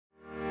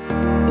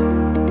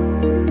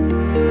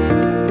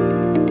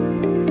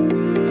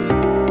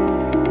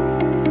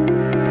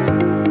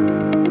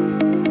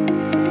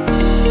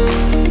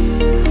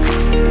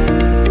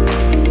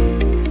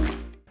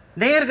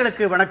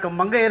நேயர்களுக்கு வணக்கம்.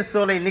 மங்கையர்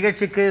சோலை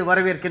நிகழ்ச்சிக்கு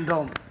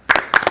வரவேற்கின்றோம்.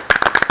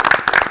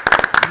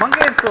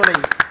 மங்கையர் சோலை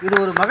இது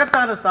ஒரு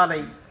மகத்தான சாலை.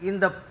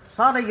 இந்த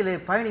சாலையிலே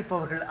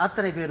பயணிப்பவர்கள்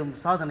அத்தனை பேரும்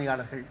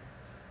சாதனையாளர்கள்.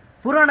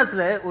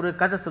 புராணத்தில் ஒரு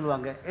கதை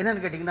சொல்லுவாங்க.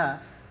 என்னன்னு கேட்டிங்கன்னா,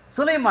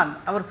 சுலைமான்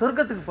அவர்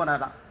சொர்க்கத்துக்கு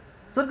போனாராம்.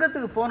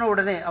 சொர்க்கத்துக்கு போன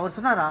உடனே அவர்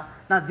சொன்னாரா,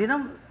 நான்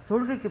தினம்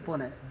தொழுகைக்கு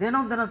போனேன்,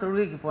 தினம்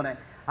தொழுகைக்கு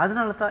போனேன்,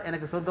 அதனால தான்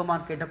எனக்கு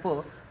சொர்க்கமான்னு கேட்டப்போ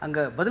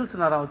அங்கே பதில்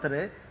சொன்னாராம்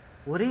ஒருத்தர்,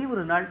 ஒரே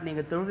ஒரு நாள்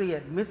நீங்கள்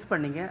தொழுகையை மிஸ்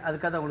பண்ணீங்க,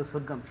 அதுக்காக உங்களுக்கு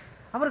சொர்க்கம்.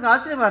 அவருக்கு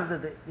ஆச்சரியமாக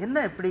இருந்தது,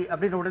 என்ன இப்படி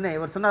அப்படின்னு. உடனே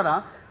இவர்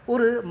சொன்னாராம்,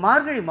 ஒரு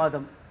மார்கழி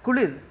மாதம்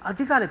குளிர்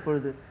அதிகாலை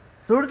பொழுது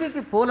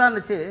தொழுகைக்கு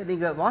போகலான்னுச்சு,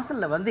 நீங்கள்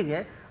வாசலில் வந்தீங்க,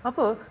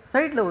 அப்போது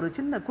சைடில் ஒரு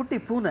சின்ன குட்டி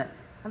பூனை,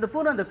 அந்த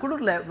பூனை அந்த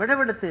குளிரில்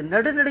விடவெடுத்து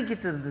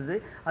நடுநடுங்கிட்டு இருந்தது.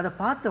 அதை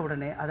பார்த்த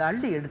உடனே அதை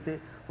அள்ளி எடுத்து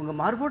உங்கள்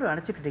மார்போடு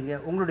அணைச்சிக்கிட்டீங்க.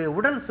 உங்களுடைய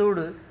உடல்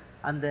சூடு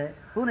அந்த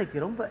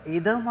பூனைக்கு ரொம்ப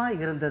இதமாக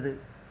இருந்தது.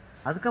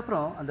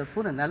 அதுக்கப்புறம் அந்த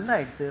பூனை நல்லா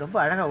எடுத்து ரொம்ப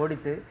அழகாக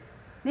ஓடித்து.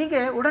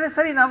 நீங்கள் உடனே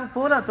சரி நாம்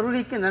போகலாம்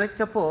தொழுகைக்கு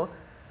நினைச்சப்போ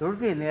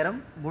தொழுகை நேரம்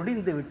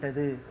முடிந்து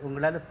விட்டது,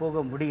 உங்களால்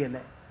போக முடியலை.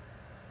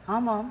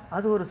 ஆமாம்,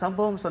 அது ஒரு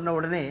சம்பவம். சொன்ன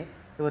உடனே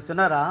இவர்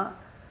சொன்னாரா,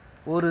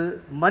 ஒரு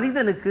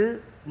மனிதனுக்கு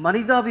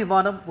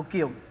மனிதாபிமானம்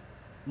முக்கியம்,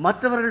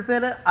 மற்றவர்கள்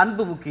பேர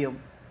அன்பு முக்கியம்,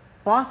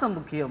 பாசம்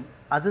முக்கியம்.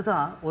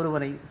 அதுதான்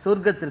ஒருவனை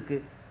சொர்க்கத்திற்கு.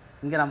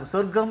 இங்கே நாம்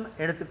சொர்க்கம்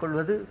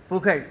எடுத்துக்கொள்வது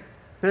புகழ்,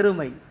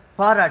 பெருமை,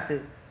 பாராட்டு.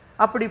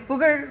 அப்படி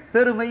புகழ்,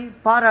 பெருமை,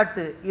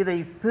 பாராட்டு இதை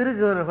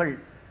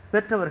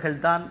பெற்றவர்கள்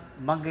தான்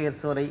மங்கையர்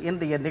சோலை.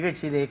 இன்றைய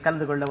நிகழ்ச்சியிலே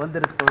கலந்து கொள்ள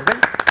வந்திருப்பவர்கள்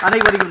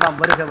அனைவரையும் நாம்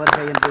வருக வருக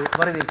என்று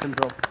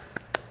வரவேற்கின்றோம்.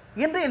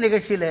 இன்றைய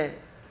நிகழ்ச்சியில்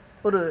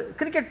ஒரு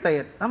கிரிக்கெட்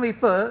பிளேயர், நம்ம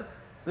இப்போ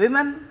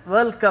விமன்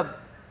வேர்ல்ட் கப்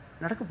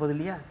நடக்க போகுது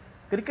இல்லையா,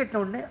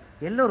 கிரிக்கெட்னு ஒன்று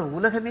எல்லோரும்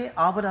உலகமே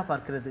ஆவலாக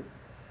பார்க்கிறது.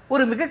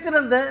 ஒரு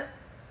மிகச்சிறந்த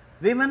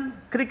விமன்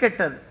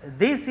கிரிக்கெட்டர்,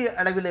 தேசிய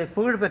அளவில்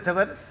புகழ்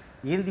பெற்றவர்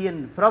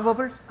இந்தியன்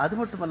ப்ராபபிள்ஸ். அது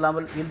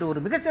மட்டுமல்லாமல் இன்று ஒரு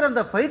மிகச்சிறந்த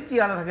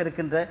பயிற்சியாளராக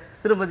இருக்கின்ற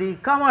திருமதி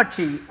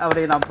காமாட்சி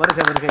அவரை நாம் வருக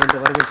வருக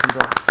என்று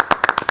வரவேற்கின்றோம்.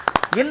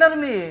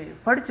 எல்லாருமே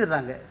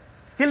படிச்சிடுறாங்க,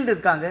 ஸ்கில்டு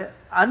இருக்காங்க,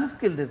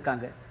 அன்ஸ்கில்டு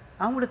இருக்காங்க.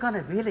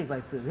 அவங்களுக்கான வேலை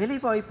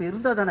வாய்ப்பு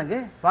இருந்தால் தானங்க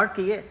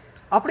வாழ்க்கையே.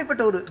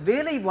 அப்படிப்பட்ட ஒரு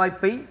வேலை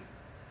வாய்ப்பை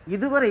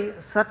இதுவரை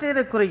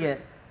சற்றேறக்குறைய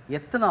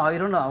எத்தனை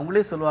ஆயிரம்னு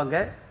அவங்களே சொல்லுவாங்க.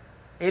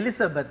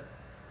 எலிசபெத்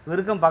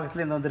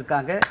விருகம்பாக்கத்துலேருந்து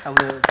வந்திருக்காங்க.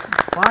 அவங்க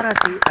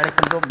பாராட்டி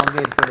அழைக்கின்றோம்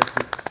மங்கையர்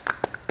சோலைக்கு.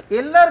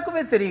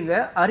 எல்லாருக்குமே தெரியுங்க,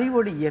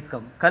 அறிவொளி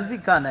இயக்கம்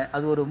கல்விக்கான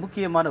அது ஒரு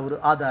முக்கியமான ஒரு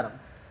ஆதாரம்.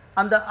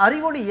 அந்த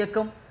அறிவொளி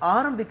இயக்கம்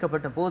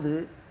ஆரம்பிக்கப்பட்ட போது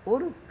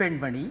ஒரு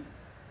பெண்மணி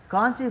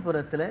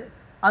காஞ்சிபுரத்தில்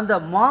அந்த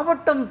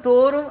மாவட்டம்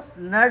தோறும்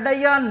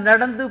நடையா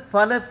நடந்து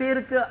பல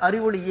பேருக்கு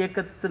அறிவொளி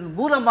இயக்கத்தின்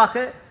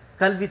மூலமாக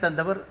கல்வி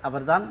தந்தவர்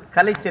அவர்தான்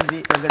கலைச்செல்வி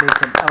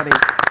வெங்கடேசன். அவரை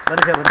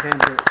வருக வருக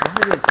என்று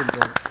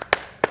வரவேற்கின்றோம்.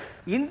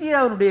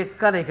 இந்தியாவுடைய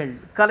கலைகள்,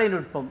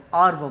 கலைநுட்பம்,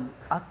 ஆர்வம்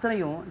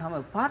அத்தனையும்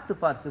நாம்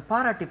பார்த்து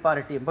பாராட்டி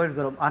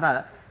மகிழ்கிறோம்.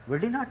 ஆனால்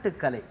வெளிநாட்டு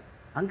கலை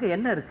அங்கே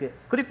என்ன இருக்குது,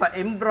 குறிப்பாக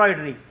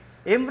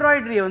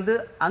எம்ப்ராய்டரியை வந்து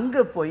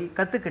அங்கே போய்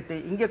கற்றுக்கிட்டு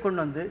இங்கே கொண்டு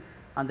வந்து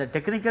அந்த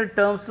டெக்னிக்கல்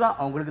டேர்ம்ஸ்லாம்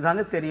அவங்களுக்கு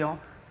தாங்க தெரியும்.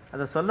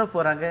 அதை சொல்ல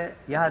போகிறாங்க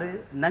யார்,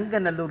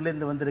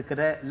 நங்கநல்லூர்லேருந்து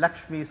வந்திருக்கிற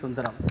லக்ஷ்மி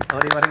சுந்தரம்.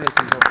 அவரை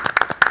வரவேற்கின்றோம்.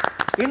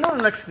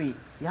 இன்னொரு லக்ஷ்மி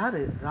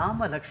யார்,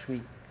 ராமலக்ஷ்மி,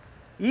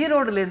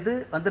 ஈரோடுலேருந்து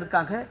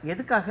வந்திருக்காங்க.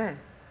 எதுக்காக,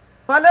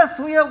 பல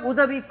சுய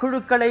உதவி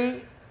குழுக்களை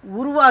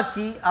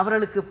உருவாக்கி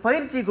அவர்களுக்கு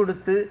பயிற்சி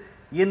கொடுத்து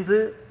இன்று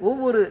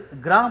ஒவ்வொரு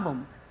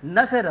கிராமம்,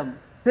 நகரம்,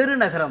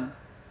 பெருநகரம்,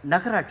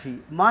 நகராட்சி,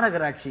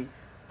 மாநகராட்சி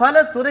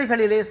பல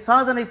துறைகளிலே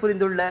சாதனை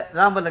புரிந்துள்ள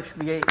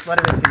ராமலக்ஷ்மியை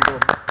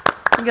வரவேற்கின்றோம்.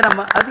 இங்கே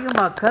நம்ம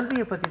அதிகமாக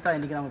கல்வியை பற்றி தான்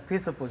இன்றைக்கி நம்ம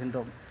பேச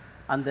போகின்றோம்.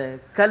 அந்த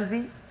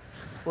கல்வி,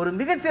 ஒரு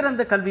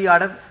மிகச்சிறந்த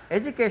கல்வியாளர்,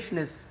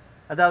 எஜுகேஷனிஸ்ட்,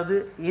 அதாவது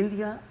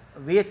India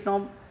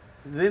Vietnam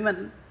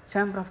women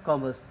chamber of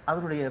commerce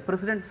அதனுடைய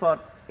பிரசிடென்ட்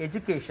ஃபார்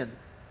எஜுகேஷன்.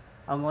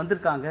 அவங்க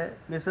வந்திருக்காங்க,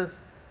 மிஸ்ஸஸ்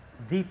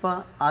தீபா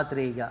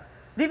ஆத்ரேயா.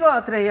 தீபா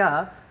ஆத்ரேயா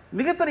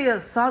மிகப்பெரிய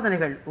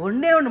சாதனைகள்.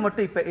 ஒன்று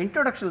மட்டும் இப்போ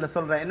இன்ட்ரோடக்ஷனில்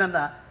சொல்கிறேன்.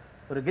 என்னென்னா,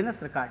 ஒரு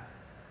கின்னஸ் ரெக்கார்ட்,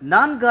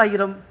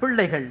 4000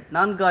 பிள்ளைகள்,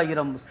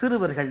 4000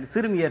 சிறுவர்கள்,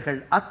 சிறுமியர்கள்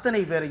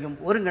அத்தனை பேரையும்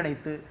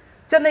ஒருங்கிணைத்து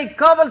சென்னை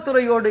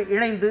காவல்துறையோடு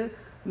இணைந்து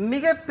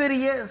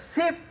மிகப்பெரிய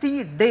சேஃப்டி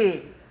டே,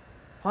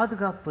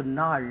 பாதுகாப்பு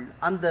நாள்,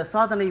 அந்த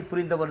சாதனை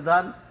புரிந்தவர்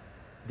தான்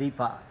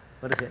தீபா.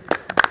 வருக.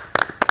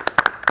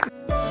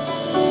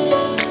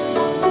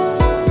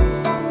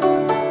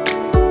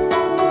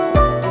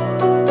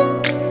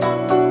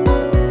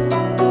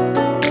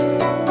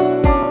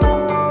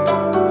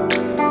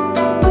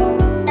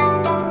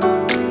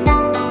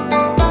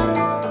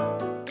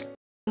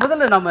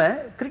 முதல்ல நம்ம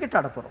கிரிக்கெட்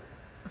ஆட போகிறோம்.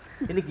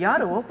 இன்னைக்கு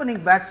யார்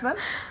ஓப்பனிங் பேட்ஸ்மேன்?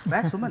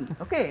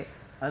 ஓகே,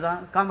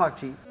 அதுதான்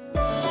காமாட்சி.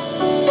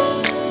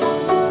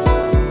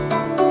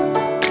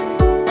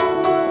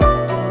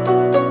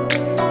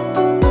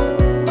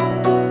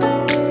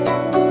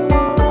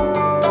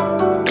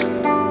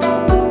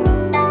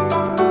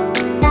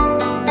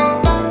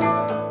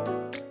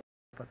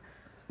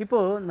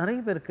 இப்போது நிறைய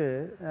பேருக்கு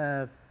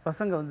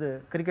பசங்க வந்து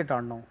கிரிக்கெட்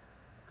ஆடணும்,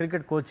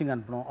 கிரிக்கெட் கோச்சிங்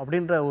அனுப்பணும்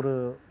அப்படின்ற ஒரு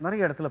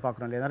நிறைய இடத்துல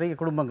பார்க்குறோம் இல்லையா, நிறைய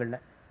குடும்பங்களில்.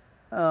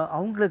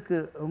 அவங்களுக்கு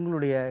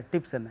உங்களுடைய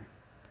டிப்ஸ் என்ன?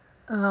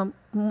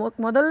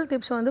 முதல்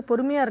டிப்ஸ் வந்து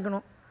பொறுமையாக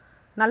இருக்கணும்.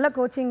 நல்ல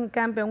கோச்சிங்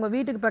கேம்ப் உங்கள்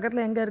வீட்டுக்கு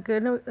பக்கத்தில் எங்கே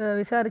இருக்குதுன்னு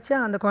விசாரித்து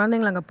அந்த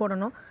குழந்தைங்களை அங்கே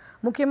போடணும்.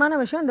 முக்கியமான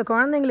விஷயம், இந்த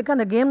குழந்தைங்களுக்கு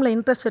அந்த கேமில்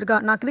இன்ட்ரெஸ்ட் இருக்கா.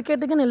 நான்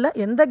கிரிக்கெட்டுக்குன்னு இல்லை,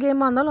 எந்த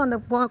கேமாக இருந்தாலும் அந்த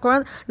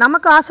குழந்தை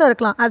நமக்கு ஆசை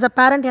இருக்கலாம். ஆஸ் அ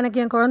பேரண்ட்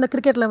எனக்கு என் குழந்தை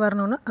கிரிக்கெட்டில்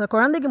வரணும்னு, அந்த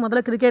குழந்தைக்கு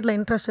முதல்ல கிரிக்கெட்டில்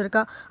இன்ட்ரெஸ்ட்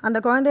இருக்கா. அந்த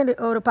குழந்தை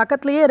ஒரு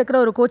பக்கத்துலேயே இருக்கிற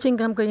ஒரு கோச்சிங்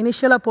கேம்ப்க்கு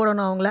இனிஷியலாக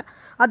போடணும் அவங்கள.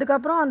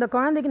 அதுக்கப்புறம் அந்த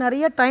குழந்தைக்கு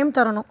நிறைய டைம்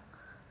தரணும்.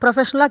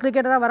 ப்ரொஃபஷனலாக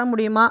கிரிக்கெட்டராக வர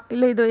முடியுமா,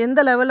 இல்லை இது எந்த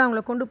லெவலில்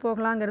அவங்கள கொண்டு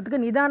போகலாங்கிறதுக்கு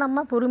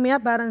நிதானமாக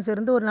பொறுமையாக பேரண்ட்ஸ்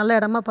இருந்து ஒரு நல்ல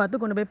இடமா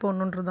பார்த்து கொண்டு போய்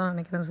போடணுன்றது தான்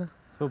நினைக்கிறேன் சார்.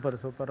 சூப்பர்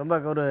சூப்பர், ரொம்ப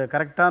ஒரு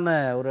கரெக்டான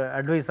ஒரு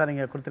அட்வைஸாக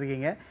நீங்கள்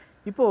கொடுத்துருக்கீங்க.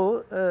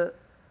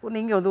 இப்போது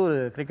நீங்கள் வந்து ஒரு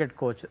கிரிக்கெட்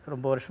கோச்,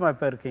 ரொம்ப வருஷமாக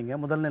இப்போ இருக்கீங்க,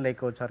 முதல்நிலை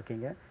கோச்சாக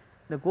இருக்கீங்க.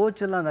 இந்த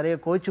கோச்செல்லாம் நிறைய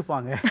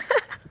கோச்சுப்பாங்க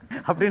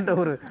அப்படின்ற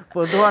ஒரு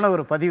பொதுவான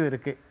ஒரு பதிவு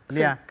இருக்குது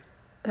இல்லையா?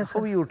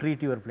 How you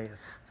treat your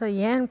players? Sir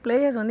N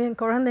players வந்து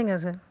என் குழந்தைங்க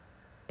சார்.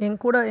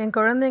 என்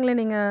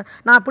குழந்தைங்களை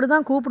நான் அப்படி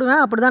தான்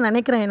கூப்பிடுவேன், அப்படி தான்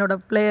நினைக்கிறேன்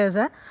என்னோடய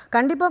பிளேயர்ஸை.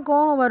 கண்டிப்பாக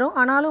கோவம் வரும்,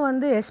 ஆனாலும்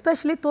வந்து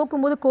எஸ்பெஷலி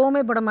தோக்கும்போது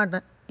கோவமே பட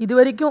மாட்டேன். இது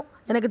வரைக்கும்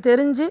எனக்கு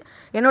தெரிஞ்சு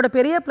என்னோடய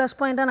பெரிய ப்ளஸ்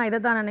பாயிண்ட்டாக நான்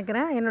இதை தான்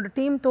நினைக்கிறேன். என்னோடய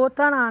டீம்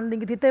தோற்றா நான்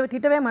அன்றைக்கி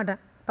திட்டவே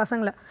மாட்டேன்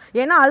பசங்களை.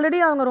 ஏன்னா ஆல்ரெடி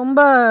அவங்க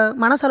ரொம்ப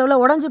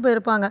மனசளவில் உடஞ்சி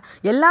போயிருப்பாங்க.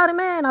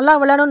 எல்லாருமே நல்லா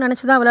விளையாடணும்னு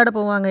நினச்சி தான் விளையாட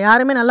போவாங்க,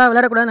 யாருமே நல்லா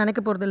விளையாடக்கூடாதுன்னு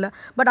நினைக்க போகிறது இல்லை.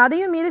 பட்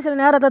அதையும் மீறி சில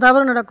நேரத்தில்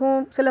தவறு நடக்கும்,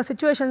 சில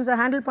சுச்சுவேஷன்ஸை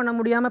ஹேண்டில் பண்ண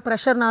முடியாமல்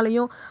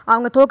ப்ரெஷர்னாலையும்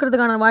அவங்க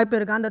தோக்கிறதுக்கான வாய்ப்பு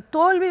இருக்குது. அந்த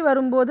தோல்வி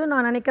வரும்போது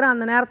நான் நினைக்கிறேன்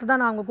அந்த நேரத்தை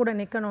தான் நான் அவங்க கூட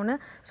நிற்கணும்னு.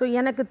 ஸோ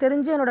எனக்கு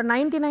தெரிஞ்சு என்னோட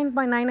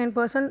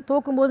 99.99%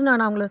 தோக்கும்போது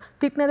நான் அவங்கள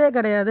திட்டினதே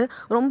கிடையாது.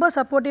 ரொம்ப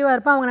சப்போர்ட்டிவாக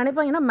இருப்பேன். அவங்க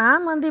நினைப்பாங்க ஏன்னா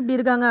மேம் வந்து இப்படி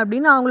இருக்காங்க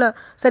அப்படின்னு அவங்கள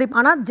சரி.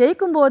 ஆனால்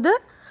ஜெயிக்கும்போது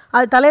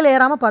அது தலையில்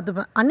ஏறாமல்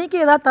பார்த்துப்பேன். அன்றைக்கி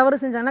ஏதாவது தவறு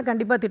செஞ்சாங்கன்னா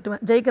கண்டிப்பாக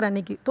திட்டுவேன். ஜெயிக்கிற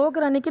அன்றைக்கி,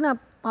 தோக்கிற அன்றைக்கி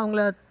நான்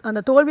அவங்கள அந்த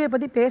தோல்வியை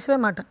பற்றி பேசவே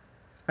மாட்டேன்.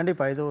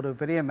 கண்டிப்பாக இது ஒரு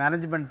பெரிய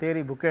மேனேஜ்மெண்ட்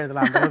தியரி புக்கு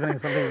எழுதலாம் அந்த அளவுக்கு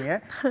நீங்கள் சொல்கிறீங்க.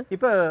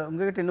 இப்போ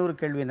உங்கள்கிட்ட இன்னொரு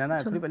கேள்வி என்னென்னா,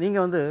 இப்போ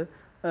நீங்கள் வந்து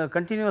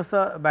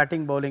கண்டினியூஸாக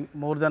பேட்டிங் பவுலிங்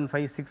மோர் தென்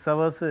 5-6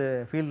 ஹவர்ஸ்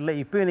ஃபீல்டில்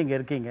இப்போயும் நீங்கள்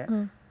இருக்கீங்க.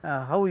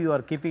 How you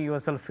are keeping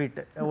your self fit?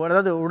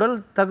 அதாவது உடல்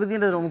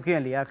தகுதின்றது ரொம்ப முக்கியம்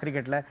இல்லையா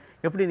கிரிக்கெட்டில்?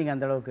 எப்படி நீங்கள்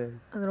அந்த அளவுக்கு?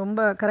 அது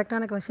ரொம்ப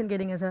கரெக்டான கொஸ்டின்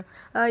கேட்டிங்க சார்.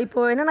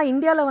 இப்போது என்னென்னா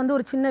இந்தியாவில் வந்து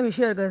ஒரு சின்ன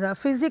விஷயம் இருக்குது சார்,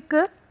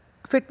 ஃபிசிக்கு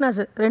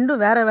ஃபிட்னஸ்ஸு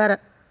ரெண்டும் வேறு.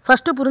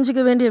 ஃபஸ்ட்டு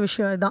புரிஞ்சிக்க வேண்டிய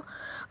விஷயம் இதுதான்.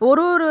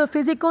 ஒரு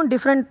ஃபிசிக்கும்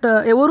டிஃப்ரெண்ட்,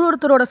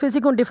 ஒருத்தரோட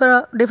ஃபிசிக்கும்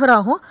டிஃபர்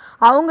ஆகும்.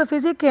 அவங்க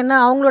ஃபிசிக் என்ன,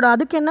 அவங்களோட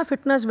அதுக்கு என்ன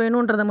ஃபிட்னஸ்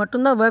வேணுன்றதை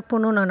மட்டும்தான் ஒர்க்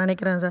பண்ணணும்னு நான்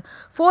நினைக்கிறேன் சார்.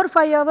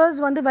 4-5 ஹவர்ஸ்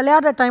வந்து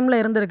விளையாடுற டைமில்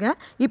இருந்திருக்கேன்.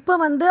 இப்போ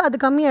வந்து அது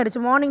கம்மியாகிடுச்சு.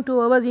 மார்னிங் 2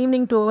 ஹவர்ஸ்,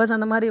 ஈவினிங் 2 ஹவர்ஸ்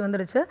அந்த மாதிரி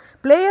வந்துடுச்சு.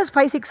 பிளேயர்ஸ்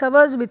 5-6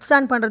 ஹவர்ஸ் வித்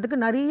ஸ்டாண்ட் பண்ணுறதுக்கு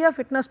நிறைய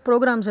ஃபிட்னஸ்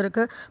ப்ரோக்ராம்ஸ்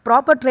இருக்குது.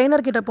 ப்ராப்பர்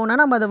ட்ரெயினர் கிட்ட போனால்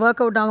நம்ம அதை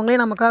ஒர்க் அவுட் அவங்களே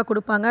நமக்காக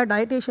கொடுப்பாங்க.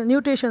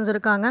 நியூட்ரிஷன்ஸ்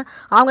இருக்காங்க,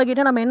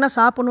 அவங்கக்கிட்ட நம்ம என்ன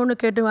சாப்பிட்ணுன்னு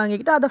கேட்டு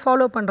வாங்கிக்கிட்டு அதை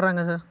ஃபாலோ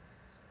பண்ணுறாங்க சார்.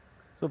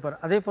 சூப்பர்.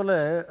 அதே போல்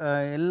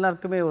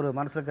எல்லாருக்குமே ஒரு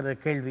மனசில் இருக்கிற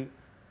கேள்வி,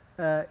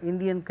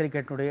 இந்தியன்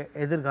கிரிக்கெட்டுடைய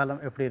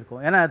எதிர்காலம் எப்படி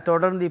இருக்கும்? ஏன்னா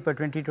தொடர்ந்து இப்போ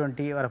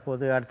 2020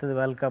 வரப்போகுது, அடுத்தது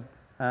வேர்ல்ட் கப்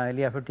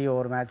இல்லையா, 50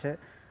 ஓவர் மேட்ச்சு.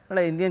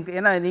 அதனால் இந்தியன்,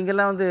 ஏன்னா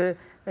நீங்கள்லாம் வந்து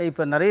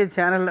இப்போ நிறைய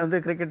சேனலில்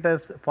வந்து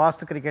கிரிக்கெட்டர்ஸ்,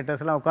 ஃபாஸ்ட்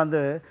கிரிக்கெட்டர்ஸ்லாம்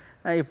உட்காந்து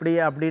இப்படி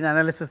அப்படின்னு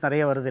அனாலிசிஸ்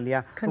நிறைய வருது இல்லையா?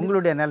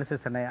 உங்களுடைய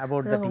அனாலிசிஸ் என்ன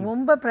அபவுட் த டீம்?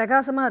 ரொம்ப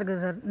பிரகாசமாக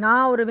இருக்குது சார்.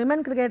 நான் ஒரு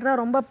விமன்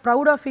கிரிக்கெட்டராக ரொம்ப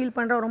ப்ரௌடாக ஃபீல்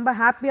பண்ணுறேன், ரொம்ப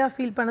ஹாப்பியாக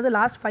ஃபீல் பண்ணது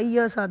லாஸ்ட் 5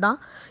 இயர்ஸாக தான்.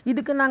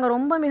 இதுக்கு நாங்கள்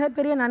ரொம்ப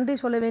மிகப்பெரிய நன்றி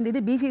சொல்ல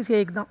வேண்டியது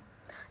பிசிசிஐக்கு தான்.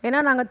 ஏன்னா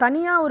நாங்கள்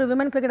தனியாக ஒரு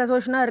விமன் கிரிக்கெட்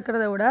அசோசியேஷனாக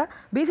இருக்கிறத விட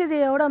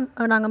பிசிசிஐயோட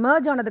நாங்கள்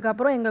மர்ஜ்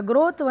ஆனதுக்கப்புறம் எங்கள்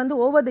க்ரோத் வந்து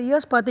ஓவர் த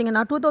இயர்ஸ்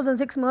பார்த்தீங்கன்னா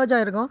 2006 மர்ஜ்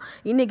ஆகிருக்கோம்.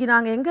 இன்றைக்கி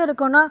நாங்கள் எங்கே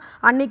இருக்கோன்னா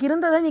அன்றைக்கி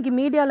இருந்ததை இன்றைக்கி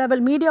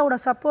மீடியாவோட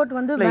சப்போர்ட்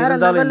வந்து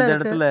வேறு லெவலில்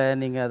இருக்குது.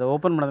 நீங்கள் அதை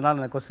ஓப்பன்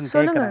பண்ணதுனால நான் கொஸ்டின்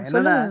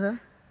சொல்லுங்கள் சார்.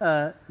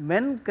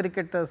 மென்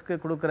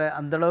கிரிக்கெட்டர்ஸ்க்கு கொடுக்குற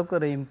அந்தளவுக்கு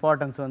ஒரு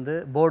இம்பார்ட்டன்ஸ் வந்து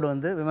போர்டு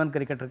வந்து விமன்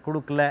கிரிக்கெட்டருக்கு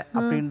கொடுக்கல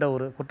அப்படின்ற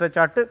ஒரு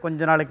குற்றச்சாட்டு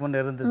கொஞ்ச நாளைக்கு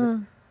முன்னே இருந்தது.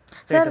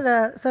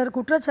 சார்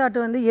குற்றச்சாட்டு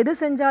வந்து எது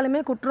செஞ்சாலுமே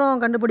குற்றம்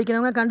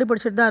கண்டுபிடிக்கிறவங்க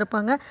கண்டுபிடிச்சிட்டு தான்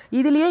இருப்பாங்க.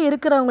 இதுலேயே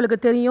இருக்கிறவங்களுக்கு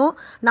தெரியும்,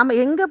 நம்ம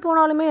எங்கே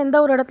போனாலுமே எந்த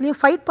ஒரு இடத்துலையும்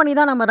ஃபைட் பண்ணி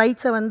தான் நம்ம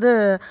ரைட்ஸை வந்து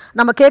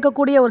நம்ம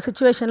கேட்கக்கூடிய ஒரு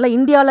சுச்சுவேஷனில்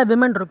இந்தியாவில்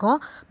விமன் இருக்கும்.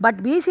 பட்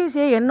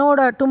பிசிசிஐ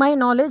என்னோட to my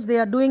knowledge they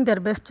are doing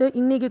there best.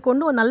 இன்றைக்கி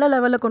நல்ல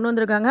லெவலில் கொண்டு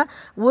வந்திருக்காங்க.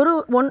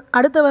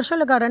 அடுத்த வருஷம்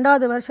இல்லை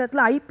 2வது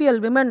வருஷத்தில்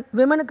ஐபிஎல்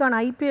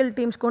விமனுக்கான ஐபிஎல்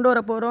டீம்ஸ் கொண்டு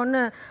வர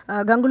போகிறோன்னு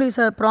கங்குலி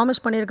சார்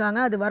ப்ராமிஸ் பண்ணியிருக்காங்க.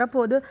 அது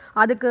வரப்போகுது.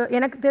 அதுக்கு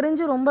எனக்கு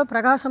தெரிஞ்சு ரொம்ப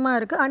பிரகாசமாக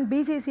இருக்குது. அண்ட்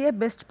பிசிசிஐ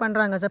பெஸ்ட்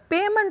பண்ணுறாங்க சார்.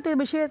 பேமெண்ட்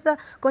விஷயத்தை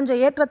கொஞ்சம்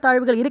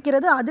ஏற்றத்தாழ்வுகள்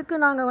இருக்கிறது. அதுக்கு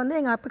நாங்கள் வந்து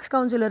எங்கள் அபெக்ஸ்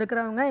கவுன்சில்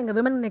இருக்கிறவங்க, எங்கள்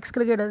விமன் எக்ஸ்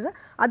கிரிக்கெட்டர்ஸ்,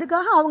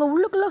 அதுக்காக அவங்க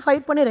உள்ளுக்குள்ளே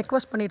ஃபைட் பண்ணி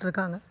ரெக்வஸ்ட் பண்ணிட்டு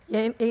இருக்காங்க.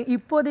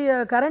 இப்போதைய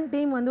கரண்ட்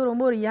டீம் வந்து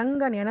ரொம்ப ஒரு யங்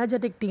அண்ட்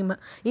எனர்ஜெட்டிக் டீம்.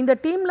 இந்த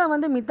டீமில்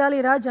வந்து மித்தாலி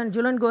ராஜ் அண்ட்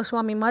ஜுலன்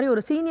கோஸ்வாமி மாதிரி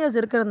ஒரு சீனியர்ஸ்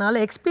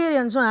இருக்கிறதுனால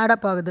எக்ஸ்பீரியன்ஸும்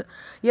ஆடப் ஆகுது.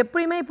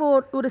 எப்படியுமே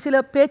இப்போது ஒரு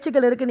சில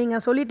பேச்சுக்கள் இருக்குது,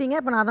 நீங்கள் சொல்லிட்டீங்க,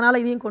 இப்போ நான்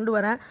அதனால் இதையும் கொண்டு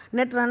வரேன்.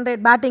 Net run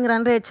rate, batting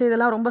run rates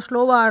இதெல்லாம் ரொம்ப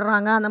ஸ்லோவாக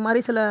ஆடுறாங்க, அந்த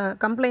மாதிரி சில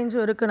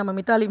கம்ப்ளைண்ட்ஸும் இருக்குது நம்ம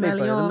மித்தாலி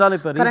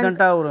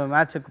மேலேயும். ஒரு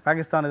மேட்ச்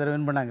பாகிஸ்தான் எதிர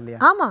வின் பண்ணாங்க இல்லையா?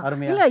 ஆமா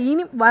இல்ல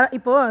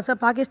இப்போ சார்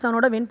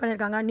பாகிஸ்தானோட வின்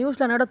பண்ணிருக்காங்க,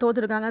 நியூசிலாண்டோட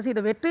தோத்துருக்காங்க.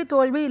 இது வெற்றி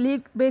தோல்வி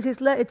லீக்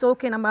பேசிஸ்ல இட்ஸ்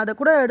ஓகே. நம்ம அதை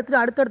கூட எடுத்துட்டு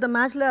அடுத்தடுத்த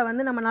மேட்ச்ல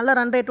வந்து நம்ம நல்ல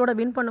ரன் ரேட்டோட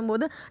வின்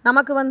பண்ணும்போது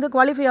நமக்கு வந்து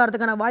குவாலிஃபை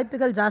ஆகிறதுக்கான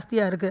வாய்ப்புகள்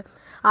ஜாஸ்தியா இருக்கு.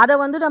 அதை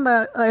வந்து நம்ம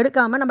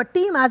எடுக்காம நம்ம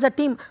டீம் ஆஸ் அ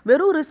டீம்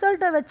வெறும்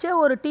ரிசல்ட்டை வச்சே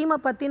ஒரு டீமை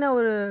பற்றின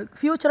ஒரு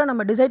ஃபியூச்சரை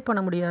நம்ம டிசைட்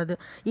பண்ண முடியாது.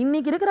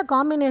 இன்றைக்கி இருக்கிற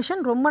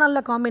காம்பினேஷன் ரொம்ப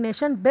நல்ல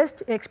combination.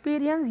 Best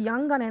experience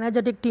young and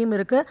energetic team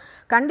இருக்குது.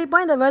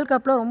 கண்டிப்பாக இந்த வேர்ல்ட்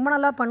கப்பில் ரொம்ப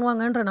நல்லா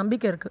பண்ணுவாங்கன்ற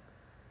நம்பிக்கை இருக்குது.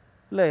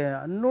 இல்லை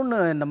இன்னொன்று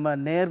நம்ம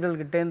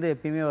நேயர்கள்கிட்டேருந்து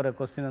எப்பயுமே வர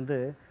கொஸ்டின் வந்து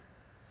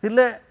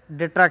சில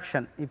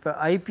டிட்ராக்ஷன் இப்போ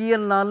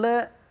ஐபிஎல்னால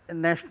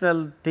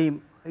நேஷ்னல் டீம்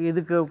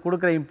இதுக்கு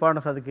கொடுக்குற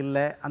இம்பார்ட்டன்ஸ் அதுக்கு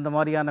இல்லை அந்த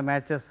மாதிரியான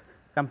மேட்சஸ்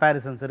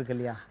கம்பேரிசன்ஸ் இருக்கு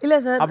இல்லையா? இல்லை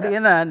சார். அப்படி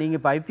ஏன்னா நீங்கள்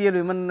இப்போ ஐபிஎல்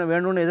விமன்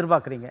வேணும்னு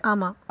எதிர்பார்க்குறீங்க.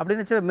 ஆமாம்.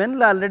 அப்படின்னு வச்சு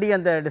மென்ல ஆல்ரெடி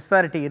அந்த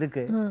டிஸ்பாரிட்டி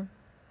இருக்குது.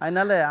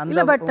 அதனால அந்த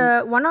இல்லை பட்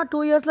 1 or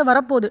 2 இயர்ஸில்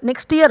வரப்போகுது.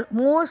 Next year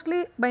mostly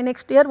by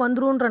next year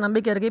வந்துருன்ற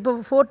நம்பிக்கை இருக்குது. இப்போ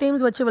 4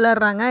 டீம்ஸ் வச்சு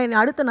விளையாடுறாங்க.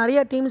 அடுத்து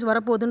நிறைய டீம்ஸ்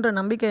வரப்போகுதுன்ற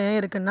நம்பிக்கை ஏன்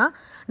இருக்குன்னா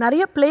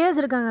நிறைய பிளேயர்ஸ்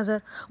இருக்காங்க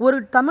சார். ஒரு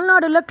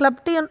தமிழ்நாடுல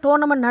கிளப்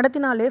டோர்னமெண்ட்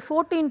நடத்தினாலே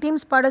 14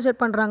 டீம்ஸ்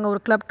பார்ட்டிசிபேட் பண்ணுறாங்க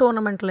ஒரு கிளப்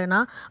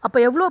டோர்னமெண்ட்லனா.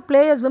 அப்போ எவ்வளோ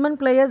players women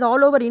players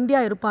all over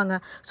India இருப்பாங்க.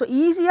 ஸோ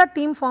ஈஸியாக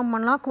டீம் ஃபார்ம்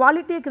பண்ணலாம்,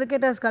 குவாலிட்டி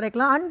கிரிக்கெட்டர்ஸ்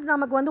கிடைக்கலாம். அண்ட்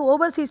நமக்கு வந்து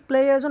ஓவர்சீஸ்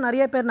பிளேயர்ஸும்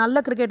நிறைய பேர்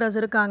நல்ல கிரிக்கெட்டர்ஸ்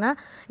இருக்காங்க.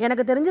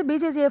 எனக்கு தெரிஞ்சு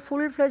பிசிசிஐ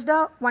ஃபுல்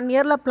ஃப்ளெஜ்டாக 1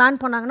 இயரில்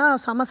பிளான் பண்ணாங்கன்னா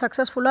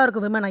சக்ஸஸ்ஃபுல்லாக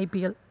இருக்கும் women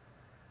IPL.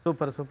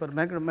 Super super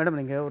madam.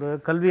 நீங்கள் ஒரு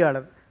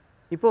கல்வியாளர்,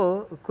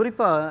 இப்போது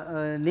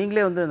குறிப்பாக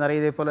நீங்களே வந்து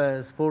நிறைய இதே போல்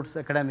ஸ்போர்ட்ஸ்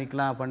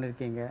அகாடமிக்லாம்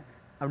பண்ணியிருக்கீங்க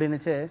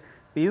அப்படின்னுச்சு.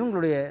 இப்போ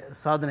இவங்களுடைய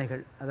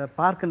சாதனைகள் அதை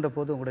பார்க்கின்ற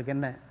போது உங்களுக்கு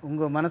என்ன,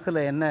 உங்கள்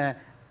மனசில் என்ன,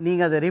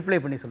 நீங்கள் அதை ரீப்ளை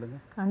பண்ணி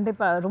சொல்லுங்கள்.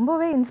 கண்டிப்பாக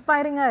ரொம்பவே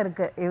இன்ஸ்பைரிங்காக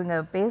இருக்குது. இவங்க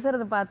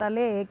பேசுகிறத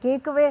பார்த்தாலே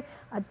கேட்கவே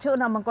அச்சோ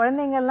நம்ம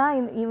குழந்தைங்கள்லாம்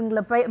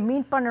இவங்களை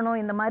மீட் பண்ணணும்,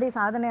 இந்த மாதிரி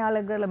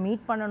சாதனையாளர்களை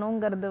மீட்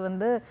பண்ணணுங்கிறது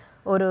வந்து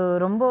ஒரு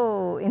ரொம்ப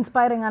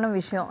இன்ஸ்பைரிங்கான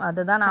விஷயம்.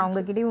 அதுதான் நான்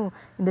அவங்கக்கிட்டையும்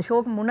இந்த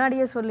ஷோக்கு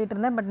முன்னாடியே சொல்லிட்டு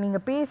இருந்தேன். பட்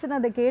நீங்கள்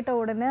பேசினதை கேட்ட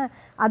உடனே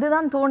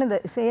அதுதான் தோணுது.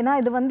 ஏன்னா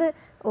இது வந்து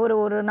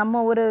ஒரு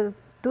நம்ம ஒரு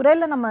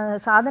துறையில் நம்ம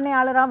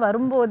சாதனையாளராக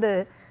வரும்போது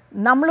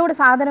நம்மளோட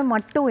சாதனை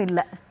மட்டும்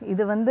இல்லை,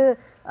 இது வந்து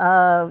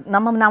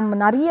நம்ம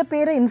நிறைய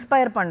பேரை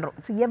இன்ஸ்பயர் பண்ணுறோம்.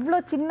 ஸோ எவ்வளோ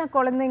சின்ன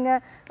குழந்தைங்க,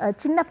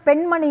 சின்ன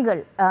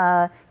பெண்மணிகள்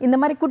இந்த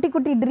மாதிரி குட்டி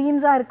குட்டி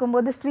ட்ரீம்ஸாக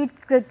இருக்கும்போது ஸ்ட்ரீட்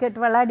கிரிக்கெட்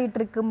விளையாடிட்டு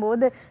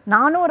இருக்கும்போது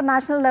நானும் ஒரு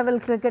நேஷ்னல் லெவல்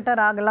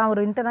கிரிக்கெட்டர் ஆகலாம்,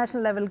 ஒரு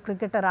இன்டர்நேஷ்னல் லெவல்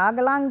கிரிக்கெட்டர்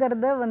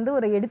ஆகலாங்கிறத வந்து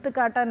ஒரு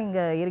எடுத்துக்காட்டாக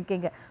நீங்கள்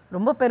இருக்கீங்க.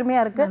 ரொம்ப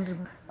பெருமையாக இருக்குது.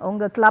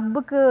 உங்கள்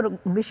கிளப்புக்கு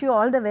wish you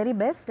all the very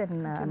best.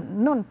 And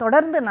இன்னும்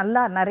தொடர்ந்து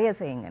நல்லா நிறைய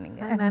செய்யுங்க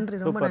நீங்கள்.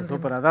 நன்றி. Super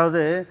super.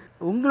 அதாவது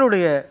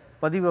உங்களுடைய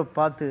பதிவை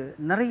பார்த்து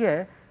நிறைய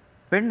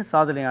பெண்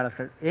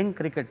சாதனையாளர்கள், young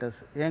cricketers,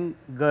 young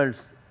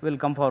girls will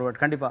come forward.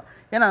 கண்டிப்பாக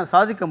ஏன்னா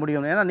சாதிக்க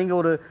முடியும். ஏன்னா நீங்கள்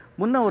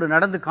ஒரு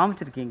நடந்து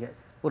காமிச்சிருக்கீங்க,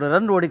 ஒரு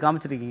ரன் ஓடி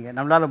காமிச்சிருக்கீங்க,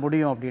 நம்மளால்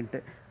முடியும் அப்படின்ட்டு.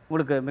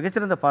 உங்களுக்கு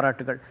மிகச்சிறந்த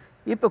பாராட்டுகள்.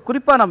 இப்போ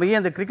குறிப்பாக நம்ம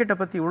ஏன் இந்த கிரிக்கெட்டை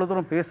பற்றி இவ்வளோ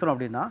தூரம் பேசுகிறோம்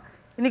அப்படின்னா,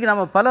 இன்றைக்கி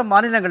நம்ம பல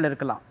மாநிலங்கள்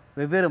இருக்கலாம்,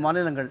 வெவ்வேறு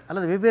மாநிலங்கள்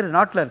அல்லது வெவ்வேறு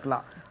நாட்டில்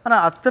இருக்கலாம்.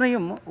 ஆனால்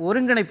அத்தனையும்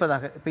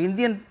ஒருங்கிணைப்பதாக இப்போ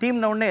இந்தியன்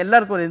டீம்ன உடனே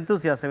எல்லாருக்கும் ஒரு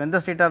எந்தூசியாசம், எந்த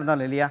ஸ்டேட்டாக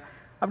இருந்தாலும் இல்லையா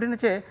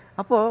அப்படின்னுச்சு.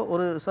 அப்போது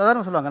ஒரு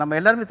சாதாரண சொல்லுவாங்க, நம்ம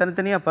எல்லாருமே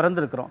தனித்தனியாக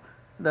பிறந்திருக்கிறோம்.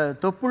 இந்த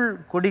தொப்புள்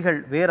கொடிகள்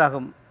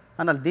வேறாகும்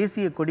ஆனால்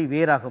தேசிய கொடி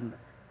வேறாகும்.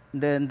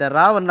 இந்த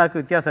ராவண்ணாக்கு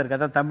வித்தியாசம் இருக்குது,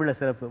 அதான் தமிழில்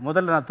சிறப்பு.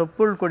 முதல்ல நான்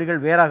தொப்புள் கொடிகள்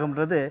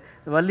வேறாகும்ன்றது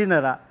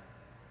வல்லினரா,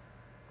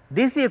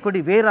 தேசிய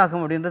கொடி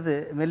வேறாகும் அப்படின்றது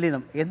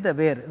மெல்லினம். எந்த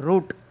வேர்,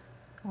 ரூட்.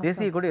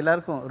 தேசிய கொடி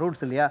எல்லாருக்கும்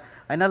ரூட்ஸ் இல்லையா?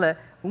 அதனால்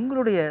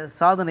உங்களுடைய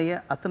சாதனையை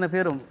அத்தனை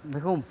பேரும்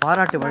மிகவும்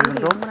பாராட்டி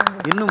வழங்குகின்றோம்.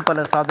 இன்னும்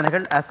பல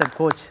சாதனைகள் ஆஸ் அ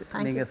கோச்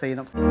நீங்கள்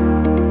செய்யணும்.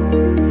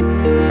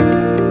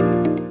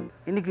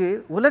 இன்றைக்கி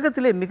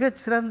உலகத்திலே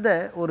மிகச்சிறந்த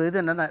ஒரு இது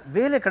என்னென்னா,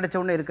 வேலை கிடைச்ச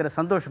உடனே இருக்கிற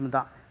சந்தோஷம்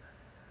தான்.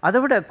 அதை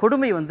விட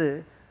கொடுமை வந்து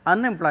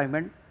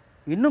அன்எம்ப்ளாய்மெண்ட்,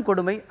 இன்னும்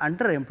கொடுமை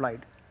அண்டர்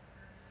எம்ப்ளாய்டு.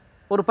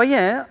 ஒரு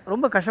பையன்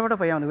ரொம்ப கஷ்டப்பட்ட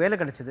பையன், அவனுக்கு வேலை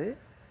கிடைச்சிது.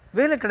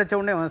 வேலை கிடைச்ச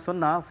உடனே அவன்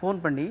சொன்னான், ஃபோன்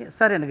பண்ணி,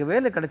 சார் எனக்கு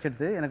வேலை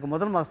கிடைச்சிடுது, எனக்கு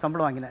முதல் மாதம்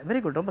சம்பளம் வாங்கினேன்.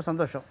 வெரி குட், ரொம்ப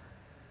சந்தோஷம்.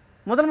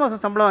 முதல்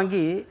மாதம் சம்பளம்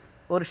வாங்கி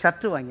ஒரு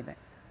ஷர்ட்டு வாங்கினேன்.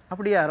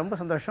 அப்படியா, ரொம்ப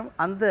சந்தோஷம்.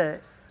 அந்த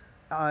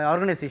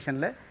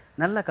ஆர்கனைசேஷனில்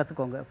நல்லா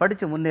கற்றுக்கோங்க,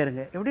 படித்து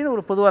முன்னேறுங்க எப்படின்னு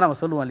ஒரு பொதுவாக நம்ம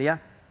சொல்லுவோம் இல்லையா?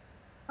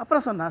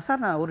 அப்புறம் சொன்னான்,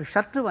 சார் நான் ஒரு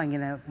ஷர்ட்டு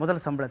வாங்கினேன்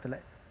முதல் சம்பளத்தில்,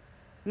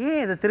 ஏன்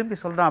இதை திரும்பி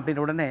சொல்கிறான்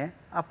அப்படின்னு உடனே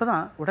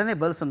உடனே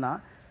பதில்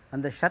சொன்னான்,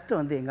 அந்த ஷர்ட்டு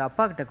வந்து எங்கள்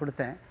அப்பா கிட்ட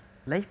கொடுத்தேன்,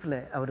 லைஃப்பில்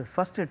அவர்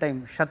ஃபஸ்ட்டு டைம்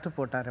ஷர்ட்டு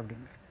போட்டார்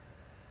அப்படின்னு.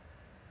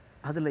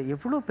 அதில்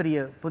எவ்வளோ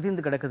பெரிய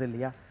புதிந்து கிடக்குது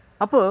இல்லையா?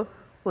 அப்போது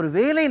ஒரு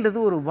வேலைன்றது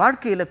ஒரு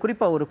வாழ்க்கையில்,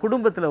 குறிப்பாக ஒரு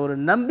குடும்பத்தில் ஒரு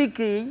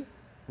நம்பிக்கையை,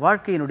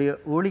 வாழ்க்கையினுடைய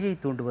ஒளியை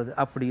தூண்டுவது.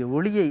 அப்படி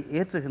ஒளியை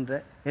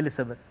ஏற்றுகின்ற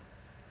எலிசபெத்.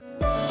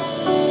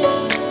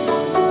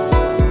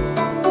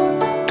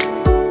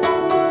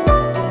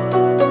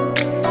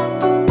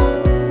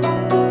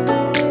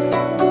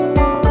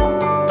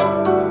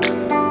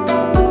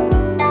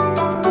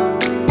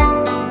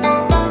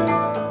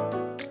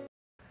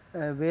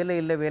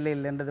 வேலை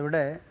இல்லைன்றதை விட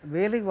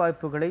வேலை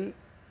வாய்ப்புகளை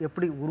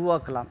எப்படி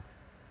உருவாக்கலாம்,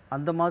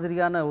 அந்த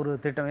மாதிரியான ஒரு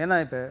திட்டம். ஏன்னா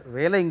இப்போ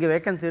வேலை இங்கே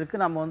வேக்கன்சி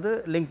இருக்குது, நம்ம வந்து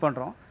லிங்க்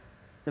பண்ணுறோம்.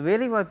 இந்த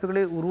வேலை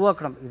வாய்ப்புகளை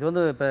உருவாக்கணும். இது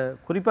வந்து இப்போ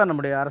குறிப்பாக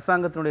நம்முடைய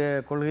அரசாங்கத்தினுடைய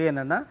கொள்கை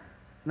என்னென்னா,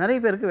 நிறைய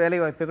பேருக்கு வேலை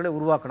வாய்ப்புகளை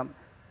உருவாக்கணும்.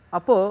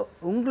 அப்போது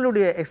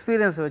உங்களுடைய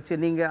எக்ஸ்பீரியன்ஸை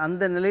வச்சு நீங்கள்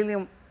அந்த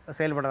நிலையிலையும்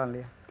செயல்படலாம்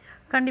இல்லையா?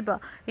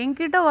 கண்டிப்பாக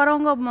என்கிட்ட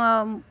வரவங்க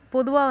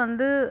பொதுவாக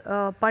வந்து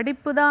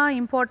படிப்பு தான்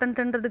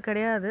இம்பார்ட்டன்ட்ன்றது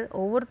கிடையாது.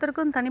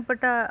 ஒவ்வொருத்தருக்கும்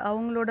தனிப்பட்ட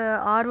அவங்களோட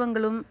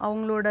ஆர்வங்களும்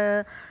அவங்களோட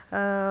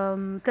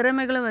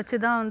திறமைகளும் வச்சு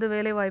தான் வந்து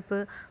வேலைவாய்ப்பு.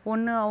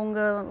 ஒன்று அவங்க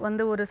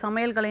வந்து ஒரு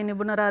சமையல் கலை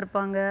நிபுணராக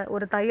இருப்பாங்க,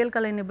 ஒரு தையல்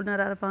கலை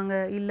நிபுணராக இருப்பாங்க,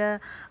 இல்லை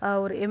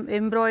ஒரு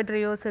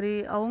எம்ப்ராய்டரியோ சரி,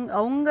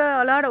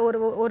 அவங்களாட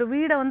ஒரு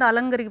வீடை வந்து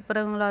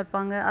அலங்கரிக்கிறவங்களாக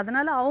இருப்பாங்க.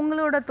 அதனால்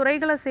அவங்களோட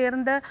துறைகளை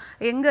சேர்ந்த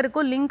எங்கே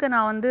இருக்கோ லிங்க்கை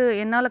நான் வந்து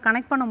என்னால்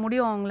கனெக்ட் பண்ண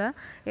முடியும். அவங்கள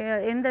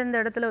எந்தெந்த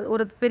இடத்துல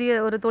ஒரு பெரிய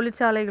ஒரு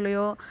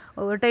தொழிற்சாலைகளையோ,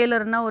 ஒரு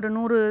டெய்லர்னால் ஒரு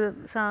 100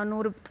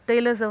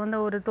 டெய்லர்ஸை வந்து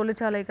ஒரு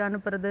தொழிற்சாலைக்கு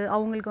அனுப்புறது,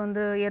 அவங்களுக்கு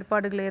வந்து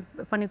ஏற்பாடுகளை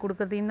பண்ணி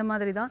கொடுக்குறது, இந்த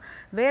மாதிரி தான்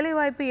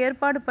வேலைவாய்ப்பு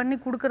ஏற்பாடு பண்ணி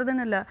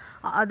கொடுக்குறதுன்னு இல்லை,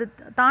 அது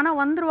தானாக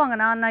வந்துடுவாங்க.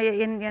 நான்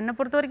என்னை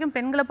பொறுத்த வரைக்கும்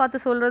பெண்களை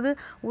பார்த்து சொல்கிறது,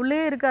 உள்ளே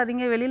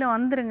இருக்காதீங்க, வெளியில்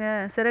வந்துடுங்க.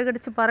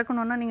 சிறகடிச்சு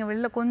பறக்கணுன்னா நீங்கள்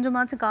வெளில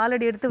கொஞ்சமாச்சும்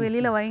காலடி எடுத்து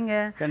வெளியில் வைங்க,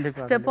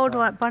 ஸ்டெப் அவுட்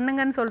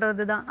பண்ணுங்கன்னு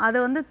சொல்கிறது தான். அதை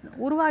வந்து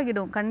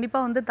உருவாகிடும்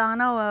கண்டிப்பாக, வந்து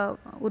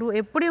தானாக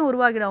எப்படியும்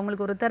உருவாகிடும்.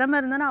 அவங்களுக்கு ஒரு திறமை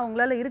இருந்ததுன்னா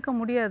அவங்களால இருக்க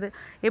முடியாது.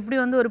 எப்படி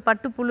வந்து ஒரு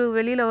பட்டுப்புழு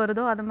வெளியில்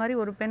வருதோ அது மாதிரி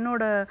ஒரு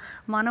பெண்ணோட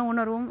மன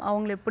உணர்வும்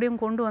அவங்களை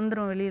எப்படியும் கொண்டு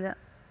வந்துடும் வெளியில்.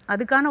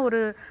 அதுக்கான ஒரு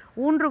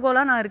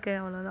ஊன்றுகோலாக நான் இருக்கேன்,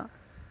 அவ்வளோதான்.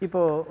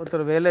 இப்போது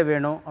ஒருத்தர் வேலை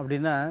வேணும்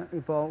அப்படின்னா,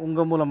 இப்போ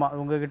உங்கள் மூலமாக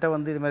உங்ககிட்ட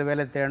வந்து இது மாதிரி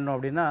வேலை தேடணும்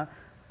அப்படின்னா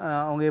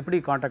அவங்க எப்படி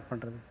காண்டாக்ட்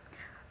பண்ணுறது?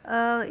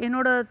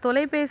 என்னோட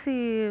தொலைபேசி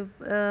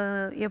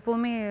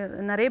எப்போவுமே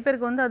நிறைய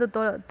பேருக்கு வந்து அது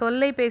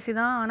தொல்லைபேசி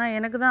தான். ஆனால்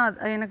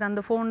எனக்கு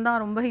அந்த ஃபோன் தான்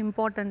ரொம்ப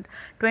இம்பார்ட்டண்ட்.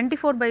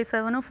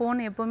 24/7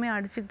 ஃபோன் எப்போவுமே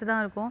அடிச்சுக்கிட்டு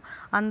தான் இருக்கும்.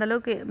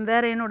 அந்தளவுக்கு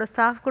வேறு என்னோடய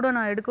ஸ்டாஃப் கூட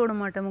நான் எடுக்க விட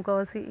மாட்டேன்.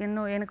 முக்கால்வாசி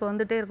எனக்கு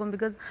வந்துகிட்டே இருக்கும்.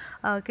 பிகாஸ்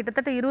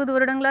கிட்டத்தட்ட 20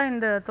 வருடங்களாக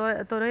இந்த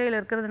துறையில்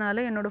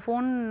இருக்கிறதுனால என்னோடய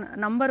ஃபோன்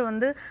நம்பர்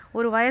வந்து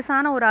ஒரு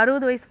வயசான ஒரு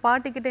 60 வயசு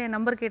பாட்டிக்கிட்ட என்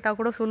நம்பர் கேட்டால்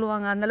கூட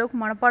சொல்லுவாங்க. அந்தளவுக்கு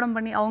மனப்பாடம்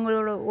பண்ணி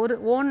அவங்களோட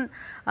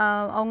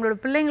அவங்களோட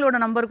பிள்ளைங்களோட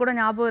நம்பர் கூட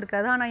ஞாபகம்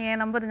இருக்காது, ஆனால்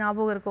என் நம்பர்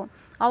ஞாபகம் இருக்கும்.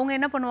 அவங்க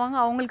என்ன பண்ணுவாங்க,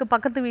 அவங்களுக்கு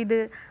பக்கத்து வீடு,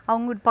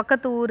 அவங்க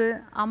பக்கத்து ஊர்,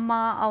 அம்மா,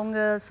 அவங்க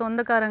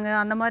சொந்தக்காரங்க,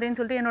 அந்த மாதிரின்னு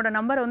சொல்லிட்டு என்னோடய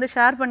நம்பரை வந்து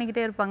ஷேர்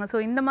பண்ணிக்கிட்டே இருப்பாங்க. ஸோ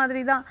இந்த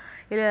மாதிரி தான்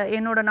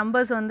என்னோடய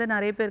நம்பர்ஸ் வந்து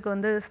நிறைய பேருக்கு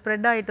வந்து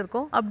ஸ்ப்ரெட் ஆகிட்டு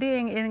இருக்கோம். அப்படியே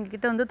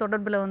எங்ககிட்ட வந்து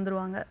தொடர்பில்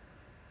வந்துடுவாங்க.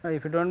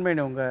 இஃப் யூ டோன்ட்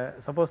மைண்ட், உங்கள்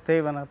சப்போஸ்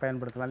தேவைன்னா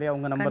பயன்படுத்தலாம் இல்லையா?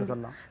 உங்கள் நம்பர்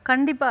சொல்லலாம்.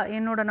 கண்டிப்பாக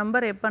என்னோடய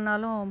நம்பர்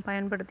எப்போனாலும்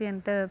பயன்படுத்தி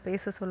என்கிட்ட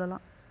பேச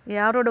சொல்லலாம்.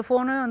 யாரோட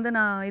ஃபோனும் வந்து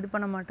நான் இது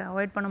பண்ண மாட்டேன்,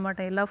 அவாய்ட் பண்ண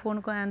மாட்டேன். எல்லா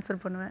ஃபோனுக்கும்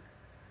ஆன்சர் பண்ணுவேன்.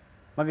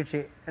 மகிழ்ச்சி.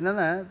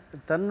 என்னென்னா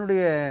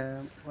தன்னுடைய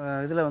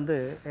இதில் வந்து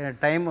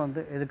டைமை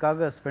வந்து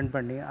எதுக்காக ஸ்பெண்ட்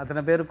பண்ணி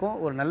அத்தனை பேருக்கும்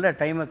ஒரு நல்ல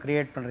டைமை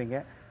க்ரியேட் பண்ணுறீங்க.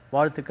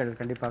 வாழ்த்துக்கள்.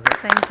 கண்டிப்பாக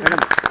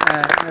மேடம்.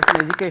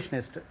 நேஷனல்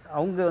எஜுகேஷனிஸ்ட்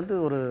அவங்க வந்து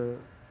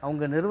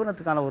அவங்க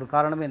நிறுவனத்துக்கான ஒரு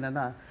காரணமே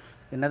என்னென்னா,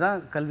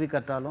 என்னதான் கல்வி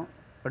கற்றாலும்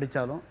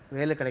படித்தாலும்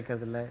வேலை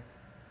கிடைக்கிறதில்ல,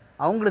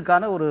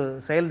 அவங்களுக்கான ஒரு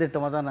செயல்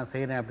திட்டமாக தான் நான்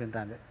செய்கிறேன்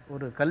அப்படின்றாங்க.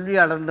 ஒரு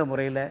கல்வியாளர்ன்ற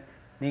முறையில்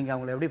நீங்கள்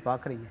அவங்கள எப்படி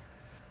பார்க்குறீங்க?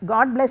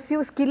 God bless you.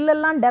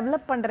 ஸ்கில்லெல்லாம்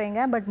டெவலப் பண்ணுறீங்க.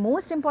 பட்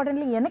மோஸ்ட்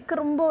இம்பார்ட்டன்ட்லி எனக்கு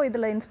ரொம்ப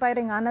இதில்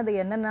இன்ஸ்பைரிங் ஆனது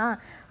என்னென்னா,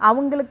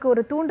 அவங்களுக்கு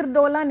ஒரு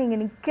தூண்டுதோலாக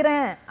நீங்கள்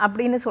நிற்கிறேன்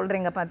அப்படின்னு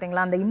சொல்கிறீங்க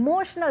பார்த்தீங்களா, அந்த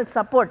இமோஷ்னல்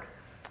சப்போர்ட்.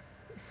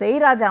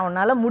 ராஜா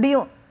உன்னால்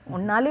முடியும்,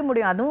 உன்னாலே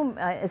முடியும். அதுவும்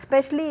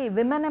especially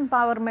women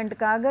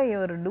எம்பவர்மெண்ட்டுக்காக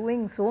you are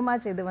doing so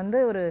much. இது வந்து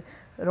ஒரு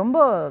ரொம்ப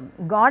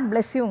காட்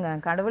பிளெஸ் யூங்க.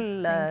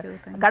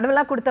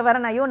 கடவுளாக கொடுத்த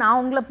வரேன். ஐயோ நான்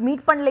உங்களை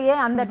மீட் பண்ணலையே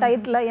அந்த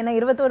டயத்தில், ஏன்னா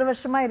 21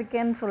 வருஷமாக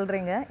இருக்கேன்னு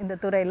சொல்கிறீங்க இந்த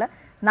துறையில்,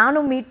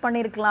 நானும் மீட்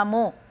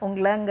பண்ணியிருக்கலாமோ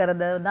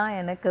உங்களைங்கிறது தான்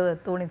எனக்கு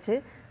தோணுச்சு.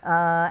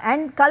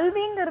 அண்ட்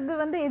கல்விங்கிறது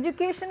வந்து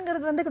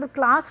எஜுகேஷனுங்கிறது வந்து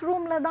கிளாஸ்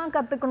ரூமில் தான்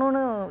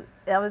கற்றுக்கணும்னு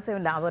அவசியம்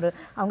இல்லை.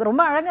 அவங்க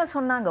ரொம்ப அழகாக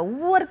சொன்னாங்க,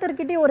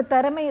 ஒவ்வொருத்தர்கிட்டையும் ஒரு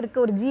திறமை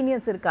இருக்குது, ஒரு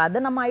ஜீனியஸ் இருக்குது,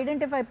 அதை நம்ம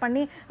ஐடென்டிஃபை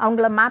பண்ணி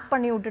அவங்கள மேப்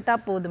பண்ணி விட்டுட்டா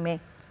போதுமே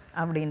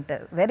அப்படின்ட்டு.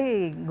 Very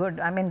good.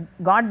 I mean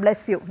God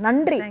bless you.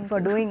 நன்றி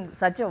for doing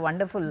such a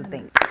wonderful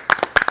thing.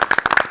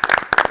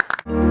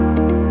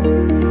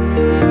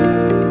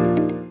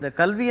 இந்த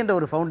கல்வி என்ற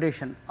ஒரு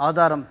ஃபவுண்டேஷன்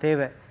ஆதாரம்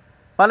தேவை.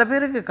 பல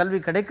பேருக்கு கல்வி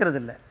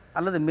கிடைக்கிறதில்ல,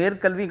 அல்லது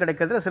மேற்கல்வியும்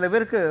கிடைக்கிறதில்ல. சில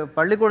பேருக்கு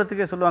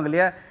பள்ளிக்கூடத்துக்கே சொல்லுவாங்க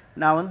இல்லையா,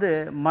 நான் வந்து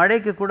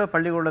மழைக்கு கூட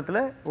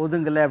பள்ளிக்கூடத்தில்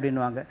ஒதுங்கலை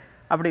அப்படின்வாங்க.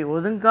 அப்படி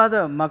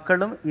ஒதுங்காத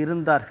மக்களும்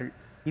இருந்தார்கள்.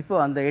 இப்போ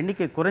அந்த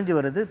எண்ணிக்கை குறைஞ்சி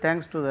வருது,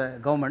 தேங்க்ஸ் டு த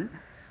கவர்மெண்ட்.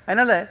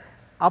 அதனால்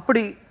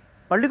அப்படி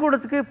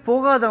பள்ளிக்கூடத்துக்கே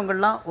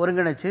போகாதவங்கள்லாம்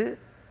ஒருங்கிணைச்சு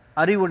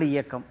அறிவொளி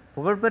இயக்கம்,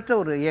 புகழ்பெற்ற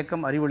ஒரு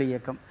இயக்கம் அறிவொளி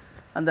இயக்கம்.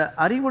 அந்த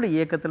அறிவொளி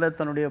இயக்கத்தில்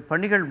தன்னுடைய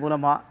பணிகள்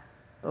மூலமாக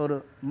ஒரு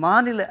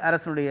மாநில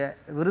அரசுடைய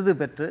விருது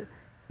பெற்று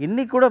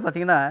இன்னைக்கு கூட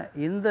பார்த்திங்கன்னா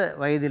இந்த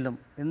வயதிலும்,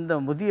 இந்த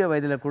முதிய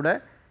வயதில் கூட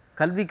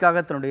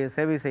கல்விக்காக தன்னுடைய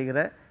சேவை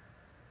செய்கிற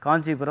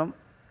காஞ்சிபுரம்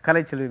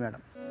கலைச்செல்வி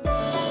மேடம்.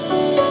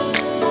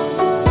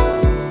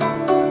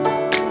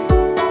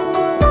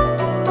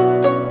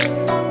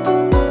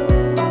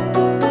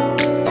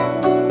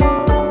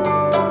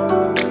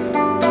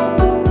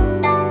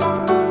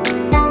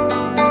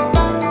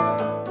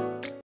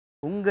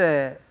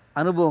 உங்கள்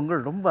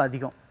அனுபவங்கள் ரொம்ப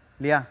அதிகம்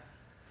இல்லையா?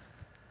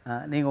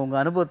 நீங்கள் உங்கள்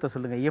அனுபவத்தை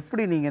சொல்லுங்கள்.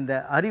 எப்படி நீங்கள் இந்த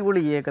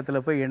அறிவொளி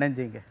இயக்கத்தில் போய்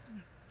இணைஞ்சிங்க?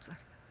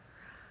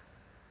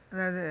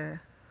 அதாவது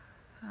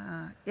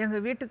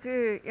எங்கள்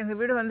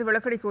வீடு வந்து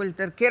விளக்கடி கோவில்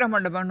தெரு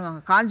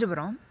கீரமண்டபம்னுவாங்க,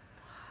 காஞ்சிபுரம்.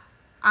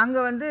 அங்கே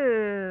வந்து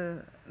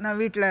நான்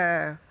வீட்டில்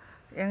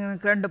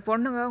எனக்கு 2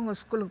 பொண்ணுங்க அவங்க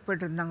ஸ்கூலுக்கு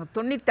போய்ட்டு இருந்தாங்க.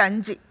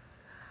 95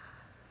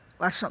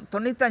 வருஷம்,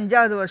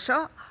 95வது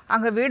வருஷம்.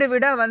 அங்கே வீடு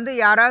வீடாக வந்து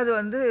யாராவது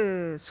வந்து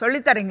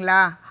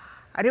சொல்லித்தரீங்களா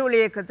அறிவொளி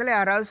இயக்கத்தில்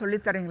யாராவது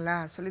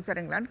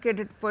சொல்லித்தரீங்களான்னு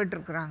கேட்டுட்டு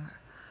போயிட்டுருக்குறாங்க.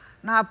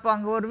 நான் அப்போ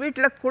அங்கே ஒரு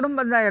வீட்டில்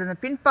குடும்பம் தான்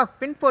இருந்தேன்,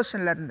 பின்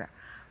போர்ஷனில் இருந்தேன்.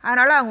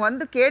 அதனால் அவங்க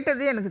வந்து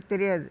கேட்டதே எனக்கு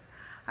தெரியாது.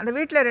 அந்த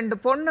வீட்டில் 2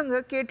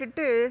 பொண்ணுங்க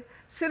கேட்டுட்டு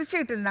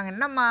சிரிச்சுக்கிட்டு இருந்தாங்க.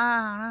 என்னம்மா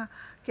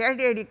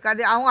கேட்டியடி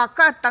கதை, அவங்க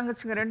அக்கா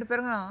தங்கச்சிங்க 2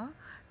 பேரும்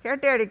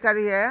கேட்டியடி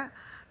கதையை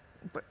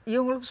இப்போ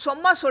இவங்களுக்கு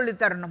சும்மா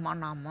சொல்லித்தரணுமா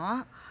நாம,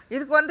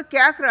 இதுக்கு வந்து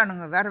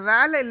கேட்குறானுங்க, வேறு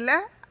வேலை இல்லை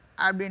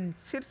அப்படின்னு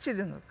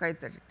சிரிச்சுதுங்க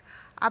கைத்தட்டிட்டு.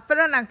 அப்போ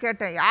தான் நான்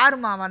கேட்டேன்,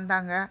 யாரும்மா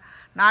வந்தாங்க,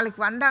 நாளைக்கு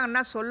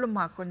வந்தாங்கன்னா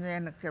சொல்லுமா கொஞ்சம்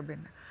எனக்கு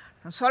அப்படின்னு.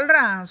 நான்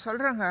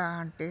சொல்கிறேங்க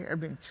ஆண்டி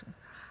அப்படின்ச்சு.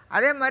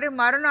 அதே மாதிரி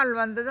மறுநாள்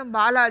வந்ததும்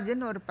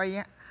பாலாஜின்னு ஒரு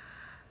பையன்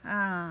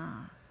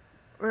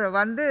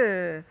வந்து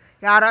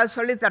யாராவது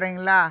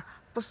சொல்லித்தரீங்களா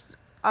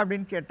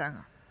அப்படின்னு கேட்டாங்க.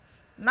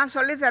 நான்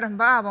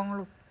சொல்லித்தரேன்ப்பா,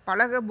 அவங்களுக்கு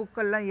பழக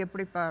புக்கெல்லாம்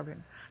எப்படிப்பா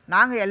அப்படின்னு.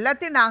 நாங்கள்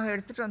எல்லாத்தையும் நாங்கள்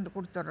எடுத்துகிட்டு வந்து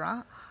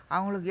கொடுத்துட்றோம்,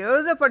 அவங்களுக்கு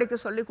எழுத படிக்க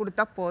சொல்லி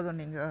கொடுத்தா போதும்,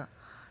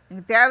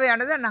 நீங்கள்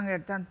தேவையானதை நாங்கள்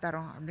எடுத்தாந்து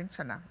தரோம் அப்படின்னு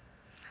சொன்னாங்க.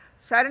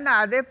 சரிண்ணா.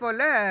 அதே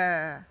போல்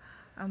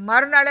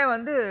மறுநாளே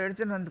வந்து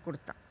எடுத்துன்னு வந்து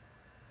கொடுத்தேன்.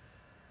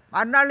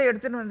 மறுநாள்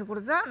எடுத்துன்னு வந்து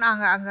கொடுத்தா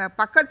நாங்கள் அங்கே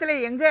பக்கத்தில்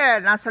எங்கே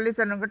நான்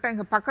சொல்லித்தரணுங்கிட்ட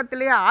எங்கள்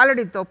பக்கத்துலேயே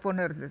ஆலடி தோப்பு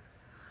ஒன்று இருந்தது.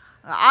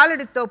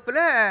 ஆலடி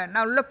தோப்பில்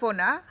நான் உள்ளே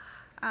போனேன்.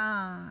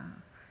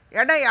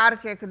 இடம்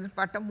யார் கேட்குதுன்னு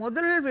பார்த்தேன்.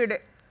 முதல் வீடு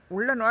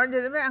உள்ளே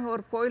நுழைஞ்சதுமே அங்கே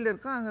ஒரு கோயில்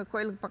இருக்கும், அங்கே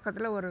கோயிலுக்கு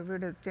பக்கத்தில் ஒரு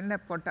வீடு திண்ணை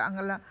போட்ட,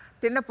 அங்கெல்லாம்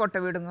திண்ணை போட்ட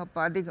வீடுங்க அப்போ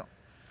அதிகம்.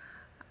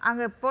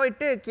 அங்கே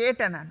போயிட்டு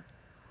கேட்டேன் நான்.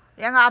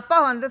 எங்கள் அப்பா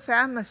வந்து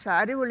ஃபேமஸ்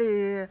அறிவொளி,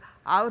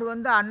 அவர்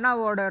வந்து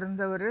அண்ணாவோட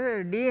இருந்தவர்,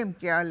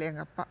 டிஎம்கே ஆள்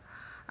எங்கள் அப்பா.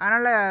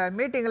 அதனால்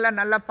மீட்டிங்கெல்லாம்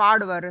நல்லா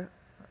பாடுவார்.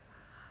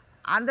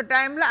 அந்த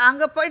டைமில்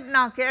அங்கே போயிட்டு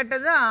நான்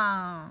கேட்டதும்,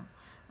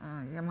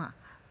 ஏம்மா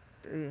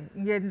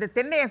இங்கே இந்த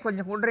திண்ணையை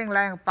கொஞ்சம்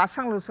விட்றீங்களா, எங்கள்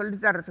பசங்களுக்கு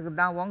சொல்லித்தரத்துக்கு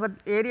தான், உங்கள்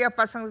ஏரியா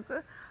பசங்களுக்கு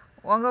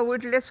உங்கள்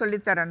வீட்டிலே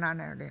சொல்லித்தரேன்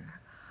நான் அப்படின்னு.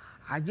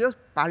 ஐயோ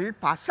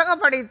பசங்க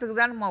படிக்கிறதுக்கு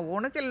தானம்மா,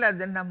 உனக்கு இல்லை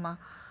அது என்னம்மா,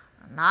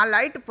 நான்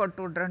லைட்டு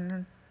போட்டு விட்றேன்னு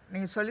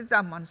நீங்கள்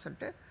சொல்லித்தாம்மான்னு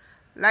சொல்லிட்டு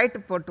லைட்டு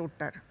போட்டு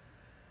விட்டார்.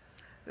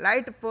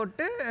 லைட்டு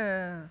போட்டு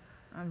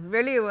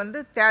வெளியே வந்து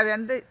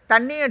தேவையான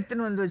தண்ணியும்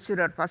எடுத்துன்னு வந்து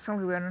வச்சுருவார்,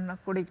 பசங்களுக்கு வேணும்னா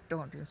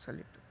குடிக்கட்டும் அப்படின்னு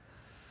சொல்லிட்டு.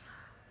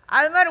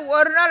 அது மாதிரி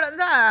ஒரு நாள்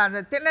வந்து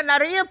அந்த திண்ணை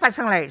நிறைய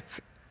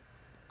பசங்களாயிடுச்சு.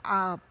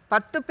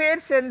 10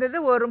 பேர் சேர்ந்தது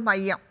ஒரு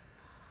மையம்.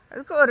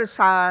 அதுக்கு ஒரு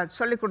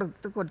சொல்லிக்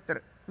கொடுத்ததுக்கு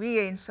ஒருத்தர்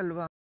விஐன்னு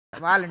சொல்லுவாங்க,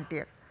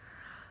 வாலண்டியர்.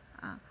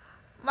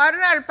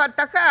 மறுநாள்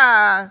பார்த்தாக்கா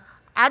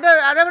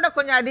அதை விட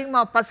கொஞ்சம்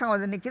அதிகமாக பசங்க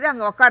வந்து நிற்கிது,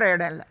 அங்கே உட்கார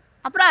இடம் இல்லை.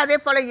 அப்புறம் அதே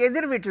போல்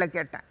எதிர் வீட்டில்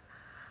கேட்டேன்,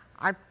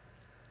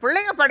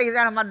 பிள்ளைங்க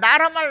படிக்குதா நம்ம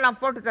தாராளமாக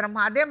நான் போட்டு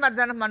தரேம்மா, அதே மாதிரி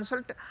தானம்மான்னு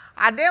சொல்லிட்டு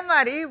அதே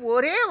மாதிரி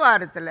ஒரே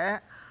வாரத்தில்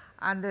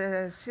அந்த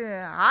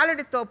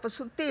ஆலடி தோப்பை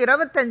சுற்றி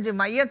 25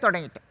 மையம்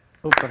தொடங்கிட்டேன்.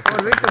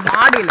 ஒரு வீட்டு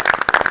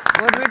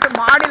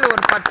மாடியில்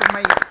ஒரு 10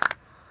 மையம்.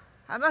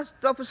 அதான்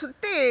தோப்பை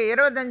சுற்றி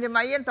 25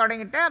 மையம்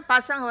தொடங்கிட்டேன்.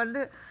 பசங்க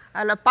வந்து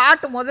அதில்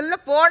பாட்டு முதல்ல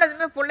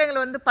போனதுமே பிள்ளைங்களை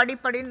வந்து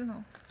படின்னு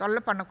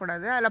தொல்லை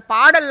பண்ணக்கூடாது. அதில்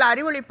பாடலில்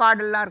அறிவொளி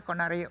பாடல்லாம்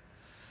இருக்கும் நிறைய.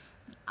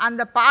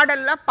 அந்த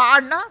பாடல்லாம்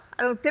பாடினா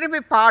அது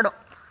திரும்பி பாடும்.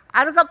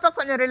 அதுக்கப்புறம்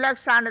கொஞ்சம்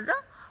ரிலாக்ஸ்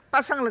ஆனதும்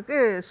பசங்களுக்கு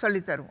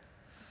சொல்லித்தருவோம்.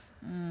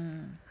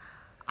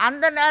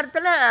 அந்த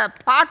நேரத்தில்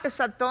பாட்டு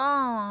சத்தம்,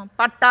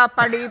 பட்டா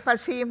படி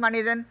பசி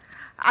மனிதன்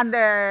அந்த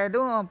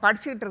இதுவும்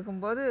படிச்சுக்கிட்டு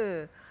இருக்கும்போது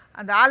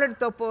அந்த ஆலடி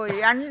தோப்பு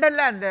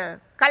எண்டில் அந்த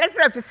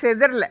கலெக்டர் ஆஃபீஸ்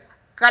எதிரில்,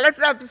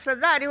 கலெக்டர்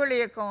ஆஃபீஸில் தான் அறிவொளி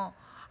இயக்கம்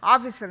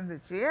ஆஃபீஸ்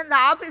இருந்துச்சு. அந்த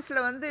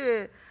ஆஃபீஸில் வந்து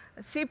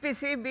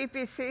சிபிசி,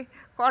 பிபிசி,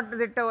 கோட்ட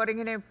திட்ட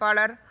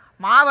ஒருங்கிணைப்பாளர்,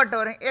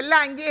 மாவட்ட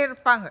எல்லாம் அங்கேயே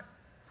இருப்பாங்க.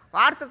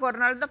 வாரத்துக்கு ஒரு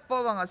நாள் தான்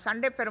போவாங்க,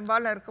 சண்டே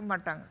பெரும்பாலும் இருக்க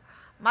மாட்டாங்க.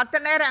 மற்ற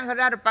நேரம் அங்கே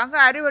தான் இருப்பாங்க.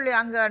 அறிவொளி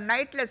அங்கே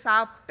நைட்டில்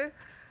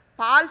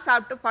பால்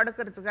சாப்பிட்டு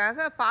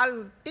படுக்கிறதுக்காக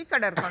டீ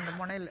கடை இருக்கும் அந்த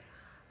முனையில்,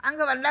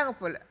 அங்கே வந்தாங்க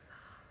போல்.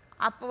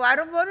 அப்போ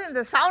வரும்போது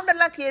இந்த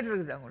சவுண்டெல்லாம்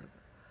கேட்டுருக்குது அவங்களுக்கு.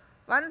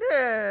 வந்து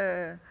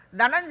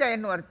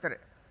தனஞ்சயன் ஒருத்தர்,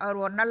 அவர்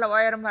ஒரு நல்ல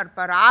உயரமாக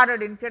இருப்பார், 6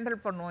 அடின்னு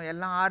கிண்டல் பண்ணுவோம்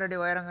எல்லாம், 6 அடி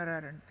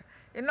உயரங்கிறாருன்ட்டு.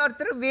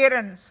 இன்னொருத்தர்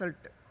வீரன்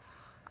சொல்லிட்டு,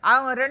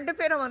 அவங்க 2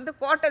 பேரும் வந்து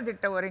கோட்டை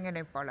திட்ட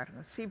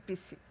ஒருங்கிணைப்பாளருங்க,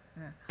 சிபிசி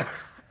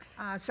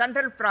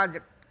சென்ட்ரல்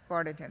ப்ராஜெக்ட்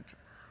கோஆர்டினேட்டர்.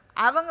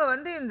 அவங்க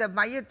வந்து இந்த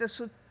மையத்தை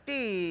சுற்றி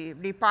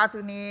இப்படி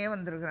பார்த்துக்கினே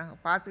வந்துருக்குறாங்க.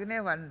 பார்த்துக்கினே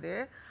வந்து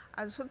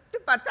அது சுற்றி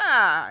பார்த்தா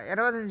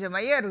 25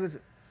 மையம் இருக்குது.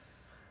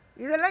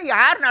 இதெல்லாம்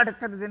யார்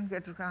நடத்துறதுன்னு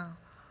கேட்டிருக்காங்க.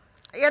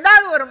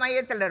 ஏதாவது ஒரு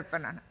மையத்தில்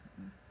இருப்பேன் நான்.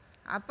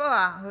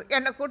 அப்போது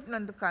என்னை கூட்டின்னு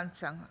வந்து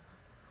காமிச்சாங்க.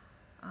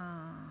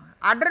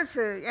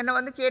 அட்ரஸ்ஸு என்னை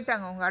வந்து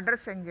கேட்டாங்க, உங்கள்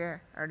அட்ரஸ் எங்கே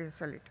அப்படின்னு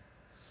சொல்லிட்டு.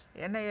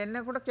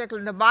 என்ன கூட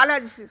கேட்கல, இந்த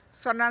பாலாஜி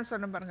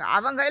சொன்ன பாருங்க,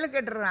 அவங்க கையில்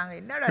கேட்டுடுறாங்க.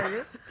 என்னடா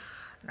இது,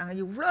 நாங்கள்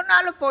இவ்வளோ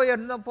நாள்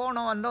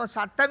போனோம் வந்தோம்,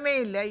 சத்தமே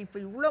இல்லை, இப்போ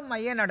இவ்வளோ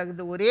மையம்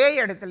நடக்குது ஒரே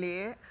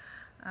இடத்துலையே,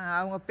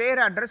 அவங்க பேர்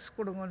அட்ரஸ்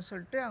கொடுங்கன்னு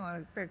சொல்லிட்டு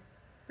அவங்க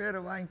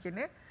பேரை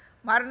வாங்கிக்கின்னு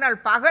மறுநாள்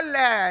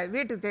பகலில்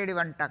வீட்டுக்கு தேடி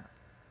வந்துட்டாங்க.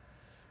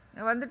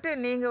 வந்துட்டு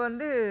நீங்கள்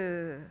வந்து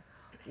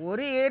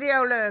ஒரு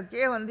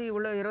ஏரியாவில்க்கே வந்து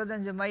இவ்வளோ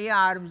 25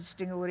 மையம்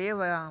ஆரம்பிச்சிட்டிங்க ஒரே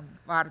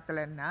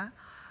வாரத்தில்னா,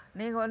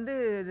 நீங்கள் வந்து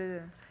இது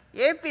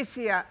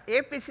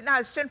ஏபிசினா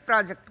அசிஸ்டன்ட்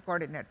ப்ராஜெக்ட்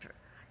கோஆர்டினேட்டர்,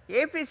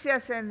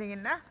 ஏபிசியாக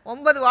சேர்ந்தீங்கன்னா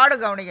 9 வார்டு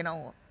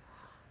கவனிக்கணும்,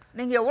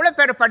 நீங்கள் எவ்வளோ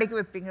பேரை படிக்க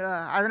வைப்பீங்க,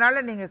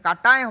 அதனால் நீங்கள்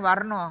கட்டாயம்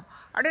வரணும்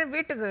அப்படின்னு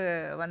வீட்டுக்கு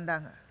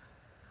வந்தாங்க.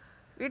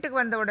 வீட்டுக்கு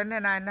வந்த உடனே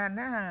நான்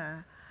என்னன்னா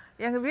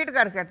எங்கள்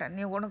வீட்டுக்காரர் கேட்டேன்,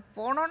 நீ உனக்கு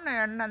போகணுன்னு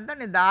எண்ணம் தான்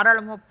நீ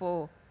தாராளமாக போ,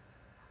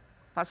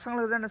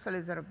 பசங்களுக்கு தானே சொல்லி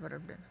தரப்போகிற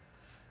அப்படின்னு.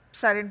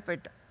 சரின்னு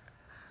போயிட்டேன்.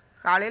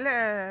 காலையில்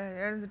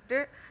எழுந்துட்டு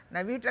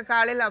நான் வீட்டில்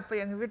காலையில் அப்போ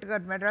எங்கள்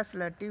வீட்டுக்கார்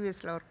மெட்ராஸில்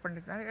டிவிஎஸில் ஒர்க்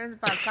பண்ணியிருந்தாங்க.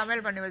 எழுந்து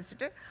சமையல் பண்ணி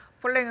வச்சுட்டு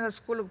பிள்ளைங்க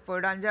ஸ்கூலுக்கு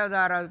போய்டும், 5வது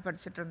 6வது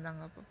படிச்சுட்டு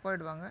இருந்தாங்க, அப்போ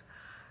போயிடுவாங்க.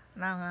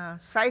 நாங்கள்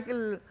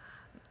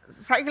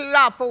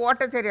சைக்கிள்லாம் அப்போ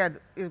ஓட்ட தெரியாது.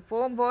 இது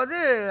போகும்போது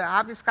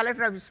ஆஃபீஸ்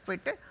கலெக்டர் ஆஃபீஸ்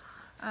போயிட்டு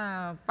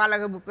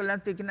பலகை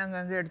புக்கெல்லாம் தூக்கி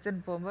நாங்கள் அங்கே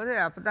எடுத்துன்னு போகும்போது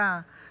அப்போ தான்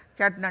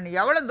கேட்டேன், நான்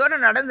எவ்வளோ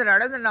தூரம்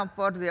நடந்து நான்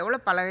போகிறது, எவ்வளோ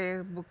பலகை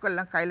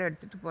புக்கெல்லாம் கையில்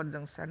எடுத்துகிட்டு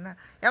போகிறதுங்க சார்ன்னு.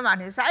 ஏம்மா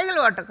நீ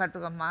சைக்கிள் ஓட்ட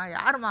கற்றுக்கம்மா,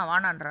 யாரும்மா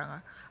வானான்றாங்க,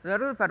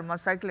 வருது பாரும்மா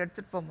சைக்கிள்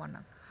எடுத்துகிட்டு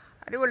போமான்னாங்க.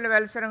 அறிவுள்ள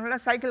வேலை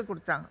செய்கிறவங்களாம் சைக்கிள்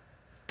கொடுத்தாங்க,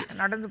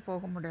 நடந்து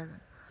போக முடியாது,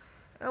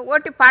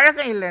 ஓட்டி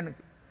பழக்கம் இல்லை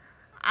எனக்கு.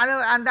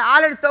 அந்த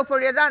ஆளடி தோப்பு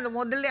வழியாக தான் அந்த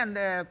முதல்ல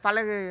அந்த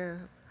பலகை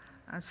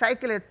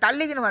சைக்கிளை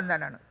தள்ளிக்கின்னு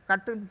வந்தேன் நான்,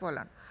 கற்றுக்கின்னு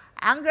போகலான்னு.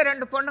 அங்கே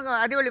 2 பொண்ணுங்க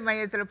அறிவொளி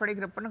மையத்தில்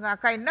படிக்கிற பொண்ணுங்க,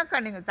 அக்கா என்னக்கா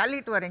நீங்கள்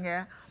தள்ளிட்டு வரீங்க,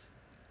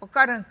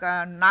 உட்காருங்கக்கா,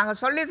 நாங்கள்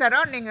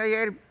சொல்லித்தரோம், நீங்கள்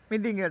ஏறி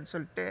மிதிங்கன்னு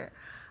சொல்லிட்டு.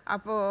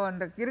 அப்போது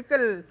அந்த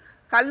இருக்கல்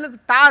கல்லுக்கு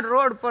தார்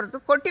ரோடு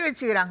போகிறதுக்கு கொட்டி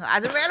வச்சுக்கிறாங்க,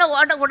 அது மேலே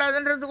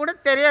ஓட்டக்கூடாதுன்றது கூட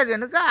தெரியாது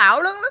எனக்கு,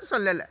 அவ்வளோங்களும்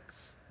சொல்லலை.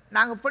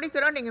 நாங்கள்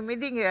பிடிக்கிறோம், நீங்கள்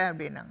மிதிங்க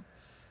அப்படின்னாங்க.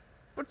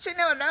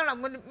 பிடிச்சினே வந்தாங்க,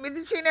 நான்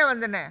மிதிச்சினே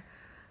வந்தேனே,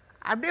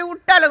 அப்படியே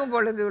விட்டாளுங்க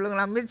பொழுது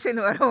இவளுங்களாம்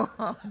மிதிச்சின்னு வரோம்.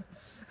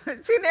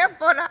 மிதிச்சினே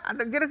போனால்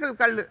அந்த கிருக்கல்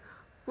கல்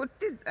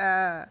குத்தி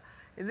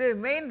இது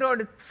மெயின்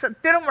ரோடு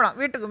திரும்பணும்,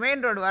 வீட்டுக்கு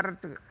மெயின் ரோடு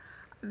வர்றதுக்கு.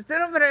 அந்த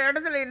திரும்புகிற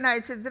இடத்துல என்ன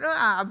ஆயிடுச்சு,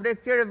 அப்படியே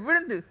கீழே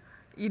விழுந்து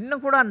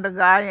இன்னும் கூட அந்த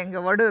காயம்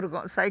எங்கள் வடு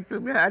இருக்கும்,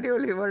 சைக்கிள்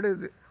அறிவொளி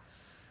வடுது.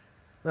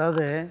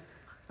 அதாவது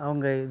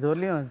அவங்க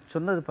இதுவரையிலையும்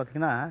சொன்னது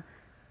பார்த்திங்கன்னா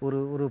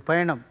ஒரு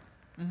பயணம்,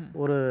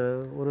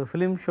 ஒரு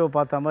ஃபிலிம் ஷோ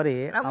பார்த்த மாதிரி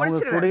அவங்க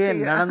கூடயே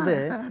நடந்து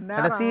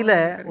கடைசியில்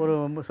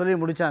சொல்லி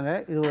முடித்தாங்க,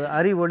 இது ஒரு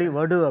அறிவொளி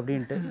வடு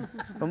அப்படின்ட்டு.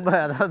 ரொம்ப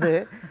அதாவது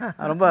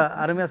ரொம்ப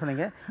அருமையாக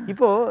சொன்னீங்க.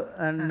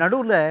 இப்போது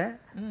நடுவில்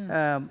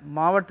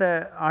மாவட்ட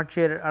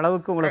ஆட்சியர்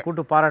அளவுக்கு உங்களை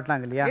கூட்டு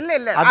பாராட்டினாங்க இல்லையா? இல்லை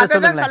இல்லை,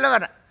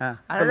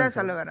 அதுதான்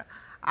சொல்ல வரேன்.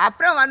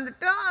 அப்புறம்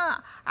வந்துட்டோம்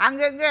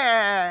அங்கங்கே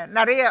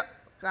நிறைய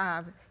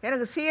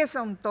எனக்கு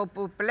சிஎஸ்எம்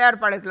தோப்பு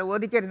பிள்ளையார்பாளையத்தில்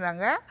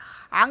ஒதுக்கியிருந்தாங்க.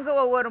 அங்கே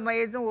ஒவ்வொரு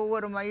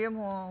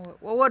மையமும்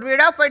ஒவ்வொரு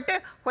வீடாக போயிட்டு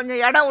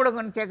கொஞ்சம் இடம்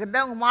விடுங்கன்னு கேட்குறது,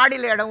 அவங்க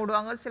மாடியில் இடம்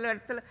விடுவாங்க, சில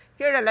இடத்துல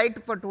கீழே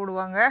லைட்டு போட்டு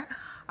விடுவாங்க.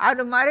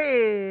 அது மாதிரி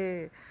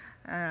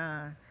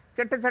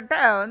கிட்டத்தட்ட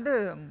வந்து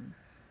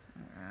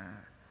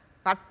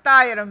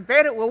 10,000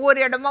 பேர் ஒவ்வொரு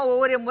இடமா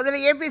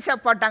முதல்ல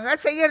ஏபிசியாக போட்டாங்க.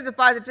 செய்கிறது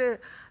பார்த்துட்டு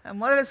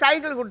முதல்ல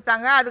சைக்கிள்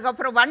கொடுத்தாங்க,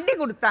 அதுக்கப்புறம் வண்டி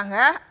கொடுத்தாங்க,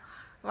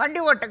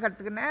 வண்டி ஓட்ட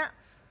கற்றுக்கினேன்.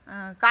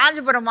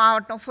 காஞ்சிபுரம்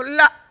மாவட்டம்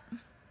ஃபுல்லாக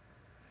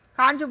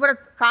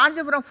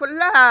காஞ்சிபுரம்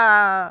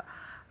ஃபுல்லாக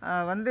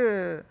வந்து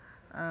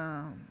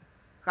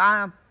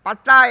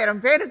 10,000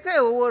 பேருக்கு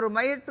ஒவ்வொரு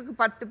மையத்துக்கு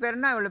 10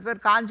 பேர்னா இவ்வளோ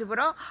பேர்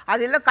காஞ்சிபுரம்.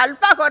 அது இல்லை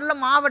கல்பாக்கம் வரல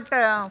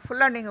மாவட்டம்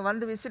ஃபுல்லாக நீங்கள்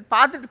வந்து விசிட்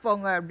பார்த்துட்டு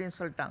போங்க அப்படின்னு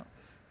சொல்லிட்டாங்க.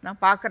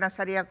 நான் பார்க்குறேன்,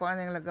 சரியாக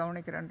குழந்தைங்களை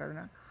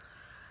கவனிக்கிறேன்றதுனால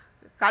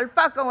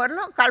கல்பாக்கம்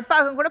வரலும்,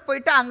 கல்பாக்கம் கூட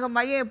போயிட்டு அங்கே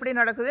மையம் எப்படி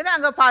நடக்குதுன்னு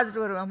அங்கே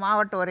பார்த்துட்டு வருவேன்,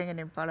 மாவட்ட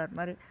ஒருங்கிணைப்பாளர்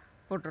மாதிரி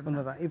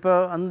போட்டுருக்கோம். இப்போ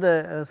அந்த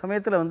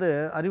சமயத்தில் வந்து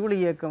அறிவொளி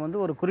இயக்கம் வந்து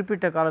ஒரு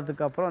குறிப்பிட்ட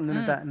காலத்துக்கு அப்புறம்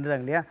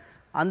நின்றுட்டாங்க இல்லையா?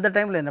 அந்த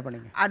டைமில் என்ன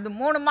பண்ணீங்க? அது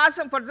 3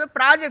 மாதம் பொறுத்து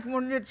ப்ராஜெக்ட்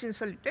முடிஞ்சிடுச்சின்னு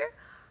சொல்லிட்டு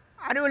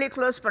அறிவொளியை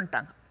க்ளோஸ்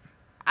பண்ணிட்டாங்க,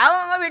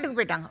 அவங்க வீட்டுக்கு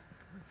போயிட்டாங்க.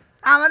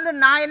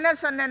 நான் என்ன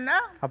சொன்னேன்னா,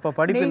 அப்போ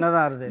படிப்பு என்ன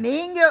தான் இருந்தது,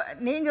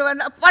 நீங்கள்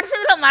வந்து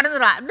படிச்சதில்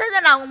மறந்துடும். அப்படியே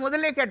தான் அவங்க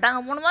முதல்ல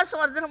கேட்டாங்க, 3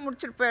 மாதம் வருதுன்னு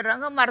முடிச்சுட்டு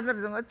போயிடுறாங்க,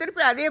 மறந்துடுதுங்க,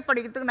 திருப்பி அதே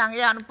படிக்கிறதுக்கு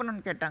நாங்கள் ஏன்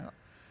அனுப்பணும்னு கேட்டாங்க.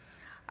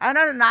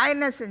 அதனால் நான்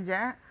என்ன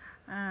செஞ்சேன்,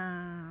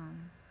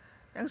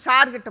 எங்கள்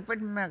சார்கிட்ட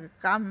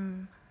போய்ட்டு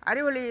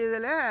அறிவொளி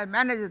இதில்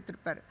மேனேஜர்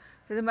திருப்பார்,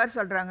 இது மாதிரி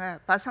சொல்கிறாங்க,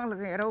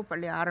 பசங்களுக்கு இரவு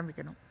பள்ளி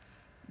ஆரம்பிக்கணும்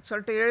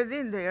சொல்லிட்டு எழுதி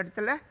இந்த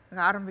இடத்துல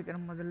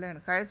ஆரம்பிக்கணும், முதல்ல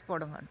எனக்கு கையெழுத்து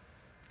போடுங்க.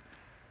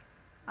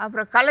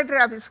 அப்புறம்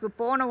கலெக்டர் ஆஃபீஸுக்கு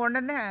போன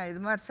உடனே இது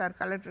மாதிரி சார்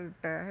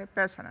கலெக்டர்கிட்ட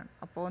பேசுகிறேன்.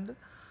 அப்போ வந்து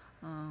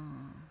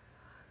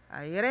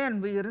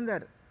இறையன்பு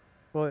இருந்தார்,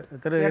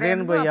 திரு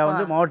இறையன்பு ஐயா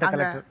வந்து மாவட்ட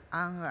கலெக்டர்,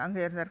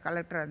 அங்கே இருந்தார்,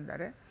 கலெக்டராக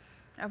இருந்தார்.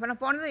 அப்போ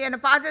நான் போனது என்னை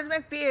பார்த்ததுமே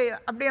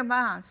அப்படியேம்மா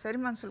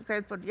சரிம்மான்னு சொல்லி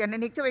கையெழுத்து போட்டு என்னை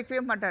நிற்க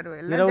வைக்கவே மாட்டார்,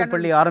 எல்லாம்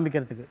பள்ளி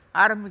ஆரம்பிக்கிறதுக்கு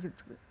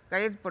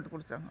கையெழுத்து போட்டு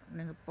கொடுத்தாங்க,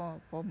 நீங்கள்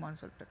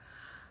போமான்னு சொல்லிட்டு.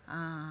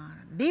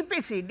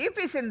 டிபிசி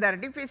இருந்தார்,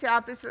 டிபிசி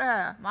ஆஃபீஸில்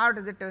மாவட்ட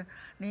திட்ட,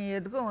 நீ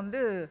எதுக்கும் வந்து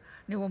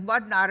நீ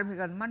உம்பாட்டுன்னு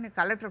ஆரம்பிக்காதம்மா, நீ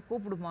கலெக்டரை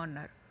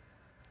கூப்பிடுமான்னார்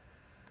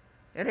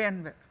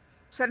இறையன்பு.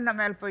 சரி நான்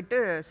மேலே போயிட்டு,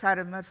 சார்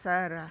இது மாதிரி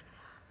சார்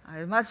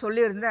இது மாதிரி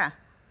சொல்லியிருந்தேன்,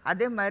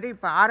 அதே மாதிரி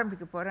இப்போ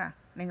ஆரம்பிக்க போகிறேன்,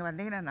 நீங்கள்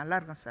வந்தீங்கன்னா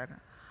நல்லாயிருக்கும் சார்.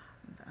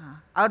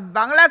 அவர்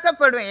பங்களாக்கா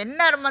போயிடுவேன், என்ன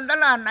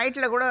இருந்தாலும் நான்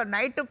நைட்டில் கூட,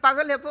 நைட்டு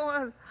பகல்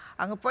எப்போவும்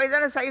அங்கே போய்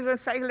தானே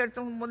சைக்கிள்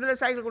எடுத்து முதல்ல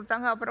சைக்கிள்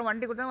கொடுத்தாங்க, அப்புறம்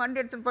வண்டி கொடுத்தாங்க,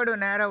 வண்டி எடுத்துன்னு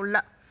போயிடுவேன் நேராக உள்ள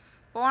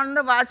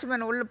போனது.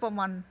 வாட்ச்மேன் உள்ளே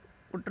போமான்னு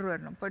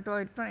விட்டுருவார், நான்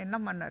போயிட்டு என்ன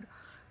பண்ணார்,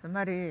 இது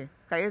மாதிரி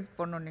கையெழுத்து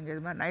போடணும், நீங்கள்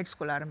இது மாதிரி நைட்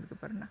ஸ்கூல் ஆரம்பிக்க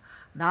போகிறேன்னா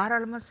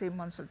தாராளமாக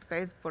செய்யுமான்னு சொல்லிட்டு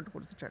கையெழுத்து போட்டு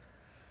கொடுத்துட்டார்.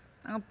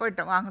 நாங்கள்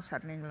போயிட்டோம், வாங்க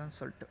சார் நீங்களும்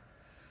சொல்லிட்டு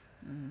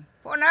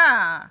போனால்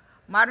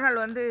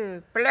மறுநாள் வந்து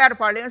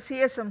Pillaiyarpalayam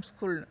CSM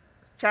school,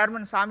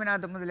 chairman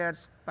Saminatha Mudaliar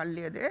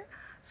பள்ளி, அது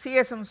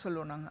சிஎஸ்எம்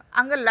சொல்லுவோம் நாங்கள்.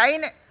 அங்கே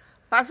லைனு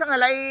பசங்க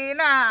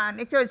லைனாக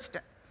நிற்க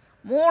வச்சுட்டேன்,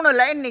 3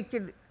 லைன்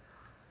நிற்கிது.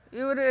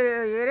 இவர்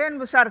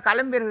இறையன்பு சார்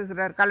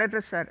கிளம்பியிருக்கிறார்,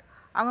 கலெக்டர் சார்.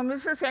 அவங்க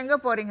மிஸ்ஸஸ் எங்கே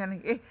போகிறீங்கன்னு,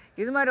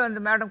 இது மாதிரி வந்து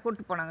மேடம்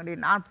கூப்பிட்டு போனாங்கடி,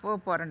 நான்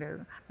போகிறேன்,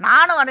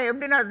 நானும் வரேன்,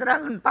 எப்படி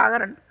நடத்துகிறாங்கன்னு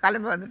பார்க்குறேன்.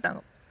 கிளம்பி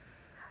வந்துட்டாங்க.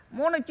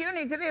 3 கியூ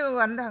நிற்குது. இவங்க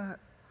வந்தாங்க.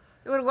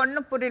 இவருக்கு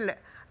ஒன்றும் புரியல.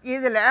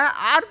 இதில்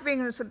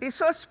ஆர்பிங்னு சொல்லி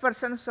ரிசோர்ஸ்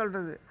பர்சன்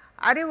சொல்கிறது,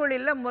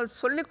 அறிவொளியில்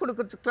சொல்லிக்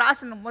கொடுக்குறது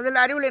கிளாஸ்னு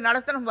முதல்ல அறிவொளி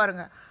நடத்தணும்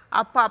பாருங்கள்.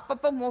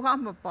 அப்பப்போ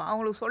முகாம் வைப்போம்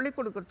அவங்களுக்கு சொல்லிக்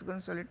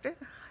கொடுக்குறதுக்குன்னு சொல்லிட்டு.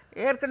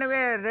 ஏற்கனவே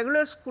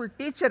ரெகுலர் ஸ்கூல்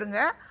டீச்சருங்க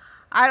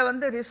அதை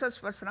வந்து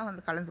ரிசோர்ஸ் பர்சனாக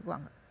வந்து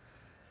கலந்துக்குவாங்க.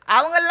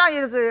 அவங்கெல்லாம்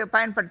இதுக்கு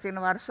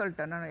பயன்படுத்தின்னு வர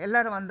சொல்லிட்டேன் நான்.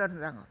 எல்லோரும்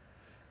வந்துருந்தாங்க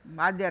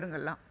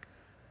வாத்தியாருங்கெல்லாம்.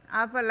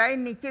 அப்போ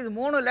லைன் நிற்கிது,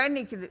 3 லைன்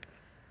நிற்கிது.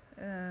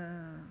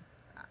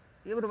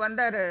 இவர்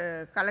வந்தார்,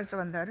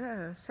 கலெக்டர் வந்தார்.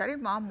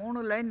 சரிம்மா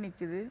 3 லைன்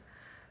நிற்கிது,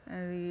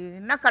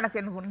 என்ன கணக்கு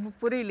எனக்கு ஒன்றும்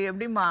புரியல,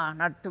 எப்படிம்மா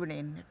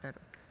நடத்துவினேன்னு கேட்டார்.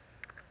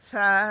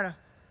 சார்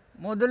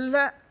முதல்ல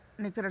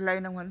நிற்கிற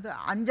லைனுங்க வந்து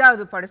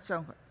 5வது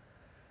படித்தவங்க,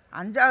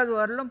 5வது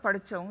வரலும்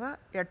படித்தவங்க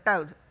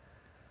 8வது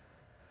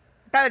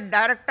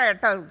டைரெக்டாக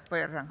 8வது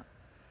போயிடுறாங்க.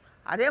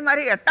 அதே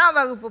மாதிரி 8ஆம்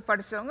வகுப்பு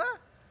படித்தவங்க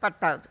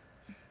 10வது.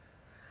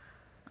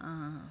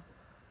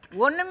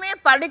 ஒன்றுமே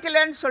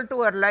படிக்கலைன்னு சொல்லிட்டு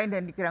ஒரு லைன்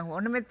நிற்கிறாங்க.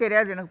 ஒன்றுமே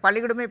தெரியாது, எனக்கு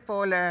பள்ளிக்கூடமே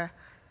போகல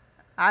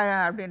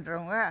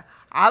அப்படின்றவங்க,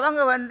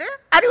 அவங்க வந்து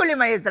அறிவொளி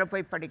மையத்தில்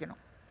போய்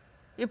படிக்கணும்.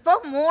 இப்போ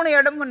 3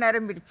 இடமும்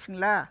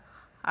நிரம்பிடுச்சிங்களா?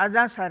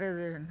 அதுதான் சார்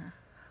இது.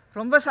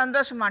 ரொம்ப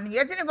சந்தோஷமா,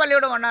 நீங்கள் எத்தனை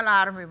பள்ளியோட ஒன்றாலும்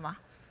ஆரம்பிமா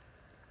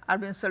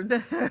அப்படின்னு சொல்லிட்டு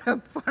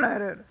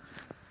போனார்.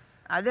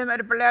 அதே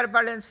மாதிரி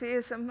பிள்ளையார்பாளையம்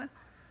சிஎஸ்எம்,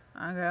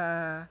 அங்கே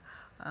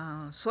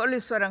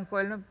சோழீஸ்வரன்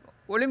கோயில்னு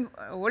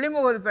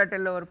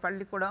ஒளிமுகப்பேட்டையில் ஒரு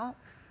பள்ளிக்கூடம்,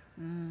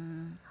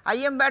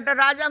 ஐயம்பேட்டை,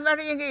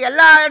 ராஜாம்பேட்டை, இங்கே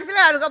எல்லா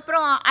இடத்துலையும்.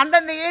 அதுக்கப்புறம்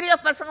அந்தந்த ஏரியா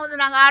பசங்க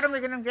வந்து நாங்கள்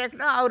ஆரம்பிக்கணும்னு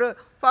கேட்குறோம். அவர்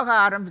போக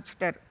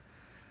ஆரம்பிச்சிட்டார்.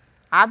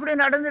 அப்படி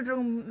நடந்துட்டு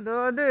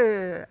இருக்கும்போது,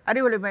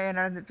 அறிவொளி மையம்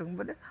நடந்துட்டு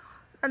இருக்கும்போது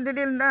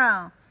திடீர்னு தான்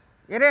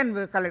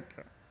இறையன்பு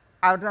கலெக்டர்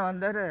அவர் தான்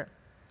வந்தார்.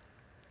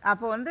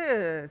 அப்போ வந்து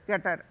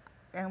கேட்டார்,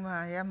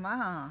 ஏம்மா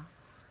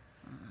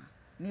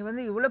நீ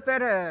வந்து எவ்வளோ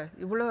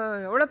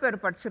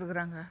பேர்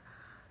படிச்சிருக்கிறாங்க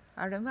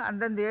அப்படின்னு.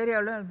 அந்தந்த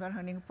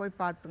ஏரியாவில் நீங்கள் போய்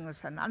பார்த்துங்க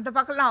சார். அந்த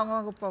பக்கம்லாம்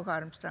அவங்கவுங்க போக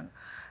ஆரம்பிச்சிட்டாங்க.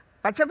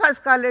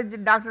 Pachaiyappa's college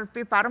doctor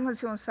B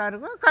Paramasivam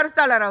சாருக்கும்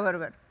கருத்தாளராக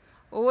வருவார்.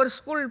 ஒவ்வொரு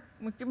ஸ்கூல்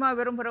முக்கியமாக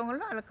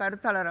விரும்புகிறவங்களும் அதில்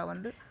கருத்தாளராக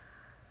வந்து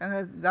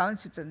எங்களுக்கு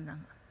கவனிச்சிட்டு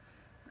இருந்தாங்க.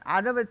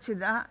 அதை வச்சு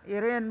தான்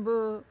இறையன்பு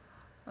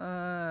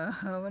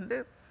வந்து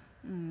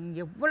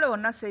எவ்வளோ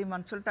ஒன்றா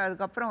செய்யுமான்னு சொல்லிட்டு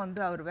அதுக்கப்புறம்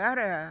வந்து அவர்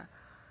வேறு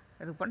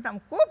இது பண்ணிட்டு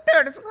நம்ம கூப்பிட்ட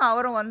இடத்துக்கும்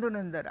அவரும் வந்து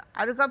நின்றார்.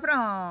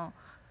 அதுக்கப்புறம்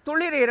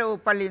துளிர் இரவு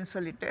பள்ளின்னு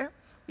சொல்லிட்டு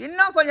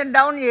இன்னும் கொஞ்சம்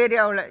டவுன்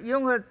ஏரியாவில்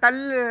இவங்களை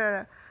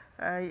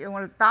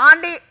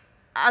தாண்டி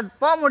அது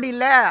போக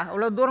முடியல,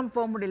 அவ்வளோ தூரம்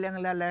போக முடியல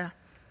எங்களால்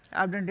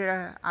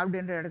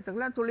அப்படின்ற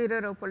இடத்துக்குலாம் துளிர்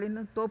இரவு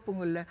பள்ளின்னு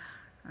தோப்புங்கல்ல,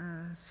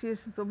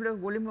 சிஎஸ்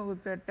தோப்புலேயே,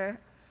 ஒளிமுகப்பேட்டை,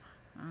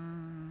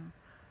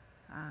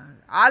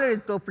 ஆலடி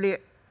தோப்புலேயே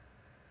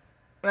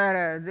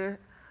வேறு இது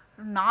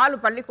 4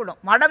 பள்ளிக்கூடம்,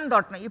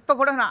 மடந்தோட்டம். இப்போ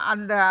கூட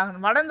அந்த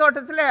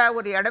மடந்தோட்டத்தில்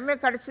ஒரு இடமே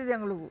கிடச்சிது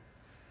எங்களுக்கு.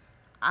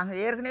 அங்கே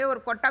ஏற்கனவே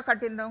ஒரு கொட்டா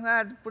கட்டியிருந்தவங்க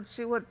அது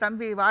பிடிச்சி ஒரு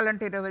தம்பி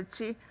வாலண்டியரை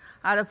வச்சு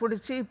அதை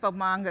பிடிச்சி இப்போ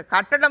அங்கே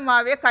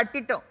கட்டடமாகவே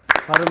கட்டிட்டோம்.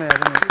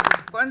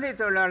 குழந்தை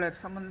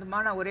தொழிலாளர்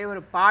சம்பந்தமான ஒரே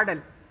ஒரு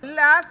பாடல்.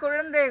 எல்லா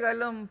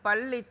குழந்தைகளும்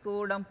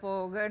பள்ளிக்கூடம்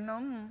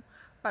போகணும்,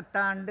 10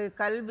 ஆண்டு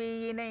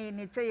கல்வியினை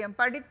நிச்சயம்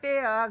படித்தே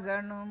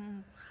ஆகணும்,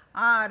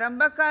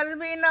 ஆரம்ப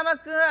கல்வி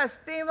நமக்கு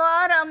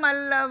அஸ்திவாரம்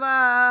அல்லவா,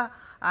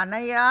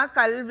 அணையா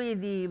கல்வி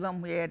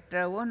தீபம் ஏற்ற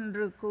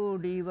ஒன்று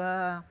கூடிவா,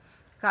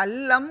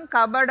 கள்ளம்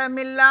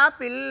கபடமில்லா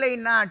பிள்ளை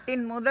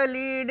நாட்டின்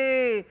முதலீடு,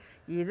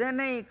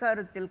 இதனை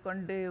கருத்தில்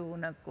கொண்டு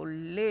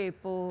உனக்குள்ளே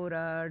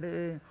போராடு,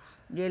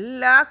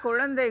 எல்லா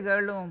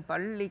குழந்தைகளும்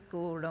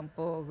பள்ளிக்கூடம்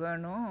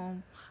போகணும்,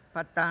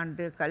 10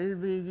 ஆண்டு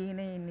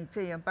கல்வியினை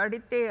நிச்சயம்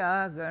படித்தே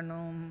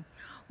ஆகணும்,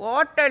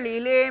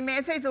 ஓட்டலிலே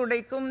மேசை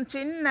துடைக்கும்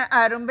சின்ன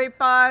அரும்பை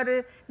பாரு,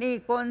 நீ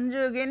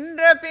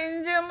கொஞ்சுகின்ற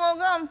பிஞ்சு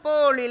முகம்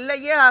போல்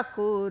இல்லையா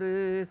கூறு,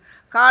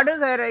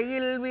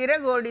 காடுகரையில்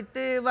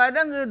விறகொடித்து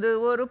வதங்குது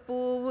ஒரு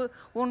பூவு,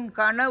 உன்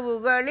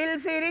கனவுகளில்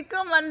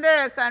சிரிக்கும் அந்த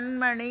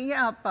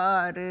கண்மணியா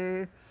பாரு,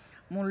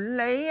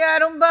 முல்லை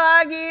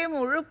அரும்பாகி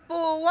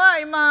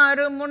முழுப்பூவாய்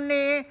மாறு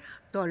முன்னே,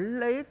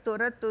 தொல்லை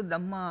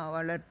துரத்துதம்மா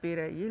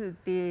வளர்ப்பிறையில்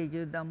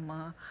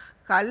தேயுதம்மா,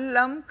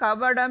 கள்ளம்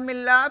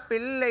கபடமில்லா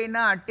பிள்ளை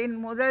நாட்டின்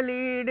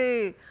முதலீடு,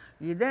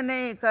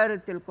 இதனை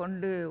கருத்தில்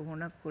கொண்டு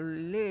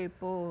உனக்குள்ளே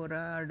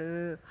போராடு,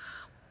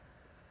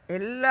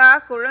 எல்லா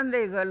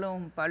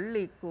குழந்தைகளும்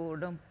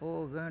பள்ளிக்கூடம்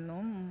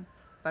போகணும்,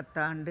 10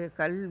 ஆண்டு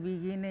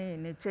கல்வியினை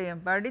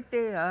நிச்சயம்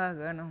படித்தே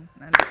ஆகணும்.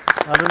 நன்றி.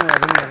 அருமை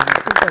அருமை அருமை.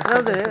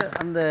 அதாவது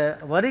அந்த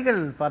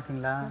வரிகள்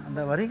பார்த்தீங்களா,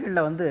 அந்த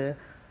வரிகளில் வந்து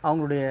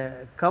அவங்களுடைய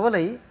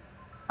கவலை,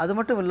 அது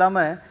மட்டும்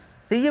இல்லாமல்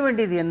செய்ய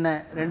வேண்டியது என்ன,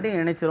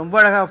 ரெண்டையும் நினைச்சு ரொம்ப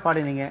அழகாக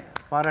பாடினீங்க.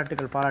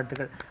 பாராட்டுகள்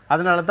பாராட்டுகள்.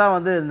 அதனால தான்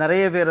வந்து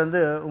நிறைய பேர்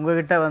வந்து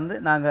உங்ககிட்ட வந்து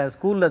நாங்கள்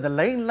ஸ்கூலில் அந்த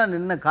லைன்லாம்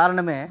நின்ன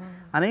காரணமே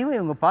அனைவரும்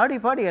இவங்க பாடி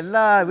பாடி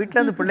எல்லா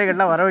வீட்டிலேருந்து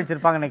பிள்ளைகள்லாம் வர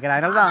வச்சிருப்பாங்க நினைக்கிறேன்.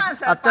 அதனால தான்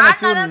அத்தனை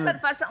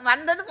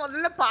வந்தது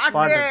முதல்ல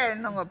பாட்டு.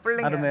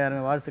 அருமை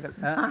அருமை, வாழ்த்துக்கள்.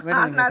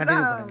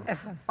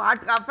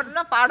 பாட்டுக்கு அப்புறம்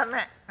தான்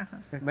பாடமே.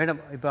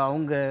 மேடம், இப்போ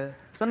அவங்க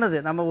சொன்னது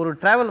நம்ம ஒரு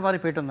ட்ராவல்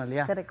மாதிரி போயிட்டு வந்தோம்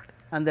இல்லையா? கரெக்ட்.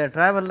 அந்த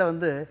ட்ராவலில்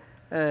வந்து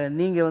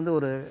நீங்கள் வந்து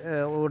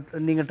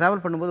நீங்கள்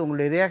ட்ராவல் பண்ணும்போது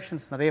உங்களுடைய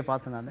ரியாக்ஷன்ஸ் நிறைய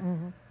பார்த்தேன் நான்.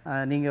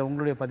 நீங்கள்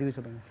உங்களுடைய பதிவு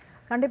சொல்லுங்கள்.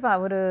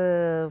 கண்டிப்பாக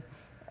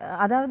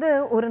அதாவது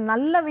ஒரு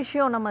நல்ல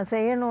விஷயம் நம்ம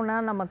செய்யணும்னா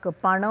நமக்கு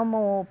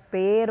பணமோ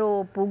பேரோ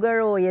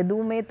புகழோ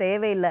எதுவுமே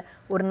தேவையில்லை.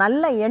 ஒரு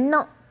நல்ல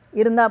எண்ணம்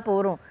இருந்தால்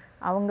போகிறோம்.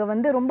 அவங்க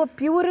வந்து ரொம்ப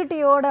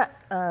பியூரிட்டியோட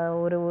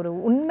ஒரு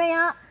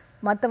உண்மையாக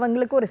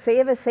மற்றவங்களுக்கு ஒரு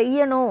சேவை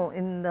செய்யணும்,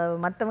 இந்த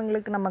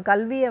மற்றவங்களுக்கு நம்ம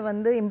கல்வியை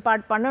வந்து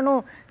இம்பார்ட்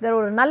பண்ணணுங்கிற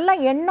ஒரு நல்ல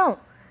எண்ணம்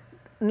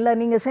இல்லை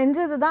நீங்கள்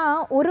செஞ்சது தான்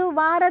ஒரு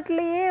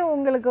வாரத்திலேயே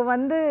உங்களுக்கு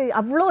வந்து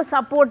அவ்வளோ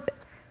சப்போர்ட்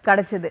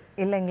கிடச்சிது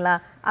இல்லைங்களா?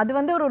 அது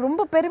வந்து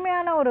ரொம்ப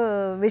பெருமையான ஒரு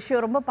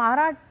விஷயம், ரொம்ப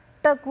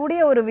பாராட்டக்கூடிய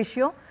ஒரு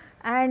விஷயம்.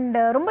 அண்ட்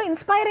ரொம்ப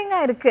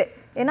இன்ஸ்பைரிங்காக இருக்குது.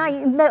 ஏன்னா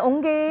இந்த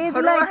உங்கள்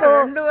ஏஜில் இப்போ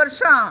 2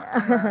 வருஷம்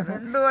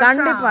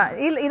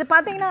கண்டிப்பாக இது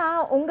பார்த்தீங்கன்னா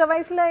உங்கள்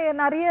வயசில்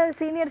நிறைய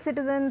சீனியர்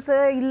சிட்டிசன்ஸு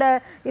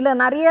இல்லை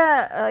நிறைய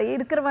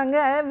இருக்கிறவங்க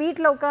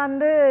வீட்டில்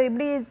உட்காந்து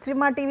இப்படி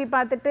சும்மா டிவி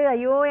பார்த்துட்டு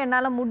ஐயோ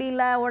என்னால்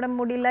முடியல, உடம்பு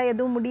முடியல,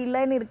 எதுவும்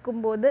முடியலன்னு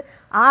இருக்கும்போது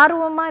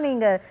ஆர்வமாக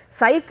நீங்கள்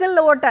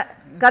சைக்கிள் ஓட்ட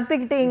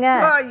கற்றுக்கிட்டீங்க.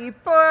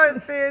 இப்போ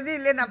இது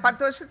இல்லை, நான்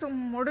 10 வருஷத்துக்கு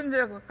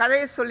முடிஞ்ச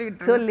கதையை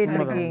சொல்லிட்டு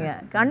இருக்கீங்க.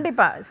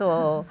 கண்டிப்பாக. ஸோ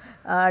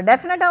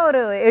டெஃபினட்டாக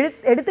ஒரு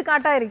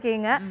எடுத்துக்காட்டாக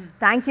இருக்கீங்க.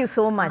 Thank you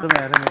so much.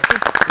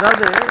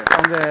 அதாவது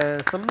அவங்க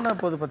சொன்ன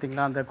போது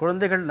பார்த்தீங்களா, அந்த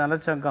குழந்தைகள்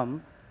நலச்சங்கம்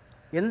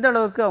எந்த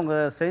அளவுக்கு அவங்க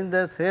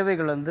செய்த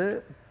சேவைகள் வந்து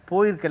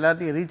போயிருக்கு,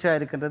 எல்லாத்தையும் ரீச்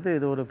ஆகிருக்கின்றது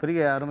இது ஒரு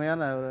பெரிய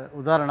அருமையான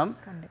உதாரணம்.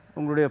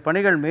 உங்களுடைய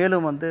பணிகள்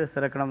மேலும் வந்து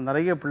சிறக்கணும்,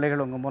 நிறைய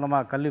பிள்ளைகள் உங்கள்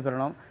மூலமாக கல்வி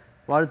பெறணும்.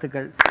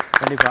 வாழ்த்துக்கள்.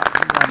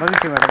 கண்டிப்பாக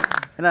மகிழ்ச்சி மேடம்.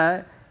 ஏன்னா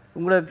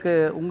உங்களுக்கு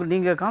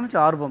நீங்கள் காமிச்ச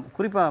ஆர்வம்,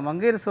 குறிப்பாக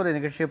மங்கையர் சோலை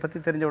நிகழ்ச்சியை பற்றி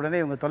தெரிஞ்ச உடனே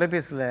இவங்க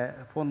தொலைபேசியில்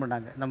ஃபோன்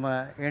பண்ணாங்க. நம்ம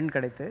எண்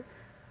கிடைத்து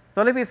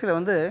தொலைபேசியில்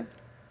வந்து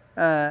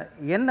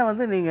என்னை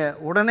வந்து நீங்கள்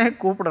உடனே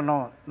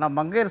கூப்பிடணும், நான்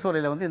மங்கையர்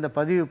சோலையில் வந்து இந்த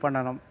பதிவு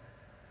பண்ணணும்.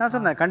 நான்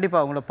சொன்னேன்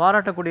கண்டிப்பாக உங்களை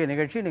பாராட்டக்கூடிய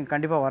நிகழ்ச்சி, நீங்கள்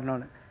கண்டிப்பாக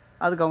வரணும்னு.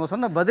 அதுக்கு அவங்க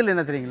சொன்ன பதில்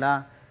என்ன தெரியுங்களா?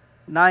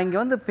 நான் இங்கே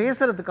வந்து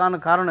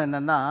பேசுகிறதுக்கான காரணம்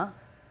என்னென்னா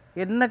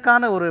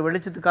என்னக்கான ஒரு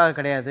வெளிச்சத்துக்காக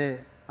கிடையாது,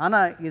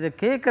 ஆனால் இதை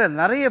கேட்குற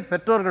நிறைய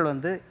பெற்றோர்கள்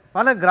வந்து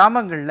பல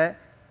கிராமங்களில்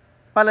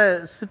பல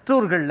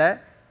சிற்றூர்களில்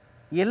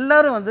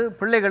எல்லோரும் வந்து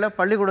பிள்ளைகளை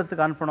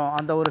பள்ளிக்கூடத்துக்கு அனுப்பணும்,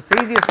 அந்த ஒரு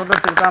செய்தியை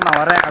சொல்கிறதுக்கு தான் நான்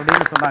வரேன்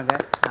அப்படின்னு சொன்னாங்க.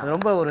 அது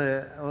ரொம்ப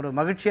ஒரு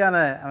மகிழ்ச்சியான,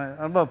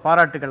 ரொம்ப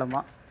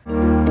பாராட்டுகளம்மா.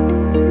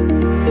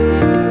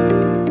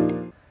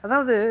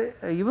 அதாவது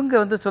இவங்க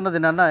வந்து சொன்னது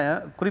என்னென்னா,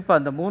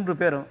 குறிப்பாக அந்த 3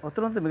 பேரும்,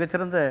 ஒருத்தர் வந்து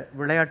மிகச்சிறந்த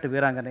விளையாட்டு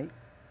வீராங்கனை,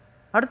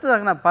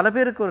 அடுத்ததாக நான் பல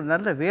பேருக்கு ஒரு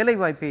நல்ல வேலை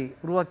வாய்ப்பை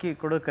உருவாக்கி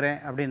கொடுக்குறேன்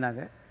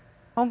அப்படின்னாங்க.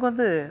 அவங்க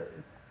வந்து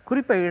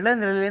குறிப்பாக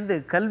இளநிலையிலேருந்து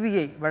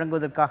கல்வியை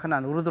வழங்குவதற்காக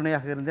நான்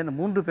உறுதுணையாக இருந்தேன்.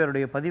 3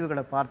 பேருடைய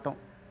பதிவுகளை பார்த்தோம்.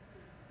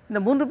 இந்த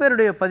 3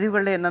 பேருடைய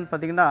பதிவுகளில் என்னன்னு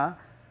பார்த்தீங்கன்னா,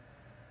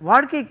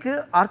 வாழ்க்கைக்கு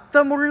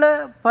அர்த்தமுள்ள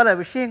பல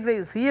விஷயங்களை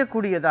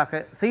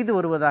செய்யக்கூடியதாக, செய்து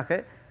வருவதாக,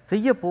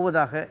 செய்ய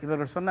போவதாக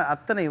இவர்கள் சொன்ன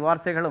அத்தனை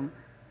வார்த்தைகளும்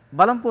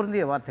பலம்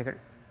பொருந்திய வார்த்தைகள்.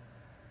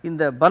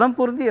 இந்த பலம்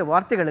பொருந்திய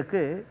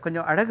வார்த்தைகளுக்கு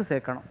கொஞ்சம் அழகு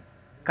சேர்க்கணும்,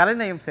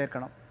 கலைநயம்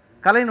சேர்க்கணும்,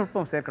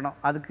 கலைநுட்பம் சேர்க்கணும்.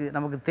 அதுக்கு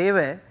நமக்கு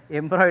தேவை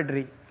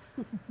எம்ப்ராய்டரி.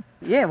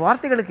 ஏன்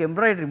வார்த்தைகளுக்கு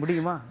எம்ப்ராய்டரி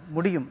முடியுமா?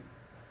 முடியும்,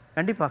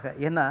 கண்டிப்பாக.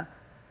 ஏன்னா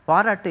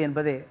பாராட்டு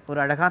என்பதே ஒரு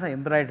அழகான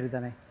எம்ப்ராய்டரி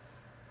தானே.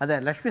 அதை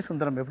லக்ஷ்மி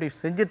சுந்தரம் எப்படி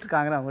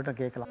செஞ்சிட்ருக்காங்கன்னு அவங்ககிட்ட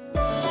கேட்கலாம்.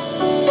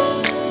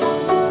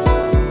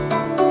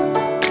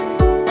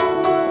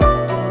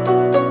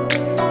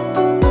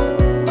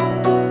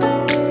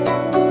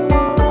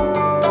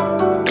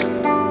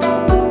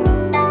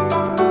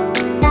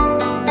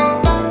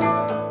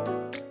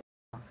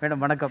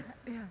 மேடம் வணக்கம்.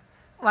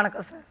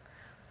 வணக்கம் சார்.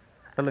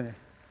 சொல்லுங்கள்.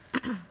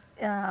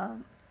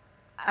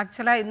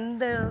 ஆக்சுவலாக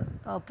இந்த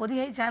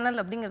பொதிகை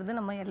சேனல் அப்படிங்கிறது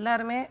நம்ம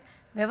எல்லாருமே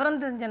விவரம்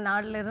தெரிஞ்ச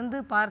நாளிலிருந்து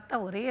பார்த்த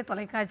ஒரே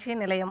தொலைக்காட்சி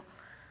நிலையம்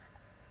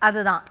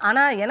அதுதான்.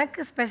 ஆனால்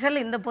எனக்கு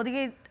ஸ்பெஷல் இந்த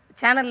பொதிகை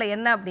சேனலில்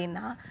என்ன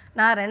அப்படின்னா,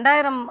 நான்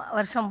 2000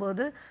 வருஷம்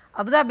போது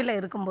அபுதாபியில்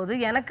இருக்கும்போது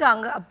எனக்கு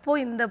அங்கே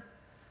அப்போது இந்த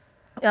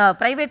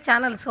ப்ரைவேட்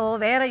சேனல்ஸோ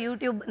வேறு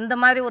யூடியூப் இந்த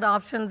மாதிரி ஒரு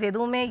ஆப்ஷன்ஸ்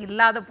எதுவுமே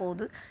இல்லாத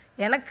போது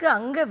எனக்கு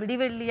அங்கே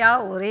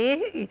விடிவெள்ளியாக ஒரே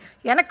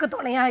எனக்கு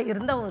துணையாக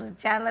இருந்த ஒரு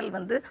சேனல்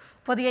வந்து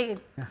பொதிகை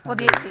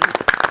டிவி.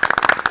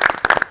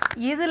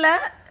 இதில்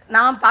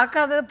நான்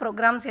பார்க்காத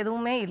ப்ரோக்ராம்ஸ்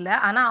எதுவுமே இல்லை.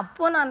 ஆனால்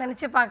அப்போது நான்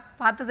நினச்சி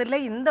பார்த்ததில்லை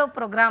இந்த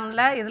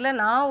ப்ரோக்ராமில் இதில்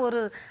நான் ஒரு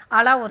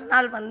ஆளாக ஒரு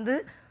நாள் வந்து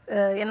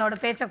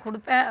என்னோடய பேச்சை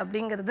கொடுப்பேன்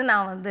அப்படிங்கிறது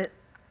நான் வந்து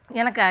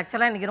எனக்கு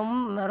ஆக்சுவலாக இன்றைக்கி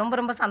ரொம்ப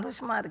ரொம்ப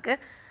சந்தோஷமாக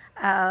இருக்குது,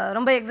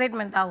 ரொம்ப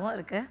எக்ஸைட்மெண்ட்டாகவும்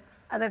இருக்குது.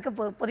 அதற்கு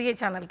பொதிகை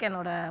சேனலுக்கு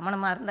என்னோட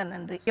மனமார்ந்த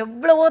நன்றி.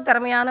 எவ்வளவோ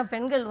திறமையான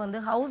பெண்கள் வந்து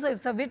ஹவுஸ்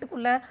ஒய்ஃப்ஸை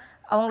வீட்டுக்குள்ளே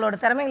அவங்களோட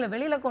திறமைகளை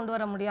வெளியில் கொண்டு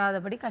வர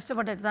முடியாதபடி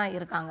கஷ்டப்பட்டுட்டு தான்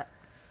இருக்காங்க.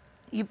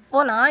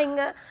 இப்போது நான்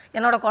இங்கே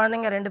என்னோடய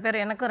குழந்தைங்க 2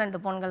 பேரும், எனக்கும் 2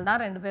 பொண்கள்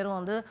தான், 2 பேரும்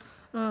வந்து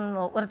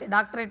ஒருத்தி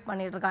டாக்டரேட்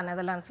பண்ணிகிட்ருக்கா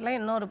நெதர்லாண்ட்ஸில்,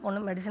 இன்னொரு பொண்ணு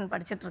மெடிசன்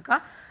படிச்சுட்ருக்கா.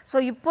 ஸோ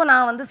இப்போ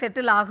நான் வந்து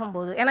செட்டில்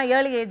ஆகும்போது, ஏன்னா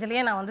ஏர்லி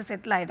ஏஜ்லேயே நான் வந்து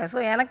செட்டில் ஆகிட்டேன். ஸோ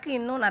எனக்கு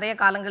இன்னும் நிறைய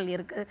காலங்கள்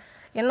இருக்குது.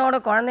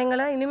 என்னோடய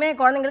குழந்தைங்கள இனிமேல்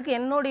குழந்தைங்களுக்கு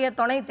என்னுடைய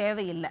துணை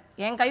தேவையில்லை,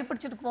 என்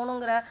கைப்பிடிச்சிட்டு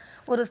போகணுங்கிற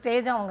ஒரு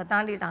ஸ்டேஜை அவங்க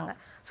தாண்டிட்டாங்க.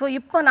 ஸோ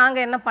இப்போ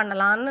நாங்கள் என்ன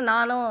பண்ணலான்னு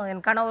நானும்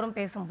என் கணவரும்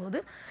பேசும்போது,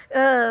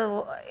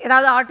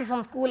 ஏதாவது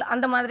ஆர்டிசம் ஸ்கூல்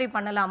அந்த மாதிரி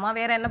பண்ணலாமா,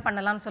 வேறு என்ன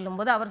பண்ணலாம்னு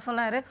சொல்லும்போது அவர்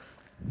சொன்னார்,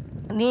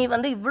 நீ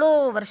வந்து இவ்வளோ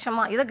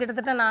வருஷமாக இதை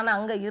கிட்டத்தட்ட நான்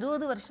அங்கே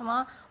 20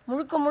 வருஷமாக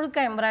முழுக்க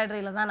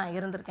எம்ப்ராய்டரியில் தான் நான்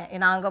இருந்திருக்கேன்.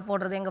 நான் அங்கே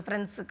போடுறது எங்கள்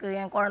ஃப்ரெண்ட்ஸுக்கு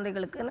என்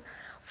குழந்தைகளுக்குன்னு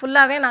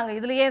ஃபுல்லாகவே நாங்கள்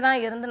இதுலேயே தான்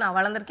இருந்து நான்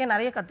வளர்ந்துருக்கேன்,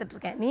 நிறைய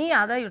கற்றுட்ருக்கேன். நீ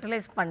அதை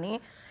யூட்டிலைஸ் பண்ணி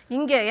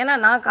இங்கே, ஏன்னா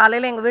நான்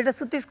காலையில் எங்கள் வீட்டை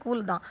சுற்றி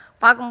ஸ்கூல் தான்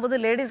பார்க்கும்போது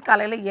லேடிஸ்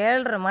காலையில்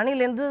 7:30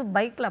 மணிலேருந்து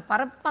பைக்கில்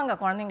பறப்பாங்க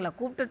குழந்தைங்கள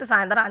கூப்பிட்டுட்டு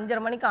சாயந்தரம்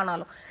 5:30 மணிக்கு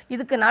ஆனாலும்.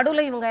 இதுக்கு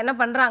நடுவில் இவங்க என்ன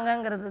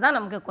பண்ணுறாங்கங்கிறது தான்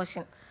நமக்கு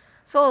கொஷின்.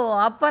 ஸோ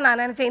அப்போ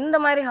நான் நினச்சேன் இந்த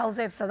மாதிரி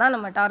ஹவுஸ் ஒய்ஃப்ஸை தான்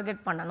நம்ம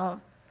டார்கெட் பண்ணணும்.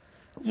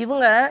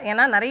 இவங்க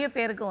ஏன்னா நிறைய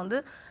பேருக்கு வந்து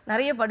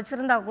நிறைய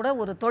படிச்சிருந்தா கூட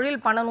ஒரு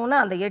தொழில் பண்ணணும்னா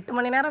அந்த 8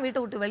 மணி நேரம் வீட்டை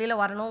விட்டு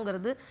வெளியில்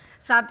வரணுங்கிறது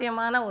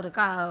சாத்தியமான ஒரு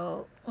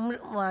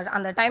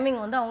அந்த டைமிங்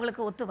வந்து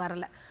அவங்களுக்கு ஒத்து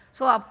வரலை.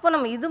 ஸோ அப்போ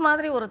நம்ம இது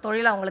மாதிரி ஒரு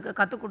தொழிலை அவங்களுக்கு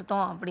கற்றுக்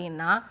கொடுத்தோம்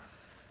அப்படின்னா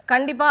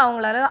கண்டிப்பாக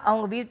அவங்களால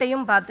அவங்க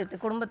வீட்டையும் பார்த்துட்டு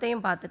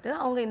குடும்பத்தையும் பார்த்துட்டு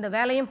அவங்க இந்த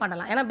வேலையும்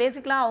பண்ணலாம். ஏன்னா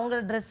பேசிக்கலாக அவங்க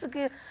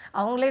ட்ரெஸ்ஸுக்கு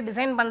அவங்களே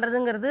டிசைன்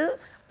பண்ணுறதுங்கிறது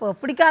இப்போ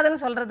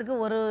பிடிக்காதுன்னு சொல்கிறதுக்கு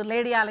ஒரு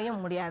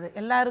லேடியாலையும் முடியாது.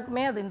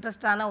 எல்லாருக்குமே அது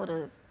இன்ட்ரெஸ்டான ஒரு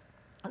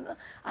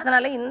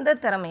அதனால் இந்த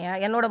திறமையை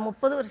என்னோட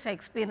 30 வருஷ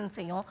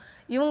எக்ஸ்பீரியன்ஸையும்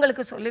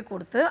இவங்களுக்கு சொல்லி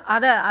கொடுத்து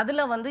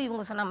அதில் வந்து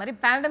இவங்க சொன்ன மாதிரி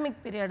பேண்டமிக்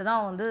பீரியட்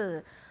தான் வந்து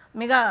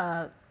மிக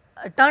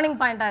டேர்னிங்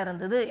பாயிண்ட்டாக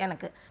இருந்தது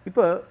எனக்கு.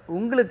 இப்போ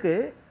உங்களுக்கு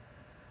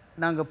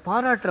நாங்கள்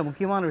பாராட்டுற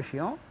முக்கியமான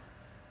விஷயம்,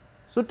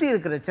 சுற்றி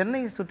இருக்கிற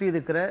சென்னை சுற்றி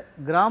இருக்கிற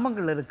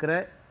கிராமங்களில் இருக்கிற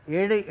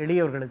ஏழை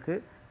எளியவர்களுக்கு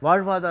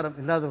வாழ்வாதாரம்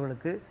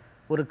இல்லாதவர்களுக்கு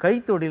ஒரு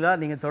கைத்தொழிலாக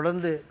நீங்கள்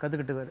தொடர்ந்து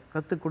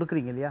கற்றுக்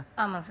கொடுக்குறீங்க இல்லையா?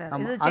 ஆமாம் சார்.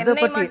 இது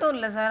சென்னை மட்டும்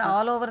இல்லை sir,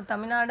 all over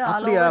Tamil Nadu,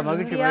 all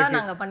over India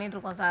நாங்கள் பண்ணிட்டு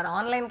இருக்கோம் சார்.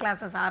 ஆன்லைன்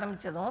கிளாஸஸ்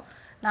ஆரம்பித்ததும்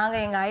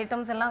நாங்கள் எங்கள்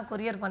ஐட்டம்ஸ் எல்லாம்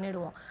கொரியர்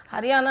பண்ணிவிடுவோம்.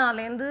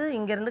 ஹரியானாலேருந்து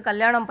இங்கேருந்து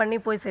கல்யாணம் பண்ணி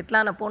போய்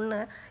செட்டிலான பொண்ணு,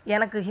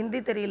 எனக்கு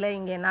ஹிந்தி தெரியல,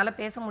 இங்கே என்னால்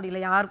பேச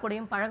முடியல, யார்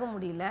கூடயும் பழக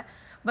முடியல,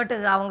 பட்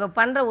அவங்க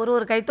பண்ணுற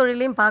ஒரு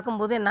கைத்தொழிலையும்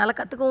பார்க்கும்போது என்னால்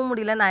கற்றுக்கவும்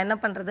முடியல, நான் என்ன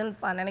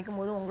பண்ணுறதுன்னு நினைக்கும்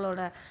போது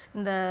உங்களோட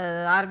இந்த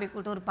ஆர்பி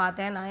கூட்டூர்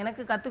பார்த்தேன். நான்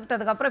எனக்கு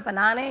கற்றுக்கிட்டதுக்கப்புறம் இப்போ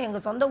நானே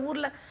எங்கள் சொந்த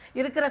ஊரில்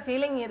இருக்கிற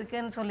ஃபீலிங்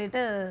இருக்குதுன்னு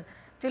சொல்லிட்டு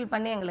ஃபீல்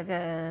பண்ணி எங்களுக்கு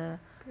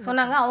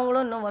சொன்னாங்க.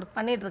 அவங்களும் இன்னும் ஒர்க்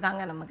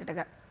பண்ணிகிட்ருக்காங்க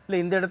நம்மக்கிட்ட.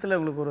 இல்லை, இந்த இடத்துல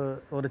உங்களுக்கு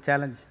ஒரு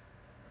சேலஞ்ச்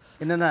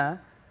என்னென்னா,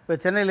 இப்போ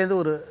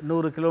சென்னையிலேருந்து ஒரு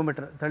 100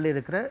 கிலோமீட்டர் தள்ளி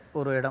இருக்கிற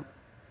ஒரு இடம்,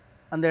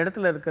 அந்த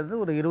இடத்துல இருக்கிறது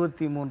ஒரு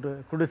 23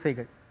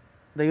 குடிசைகள்.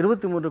 இந்த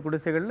 23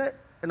 குடிசைகளில்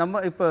நம்ம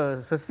இப்போ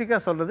ஸ்பெசிஃபிக்காக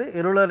சொல்கிறது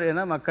இருளர்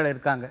என மக்கள்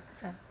இருக்காங்க.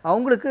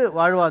 அவங்களுக்கு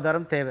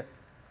வாழ்வாதாரம் தேவை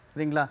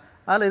சரிங்களா?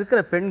 அதில்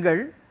இருக்கிற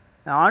பெண்கள்,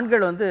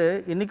 ஆண்கள் வந்து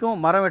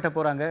இன்றைக்கும் மரம் வெட்ட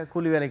போகிறாங்க,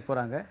 கூலி வேலைக்கு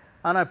போகிறாங்க.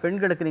 ஆனால்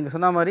பெண்களுக்கு நீங்கள்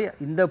சொன்ன மாதிரி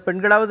இந்த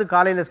பெண்களாவது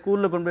காலையில்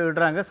ஸ்கூலில் கொண்டு போய்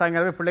விடுறாங்க,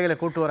 சாயங்காலமே பிள்ளைகளை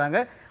கூப்பிட்டு வராங்க,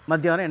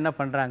 மத்தியானம் என்ன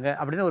பண்ணுறாங்க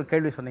அப்படின்னு ஒரு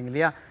கேள்வி சொன்னீங்க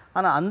இல்லையா?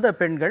 ஆனால் அந்த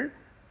பெண்கள்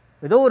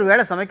ஏதோ ஒரு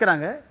வேலை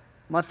சமைக்கிறாங்க,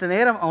 மற்ற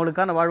நேரம்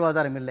அவங்களுக்கான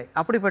வாழ்வாதாரம் இல்லை.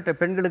 அப்படிப்பட்ட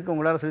பெண்களுக்கு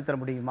உங்களால் சொல்லித்தர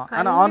முடியுமா?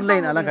 ஆனால்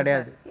ஆன்லைன் எல்லாம்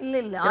கிடையாது.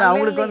 இல்லை,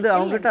 அவங்களுக்கு வந்து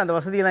அவங்ககிட்ட அந்த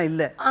வசதியெல்லாம்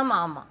இல்லை.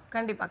 ஆமாம்,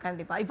 கண்டிப்பாக.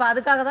 இப்போ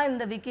அதுக்காக தான்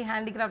இந்த விக்கி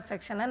ஹேண்டிகிராஃப்ட்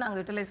செக்ஷனை நாங்கள்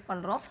யூட்டிலைஸ்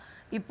பண்ணுறோம்.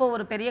 இப்போ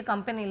ஒரு பெரிய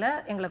கம்பெனியில்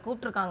எங்களை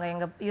கூப்பிட்ருக்காங்க,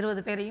 எங்கள்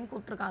 20 பேரையும்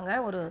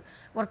கூப்பிட்ருக்காங்க ஒரு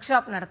ஒர்க்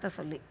ஷாப் நடத்த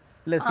சொல்லி.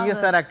 இல்லை,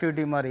 சிஎஸ்ஆர்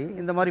ஆக்டிவிட்டி மாதிரி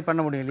இந்த மாதிரி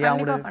பண்ண முடியும் இல்லையா?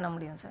 அவங்களுக்கு பண்ண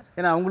முடியும் சார்.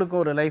 ஏன்னா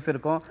அவங்களுக்கும் ஒரு லைஃப்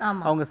இருக்கும்,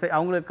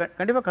 அவங்களுக்கு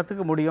கண்டிப்பாக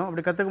கற்றுக்க முடியும்.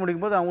 அப்படி கற்றுக்க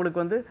முடியும் போது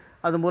அவங்களுக்கு வந்து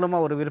அது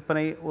மூலமாக ஒரு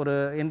விற்பனை, ஒரு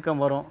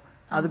இன்கம் வரும்.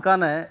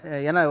 அதுக்கான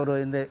ஏன்னா ஒரு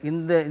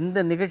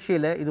இந்த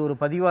நிகழ்ச்சியில் இது ஒரு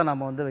பதிவாக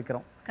நாம் வந்து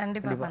வைக்கிறோம்.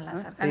 கண்டிப்பாக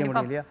செய்ய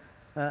முடியும் இல்லையா?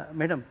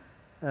 மேடம்,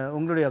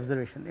 உங்களுடைய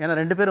அப்சர்வேஷன், ஏன்னா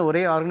 2 பேரும்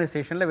ஒரே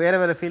ஆர்கனைசேஷனில்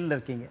வேறு ஃபீல்டில்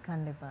இருக்கீங்க.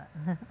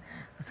 கண்டிப்பாக.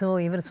 ஸோ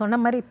இவர் சொன்ன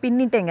மாதிரி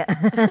பின்னிட்டேங்க,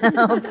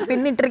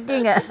 பின்னிட்டு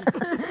இருக்கீங்க.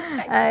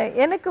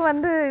 எனக்கு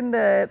வந்து இந்த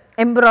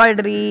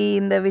எம்ப்ராய்டரி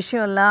இந்த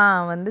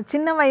விஷயம்லாம் வந்து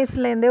சின்ன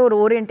வயசுலேருந்தே ஒரு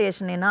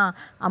ஓரியன்டேஷன். ஏன்னா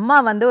அம்மா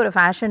வந்து ஒரு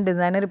ஃபேஷன்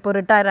டிசைனர், இப்போ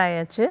ரிட்டையர்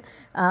ஆயாச்சு.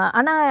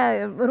 ஆனால்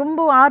ரொம்ப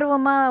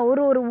ஆர்வமாக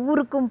ஒரு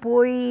ஊருக்கும்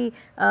போய்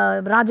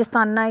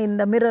ராஜஸ்தான்னா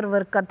இந்த மிரர்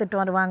ஒர்க்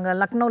கற்றுட்டு வருவாங்க,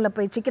 லக்னோவில்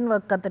போய் சிக்கன்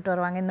ஒர்க் கற்றுட்டு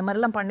வருவாங்க, இந்த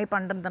மாதிரிலாம்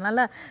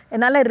பண்ணுறதுனால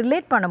என்னால்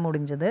ரிலேட் பண்ண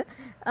முடிஞ்சது.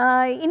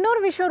 இன்னொரு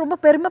விஷயம், ரொம்ப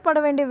பெருமைப்பட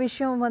வேண்டிய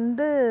விஷயம்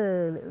வந்து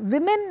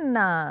விமென்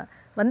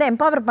வந்து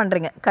எம்பவர்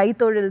பண்ணுறீங்க.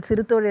 கைத்தொழில்,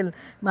 சிறு தொழில்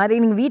மாதிரி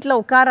நீங்கள் வீட்டில்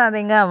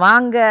உட்காராதீங்க,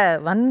 வாங்க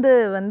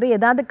வந்து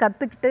ஏதாவது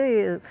கற்றுக்கிட்டு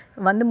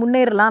வந்து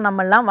முன்னேறலாம்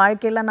நம்மளாம்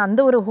வாழ்க்கையில்,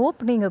 அந்த ஒரு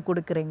ஹோப் நீங்கள்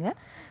கொடுக்குறீங்க.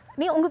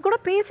 உங்கள் கூட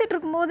பேசிகிட்டு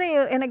இருக்கும்போது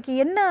எனக்கு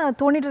என்ன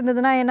தோணிட்டு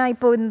இருந்ததுன்னா, ஏன்னா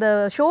இப்போ இந்த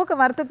ஷோக்கு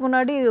வரத்துக்கு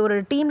முன்னாடி ஒரு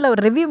டீமில்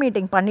ஒரு ரிவ்யூ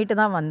மீட்டிங் பண்ணிட்டு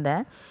தான்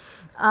வந்தேன்.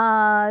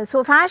 ஸோ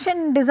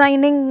ஃபேஷன்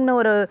டிசைனிங்னு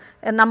ஒரு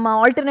நம்ம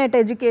ஆல்டர்னேட்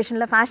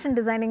எஜுகேஷனில் ஃபேஷன்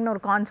டிசைனிங்னு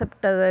ஒரு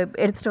கான்செப்ட்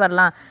எடுத்துகிட்டு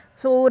வரலாம்.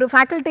 ஸோ ஒரு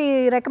ஃபேக்கல்ட்டி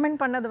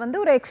ரெக்கமெண்ட் பண்ணது வந்து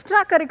ஒரு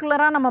எக்ஸ்ட்ரா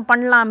கரிக்குலராக நம்ம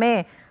பண்ணலாமே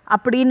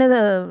அப்படின்னு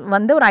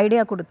வந்து ஒரு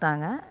ஐடியா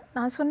கொடுத்தாங்க.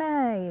 நான்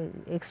சொன்னேன்,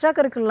 எக்ஸ்ட்ரா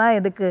கரிக்குலராக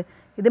எதுக்கு,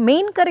 இது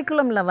மெயின்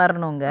கரிக்குலமில்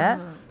வரணுங்க.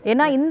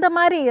 ஏன்னா இந்த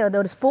மாதிரி அது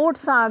ஒரு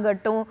ஸ்போர்ட்ஸ்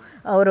ஆகட்டும்,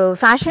 ஒரு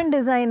ஃபேஷன்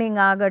டிசைனிங்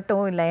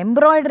ஆகட்டும், இல்லை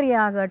எம்ப்ராய்டரி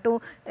ஆகட்டும்,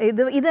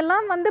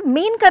 இதெல்லாம் வந்து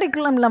மெயின்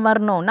கரிக்குலமில்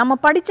வரணும். நம்ம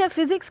படித்த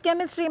ஃபிசிக்ஸ்,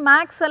 கெமிஸ்ட்ரி,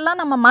 மேக்ஸ் எல்லாம்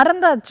நம்ம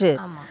மறந்தாச்சு.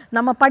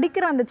 நம்ம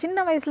படிக்கிற அந்த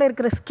சின்ன வயசில்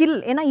இருக்கிற ஸ்கில்,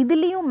 ஏன்னா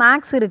இதுலேயும்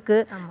மேக்ஸ்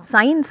இருக்குது,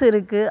 சயின்ஸ்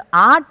இருக்குது,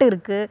 ஆர்ட்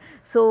இருக்குது.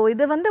 ஸோ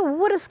இது வந்து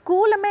ஒவ்வொரு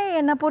ஸ்கூலுமே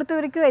என்னை பொறுத்த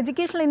வரைக்கும்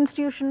எஜுகேஷனல்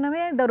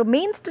இன்ஸ்டிடியூஷனுமே இதை ஒரு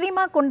மெயின்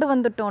ஸ்ட்ரீமாக கொண்டு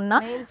வந்துட்டோம்னா,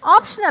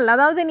 ஆப்ஷனல்,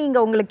 அதாவது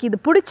நீங்கள் உங்களுக்கு இது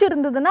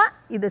பிடிச்சிருந்ததுன்னா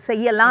இது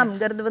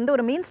செய்யலாம்ங்கிறது வந்து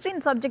ஒரு மெயின்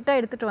ஸ்ட்ரீம் சப்ஜெக்டாக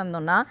எடுத்துகிட்டு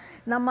வந்தோம்னா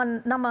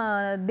நம்ம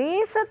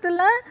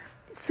தேசத்தில்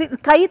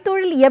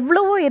கைத்தொழில்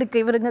எவ்வளவோ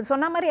இருக்குது. இவருங்க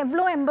சொன்ன மாதிரி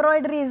எவ்வளோ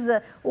எம்ப்ராய்டரிஸ்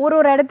ஒரு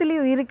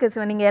இடத்துலையும் இருக்குது.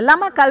 ஸோ நீங்கள்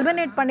எல்லாமே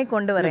கல்பினேட் பண்ணி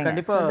கொண்டு வரீங்க.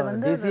 கண்டிப்பாக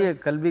தேசிய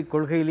கல்விக்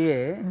கொள்கையிலேயே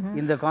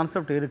இந்த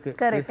கான்செப்ட் இருக்கு.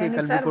 தேசிய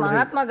கல்விக் கொள்கை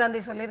மகாத்மா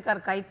காந்தி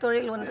சொல்லியிருக்காரு,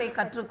 கைத்தொழில் ஒன்றை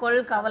கற்றுக்கொள்,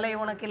 கவலை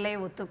உனக்கில்லை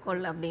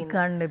ஒத்துக்கொள் அப்படின்னு.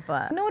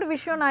 கண்டிப்பாக. இன்னொரு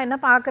விஷயம் நான் என்ன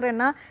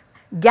பார்க்குறேன்னா,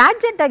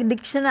 கேட்ஜெட்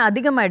அடிக்ஷன்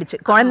அதிகமாகிடுச்சு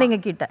குழந்தைங்க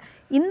கிட்ட.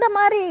 இந்த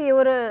மாதிரி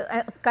ஒரு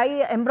கை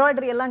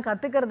எம்ப்ராய்டரி எல்லாம்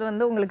கற்றுக்கிறது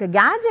வந்து உங்களுக்கு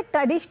கேட்ஜெட்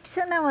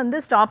அடிக்ஷனை வந்து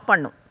ஸ்டாப்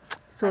பண்ணும்.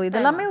 ஸோ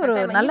இதெல்லாமே ஒரு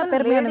நல்ல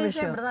பெருமையான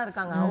விஷயம் தான்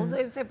இருக்காங்க. ஹவுஸ்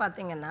ஒய்ஃப்ஸே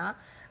பார்த்தீங்கன்னா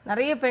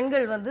நிறைய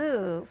பெண்கள் வந்து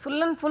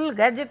ஃபுல் அண்ட் ஃபுல்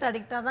கேட்ஜெட்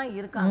அடிக்டாக தான்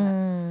இருக்காங்க.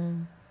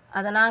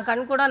 அதை நான்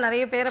கண்கூட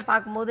நிறைய பேரை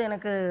பார்க்கும்போது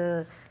எனக்கு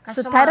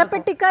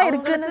தெரபெட்டிக்கா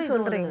இருக்குன்னு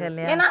சொல்றீங்க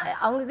இல்லையா? ஏன்னா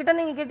அவங்க கிட்ட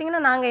நீங்க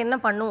கேட்டீங்கன்னா நாங்க என்ன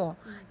பண்ணுவோம்,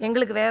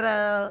 எங்களுக்கு வேற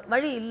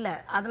வழி இல்லை.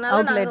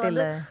 அதனால நாங்க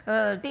வந்து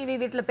டிவி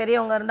வீட்டில்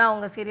பெரியவங்க இருந்தா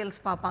அவங்க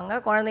சீரியல்ஸ்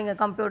பார்ப்பாங்க, குழந்தைங்க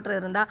கம்ப்யூட்டர்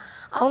இருந்தா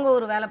அவங்க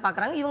ஒரு வேலை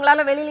பார்க்குறாங்க.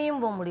 இவங்களால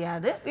வெளியிலையும் போக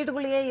முடியாது,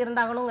 வீட்டுக்குள்ளேயே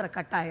இருந்தாங்கணுங்கிற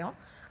கட்டாயம்.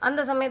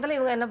 அந்த சமயத்தில்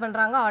இவங்க என்ன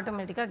பண்ணுறாங்க,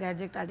 ஆட்டோமேட்டிக்காக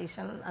கேட்ஜெட்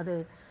அடிக்ஷன் அது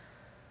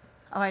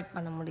அவாய்ட்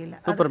பண்ண முடியல.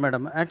 Super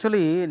madam.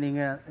 ஆக்சுவலி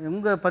நீங்கள்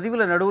உங்கள்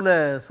பதிவில் நடுவில்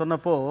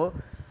சொன்னப்போ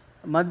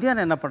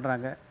மத்தியானம் என்ன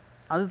பண்ணுறாங்க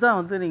அதுதான்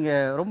வந்து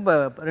நீங்கள் ரொம்ப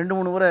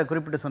 2-3 முறை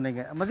குறிப்பிட்டு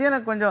சொன்னீங்க.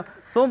 மத்தியானம் கொஞ்சம்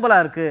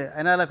சோம்பலாக இருக்குது,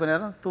 அதனால் கொஞ்ச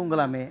நேரம்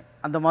தூங்கலாமே,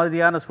 அந்த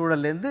மாதிரியான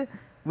சூழல்லேருந்து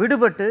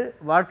விடுபட்டு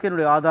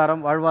வாழ்க்கையினுடைய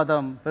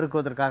வாழ்வாதாரம்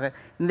பெருக்குவதற்காக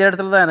இந்த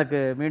இடத்துல தான் எனக்கு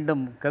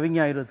மீண்டும்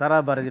கவிஞாயிரு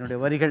தாராபாரதியினுடைய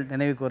வரிகள்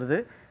நினைவுக்கு வருது.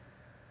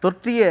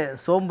 தொற்றிய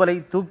சோம்பலை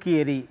தூக்கி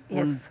எறி,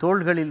 உன்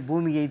தோள்களில்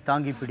பூமியை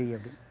தாங்கி பிடி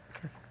அப்படி.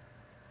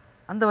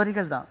 அந்த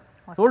வரிகள் தான்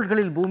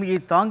தோள்களில் பூமியை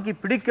தாங்கி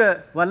பிடிக்க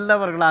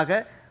வல்லவர்களாக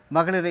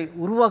மகளிரை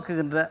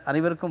உருவாக்குகின்ற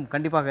அனைவருக்கும்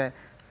கண்டிப்பாக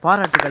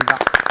பாராட்டுகள்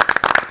தான்.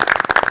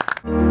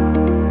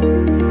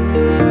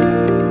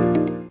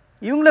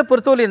 இவங்களை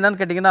பொறுத்தவரை என்னன்னு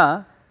கேட்டிங்கன்னா,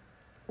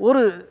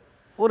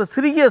 ஒரு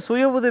சிறிய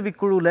சுய உதவி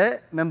குழுவில்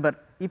மெம்பர்.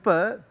 இப்போ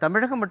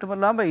தமிழகம்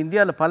மட்டுமல்லாமல்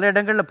இந்தியாவில் பல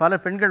இடங்களில்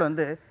பல பெண்கள்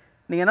வந்து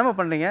நீங்கள் என்ன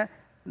பண்ணுறீங்க,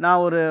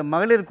 நான் ஒரு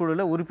மகளிர்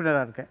குழுவில்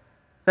உறுப்பினராக இருக்கேன்,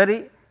 சரி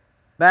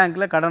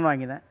பேங்க்கில் கடன்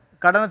வாங்கினேன்,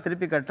 கடனை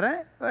திருப்பி கட்டுறேன்,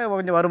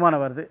 கொஞ்சம்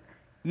வருமானம் வருது,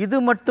 இது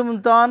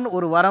மட்டும்தான்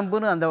ஒரு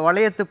வரம்புன்னு அந்த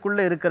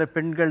வளையத்துக்குள்ளே இருக்கிற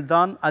பெண்கள்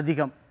தான்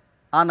அதிகம்.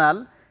 ஆனால்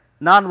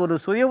நான் ஒரு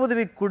சுய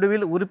உதவி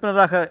குழுவில்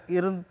உறுப்பினராக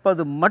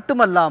இருப்பது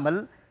மட்டுமல்லாமல்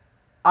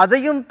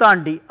அதையும்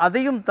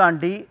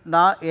தாண்டி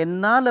நான்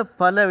என்னால்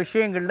பல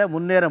விஷயங்களில்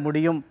முன்னேற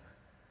முடியும்.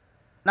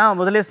 நான்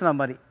முதலே சொன்ன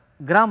மாதிரி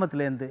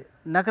கிராமத்துலேருந்து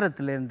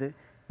நகரத்துலேருந்து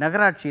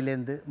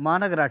நகராட்சியிலேருந்து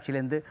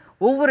மாநகராட்சியிலேருந்து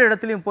ஒவ்வொரு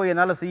இடத்துலையும் போய்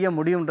என்னால் செய்ய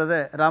முடியுன்றதை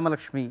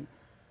ராமலக்ஷ்மி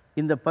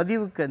இந்த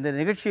பதிவுக்கு இந்த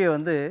நிகழ்ச்சியை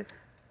வந்து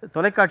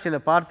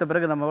தொலைக்காட்சியில் பார்த்த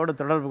பிறகு நம்மளோட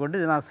தொடர்பு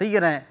கொண்டு நான்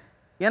செய்கிறேன்,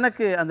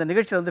 எனக்கு அந்த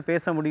நிகழ்ச்சியில் வந்து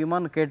பேச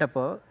முடியுமான்னு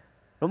கேட்டப்போ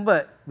ரொம்ப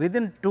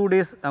வித்தின் 2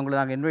 days அவங்களை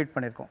நாங்கள் இன்வைட்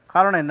பண்ணியிருக்கோம்.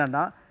 காரணம்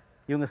என்னென்னா,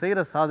 இவங்க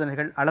செய்கிற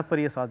சாதனைகள்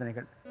அளப்பரிய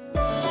சாதனைகள்.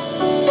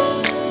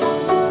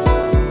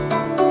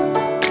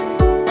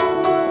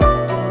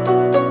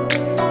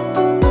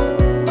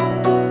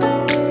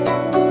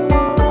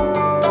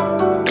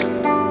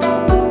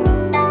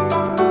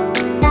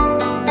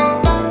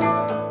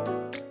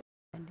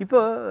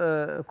 இப்போ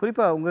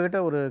குறிப்பாக உங்கள்கிட்ட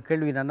ஒரு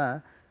கேள்வி என்னென்னா,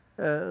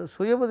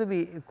 சுய உதவி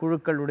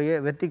குழுக்களுடைய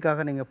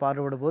வெற்றிக்காக நீங்கள்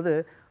பார்வையிடும் போது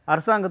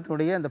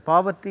அரசாங்கத்தினுடைய இந்த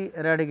பாவர்ட்டி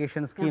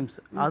எராடிகேஷன் ஸ்கீம்ஸ்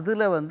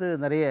அதில் வந்து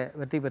நிறைய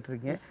வெற்றி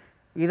பெற்றிருக்கீங்க.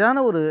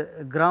 இதான ஒரு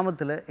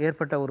கிராமத்தில்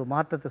ஏற்பட்ட ஒரு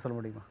மாற்றத்தை சொல்ல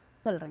முடியுமா?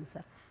 சொல்கிறேங்க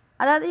சார்.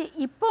 அதாவது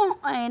இப்போ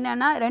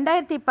என்னென்னா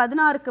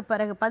 2016க்கு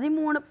பிறகு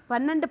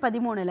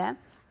 12-13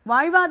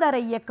 வாழ்வாதார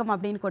இயக்கம்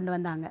அப்படின்னு கொண்டு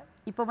வந்தாங்க.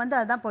 இப்போ வந்து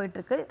அதுதான்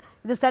போயிட்டுருக்கு.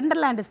 இது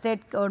சென்ட்ரல் அண்ட்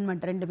ஸ்டேட்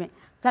கவர்மெண்ட் ரெண்டுமே.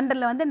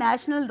 சென்ட்ரலில் வந்து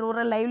நேஷ்னல்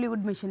ரூரல்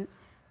லைவ்லிஹுட் மிஷன்,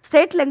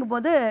 ஸ்டேட்லங்கும்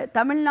போது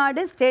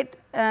Tamil Nadu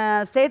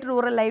state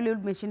rural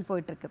livelihood mission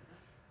போயிட்டுருக்கு.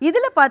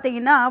 இதில்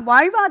பார்த்தீங்கன்னா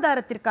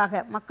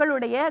வாழ்வாதாரத்திற்காக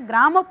மக்களுடைய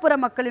கிராமப்புற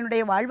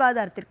மக்களினுடைய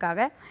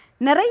வாழ்வாதாரத்திற்காக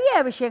நிறைய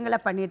விஷயங்களை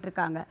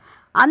பண்ணிகிட்ருக்காங்க.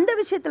 அந்த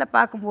விஷயத்தில்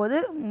பார்க்கும்போது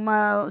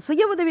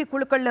சுய உதவி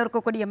குழுக்களில்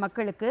இருக்கக்கூடிய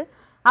மக்களுக்கு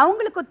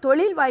அவங்களுக்கு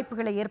தொழில்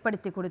வாய்ப்புகளை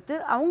ஏற்படுத்தி கொடுத்து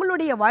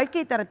அவங்களுடைய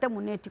வாழ்க்கை தரத்தை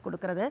முன்னேற்றி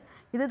கொடுக்கறது,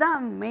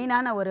 இதுதான்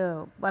மெயினான ஒரு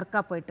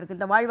ஒர்க்காக போயிட்டுருக்கு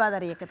இந்த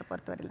வாழ்வாதார இயக்கத்தை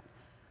பொறுத்தவரையில்.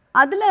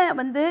 அதில்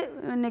வந்து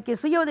இன்றைக்கி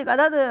சுய உதவி,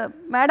 அதாவது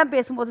மேடம்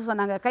பேசும்போது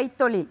சொன்னாங்க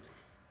கைத்தொழில்,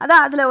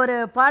 அதான் அதில் ஒரு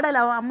பாடல்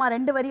அம்மா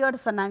 2 வரியோடு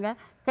சொன்னாங்க,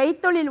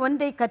 கைத்தொழில்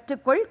ஒன்றை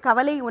கற்றுக்கொள்,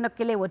 கவலை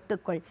உனக்கிலே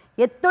ஒத்துக்கொள்,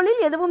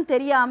 எத்தொழில் எதுவும்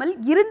தெரியாமல்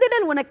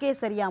இருந்திடல் உனக்கே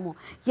சரியாமோ.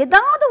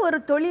 ஏதாவது ஒரு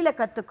தொழிலை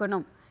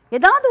கற்றுக்கணும்,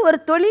 ஏதாவது ஒரு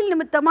தொழில்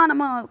நிமித்தமாக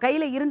நம்ம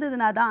கையில்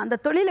இருந்ததுனா தான் அந்த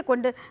தொழிலை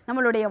கொண்டு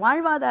நம்மளுடைய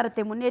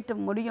வாழ்வாதாரத்தை முன்னேற்ற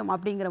முடியும்.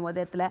 அப்படிங்கிற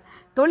விதத்தில்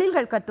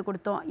தொழில்கள் கற்றுக்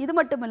கொடுத்தோம். இது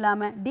மட்டும்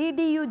இல்லாமல்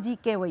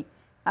DDUGKY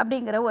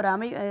அப்படிங்கிற ஒரு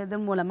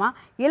இதன் மூலமாக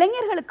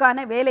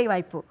இளைஞர்களுக்கான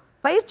வேலைவாய்ப்பு,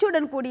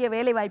 பயிற்சியுடன் கூடிய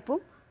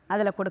வேலைவாய்ப்பும்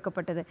அதில்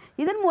கொடுக்கப்பட்டது.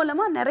 இதன்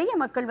மூலமாக நிறைய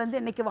மக்கள் வந்து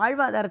இன்றைக்கி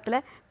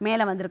வாழ்வாதாரத்தில்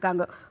மேலே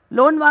வந்திருக்காங்க.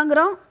 லோன்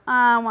வாங்குகிறோம்,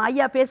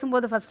 ஐயா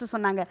பேசும்போது ஃபஸ்ட்டு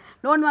சொன்னாங்க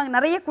லோன்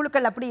நிறைய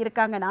குழுக்கள் அப்படி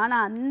இருக்காங்க.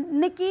 ஆனால்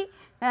இன்னைக்கு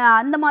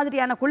அந்த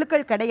மாதிரியான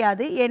குழுக்கள்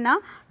கிடையாது. ஏன்னா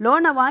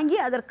லோனை வாங்கி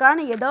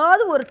அதற்கான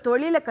ஏதாவது ஒரு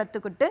தொழிலை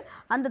கற்றுக்கிட்டு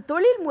அந்த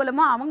தொழில்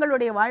மூலமாக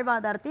அவங்களுடைய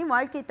வாழ்வாதாரத்தையும்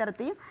வாழ்க்கை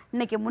தரத்தையும்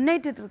இன்றைக்கி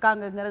முன்னேற்றிட்டு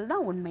இருக்காங்கங்கிறது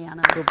தான் உண்மையான.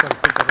 சூப்பர்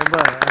சூப்பர், ரொம்ப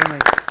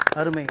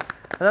அருமை.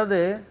 அதாவது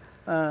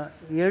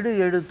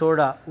எழு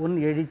தோழா உன்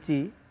எழுச்சி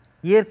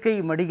இயற்கை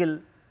மடிகள்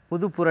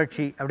புது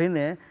புரட்சி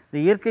அப்படின்னு இந்த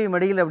இயற்கை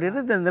மடியில்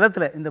அப்படின்றது இந்த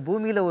நிலத்தில் இந்த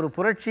பூமியில் ஒரு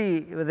புரட்சி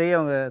விதையை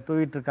அவங்க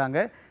தூவிட்டு இருக்காங்க.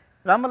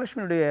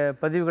 ராமலட்சுமியுடைய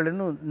பதிவுகள்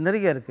இன்னும்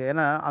நிறைய இருக்குது.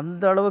 ஏன்னா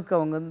அந்த அளவுக்கு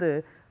அவங்க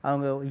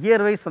அவங்க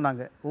இயர் வைஸ்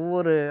சொன்னாங்க.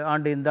 ஒவ்வொரு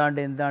ஆண்டு இந்த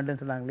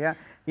ஆண்டுன்னு சொன்னாங்க இல்லையா.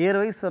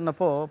 இயர் வைஸ்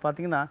சொன்னப்போ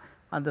பார்த்தீங்கன்னா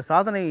அந்த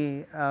சாதனை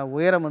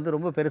உயரம்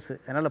ரொம்ப பெருசு.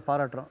 அதனால்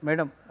பாராட்டுறோம்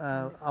மேடம்.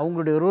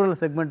 அவங்களுடைய ரூரல்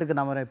செக்மெண்ட்டுக்கு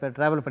நம்ம இப்போ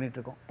ட்ராவல்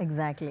பண்ணிகிட்ருக்கோம்.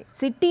 எக்ஸாக்ட்லி.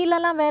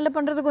 சிட்டிலலாம் வேலை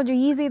பண்ணுறது கொஞ்சம்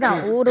ஈஸி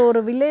தான்.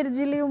 ஒரு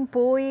வில்லேஜ்லேயும்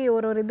போய்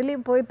ஒரு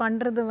இதுலேயும் போய்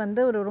பண்ணுறது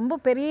ஒரு ரொம்ப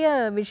பெரிய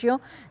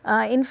விஷயம்.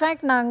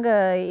 இன்ஃபேக்ட்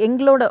நாங்கள்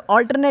எங்களோட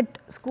ஆல்டர்னேட்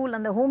ஸ்கூல்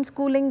அந்த ஹோம்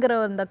ஸ்கூலிங்கிற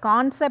அந்த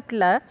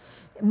கான்செப்டில்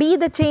பி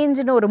த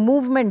சேஞ்சுன்னு ஒரு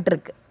மூவ்மெண்ட்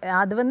இருக்குது.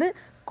 அது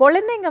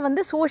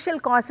குழந்தைங்க சோஷியல்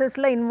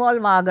காசஸில்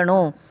இன்வால்வ்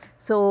ஆகணும்.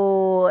 ஸோ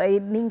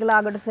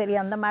நீங்களாகட்டும் சரி,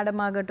 அந்த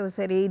மேடம் ஆகட்டும்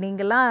சரி,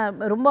 நீங்களாம்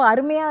ரொம்ப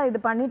அருமையாக இது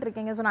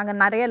பண்ணிகிட்ருக்கீங்க. ஸோ நாங்கள்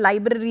நிறைய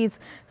லைப்ரரிஸ்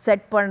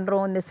செட்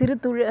பண்ணுறோம். இந்த சிறு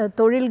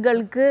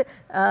தொழில்களுக்கு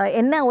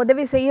என்ன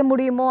உதவி செய்ய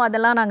முடியுமோ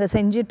அதெல்லாம் நாங்கள்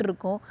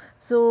செஞ்சிட்ருக்கோம்.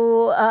 ஸோ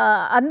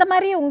அந்த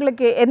மாதிரி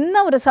உங்களுக்கு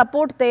என்ன ஒரு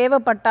சப்போர்ட்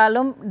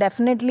தேவைப்பட்டாலும்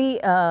definitely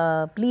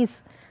please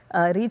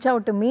reach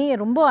out to me.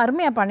 ரொம்ப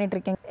அருமையாக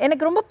பண்ணிகிட்ருக்கீங்க.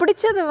 எனக்கு ரொம்ப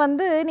பிடிச்சது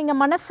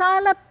நீங்கள்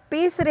மனசால்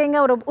பேசுகிறீங்க,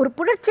 ஒரு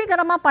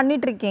புரட்சிகரமாக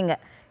பண்ணிகிட்ருக்கீங்க.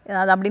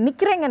 அது அப்படி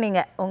நிற்கிறீங்க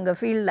நீங்கள் உங்கள்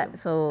ஃபீல்டில்.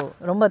 ஸோ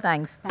ரொம்ப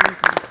தேங்க்ஸ்.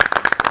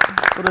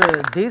 ஒரு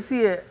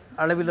தேசிய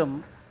அளவிலும்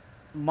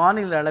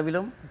மாநில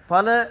அளவிலும்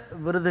பல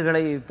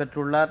விருதுகளை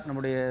பெற்றுள்ளார்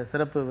நம்முடைய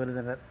சிறப்பு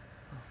விருந்தினர்.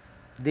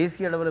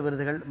 தேசிய அளவில்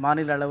விருதுகள்,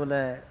 மாநில அளவில்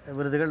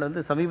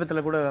விருதுகள்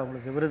சமீபத்தில் கூட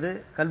அவங்களுக்கு விருது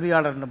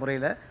கல்வியாளர் என்ற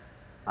முறையில்.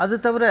 அது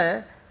தவிர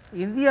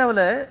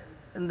இந்தியாவில்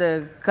இந்த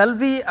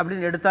கல்வி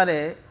அப்படின்னு எடுத்தாலே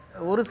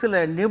ஒரு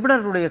சில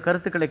நிபுணர்களுடைய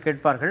கருத்துக்களை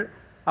கேட்பார்கள்.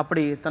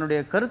 அப்படி தன்னுடைய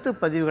கருத்து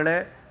பதிவுகளை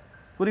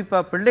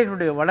குறிப்பாக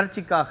பிள்ளைகளுடைய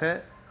வளர்ச்சிக்காக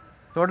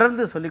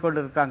தொடர்ந்து சொல்லிக்கொண்டு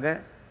இருக்காங்க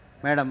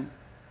மேடம்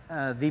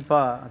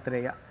தீபா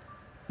ஆத்ரேயா.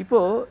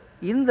 இப்போது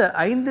இந்த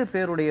 5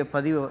 பேருடைய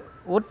பதிவு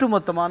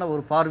ஒட்டுமொத்தமான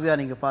ஒரு பார்வையாக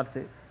நீங்கள்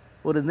பார்த்து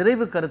ஒரு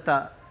நிறைவு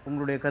கருத்தாக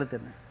உங்களுடைய கருத்து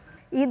என்ன?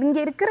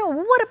 இங்கே இருக்கிற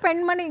ஒவ்வொரு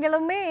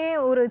பெண்மணிகளுமே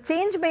ஒரு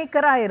சேஞ்ச்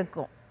மேக்கராக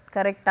இருக்கும்.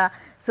 கரெக்டாக.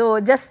 ஸோ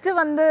ஜஸ்ட்டு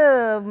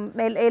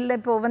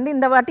இப்போ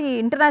இந்த வாட்டி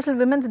international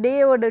women's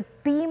டேயோட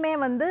தீமே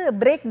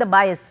break the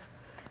Paes,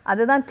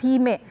 அதுதான்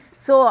தீமே.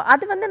 ஸோ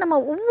அது நம்ம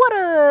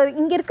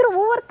இங்கே இருக்கிற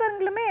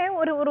ஒவ்வொருத்தங்களுமே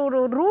ஒரு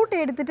ரூட்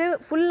எடுத்துகிட்டு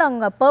ஃபுல்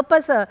அவங்க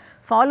பர்பஸை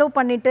ஃபாலோ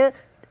பண்ணிவிட்டு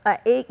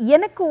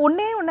எனக்கு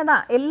ஒன்று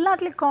தான்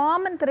எல்லாத்துலேயும்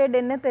காமன் த்ரெட்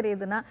என்ன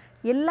தெரியுதுன்னா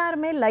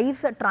எல்லாருமே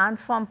லைஃப்ஸை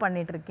ட்ரான்ஸ்ஃபார்ம்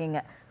பண்ணிகிட்ருக்கீங்க.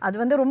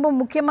 அது ரொம்ப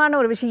முக்கியமான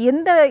ஒரு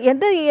விஷயம்.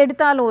 எது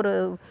எடுத்தாலும் ஒரு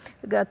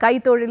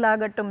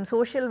கைத்தொழிலாகட்டும்,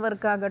 சோஷியல்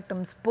ஒர்க்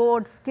ஆகட்டும்,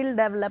 ஸ்போர்ட்ஸ், ஸ்கில்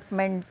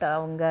டெவலப்மெண்ட்,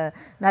 அவங்க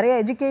நிறைய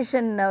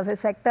எஜுகேஷன்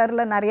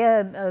செக்டரில் நிறைய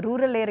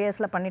ரூரல்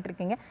ஏரியாஸில்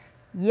பண்ணிகிட்ருக்கீங்க.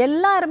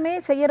 எல்லாருமே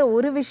செய்கிற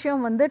ஒரு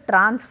விஷயம்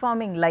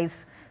ட்ரான்ஸ்ஃபார்மிங்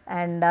லைஃப்ஸ்.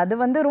 அண்ட் அது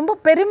ரொம்ப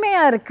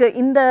பெருமையாக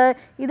இருக்குது.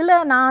 இதில்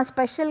நான்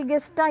ஸ்பெஷல்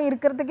கெஸ்ட்டாக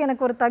இருக்கிறதுக்கு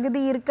எனக்கு ஒரு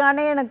தகுதி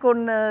இருக்கானே எனக்கு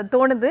ஒன்று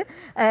தோணுது.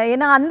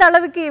 ஏன்னா அந்த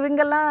அளவுக்கு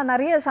இவங்கெல்லாம்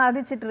நிறைய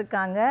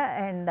சாதிச்சிட்ருக்காங்க.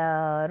 அண்ட்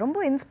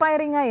ரொம்ப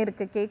இன்ஸ்பைரிங்காக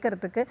இருக்குது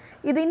கேட்குறதுக்கு.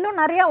 இது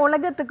இன்னும் நிறையா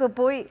உலகத்துக்கு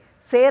போய்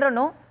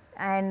சேரணும்.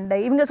 அண்ட்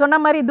இவங்க சொன்ன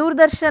மாதிரி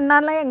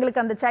தூர்தர்ஷன்னால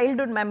எங்களுக்கு அந்த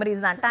சைல்டுஹுட்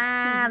மெமரிஸ் தான்.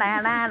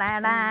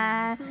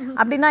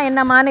 அப்படின்னா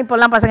என்னமான்னு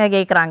இப்போல்லாம் பசங்க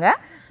கேட்குறாங்க.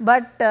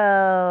 பட்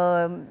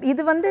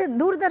இது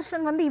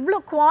தூர்தர்ஷன் இவ்வளோ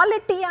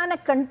குவாலிட்டியான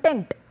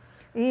கண்டென்ட்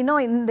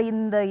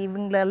இந்த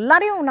இவங்க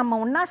எல்லாரையும் நம்ம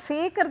ஒன்றா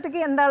சேர்க்கறதுக்கு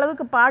எந்த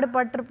அளவுக்கு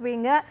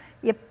பாடுபட்டிருப்பீங்க,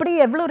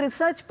 எவ்வளோ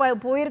ரிசர்ச்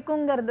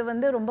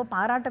போயிருக்குங்கிறது ரொம்ப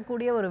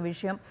பாராட்டக்கூடிய ஒரு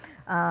விஷயம்.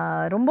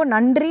 ரொம்ப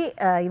நன்றி.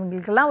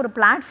 இவங்களுக்கெல்லாம் ஒரு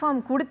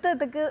பிளாட்ஃபார்ம்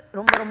கொடுத்ததுக்கு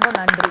ரொம்ப ரொம்ப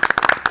நன்றி.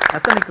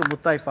 அத்தனைக்கு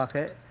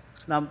முத்தாய்ப்பாக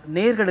நாம்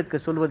நேயர்களுக்கு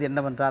சொல்வது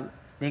என்னவென்றால்,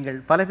 நீங்கள்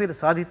பல பேர்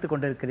சாதித்து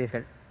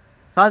கொண்டிருக்கிறீர்கள்,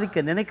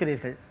 சாதிக்க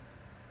நினைக்கிறீர்கள்.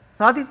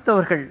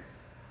 சாதித்தவர்கள்,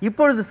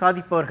 இப்பொழுது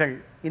சாதிப்பவர்கள்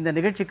இந்த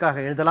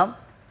நிகழ்ச்சிக்காக எழுதலாம்.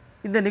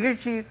 இந்த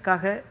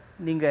நிகழ்ச்சிக்காக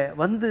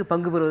நீங்கள்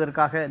பங்கு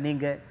பெறுவதற்காக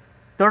நீங்கள்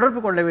தொடர்பு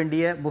கொள்ள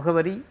வேண்டிய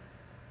முகவரி,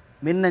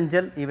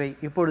 மின்னஞ்சல் இவை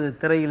இப்பொழுது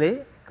திரையிலே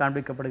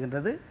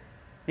காண்பிக்கப்படுகின்றது.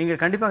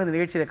 நீங்கள் கண்டிப்பாக இந்த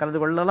நிகழ்ச்சியில்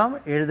கலந்து கொள்ளலாம்,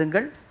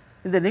 எழுதுங்கள்.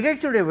 இந்த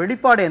நிகழ்ச்சியுடைய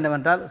வெளிப்பாடு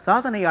என்னவென்றால்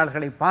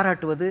சாதனையாளர்களை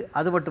பாராட்டுவது,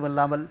 அது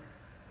மட்டுமல்லாமல்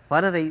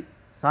பலரை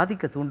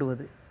சாதிக்க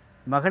தூண்டுவது.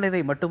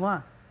 மகளிரை மட்டுமா,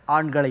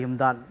 ஆண்களையும்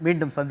தான்.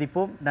 மீண்டும்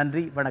சந்திப்போம்.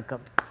 நன்றி,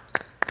 வணக்கம்.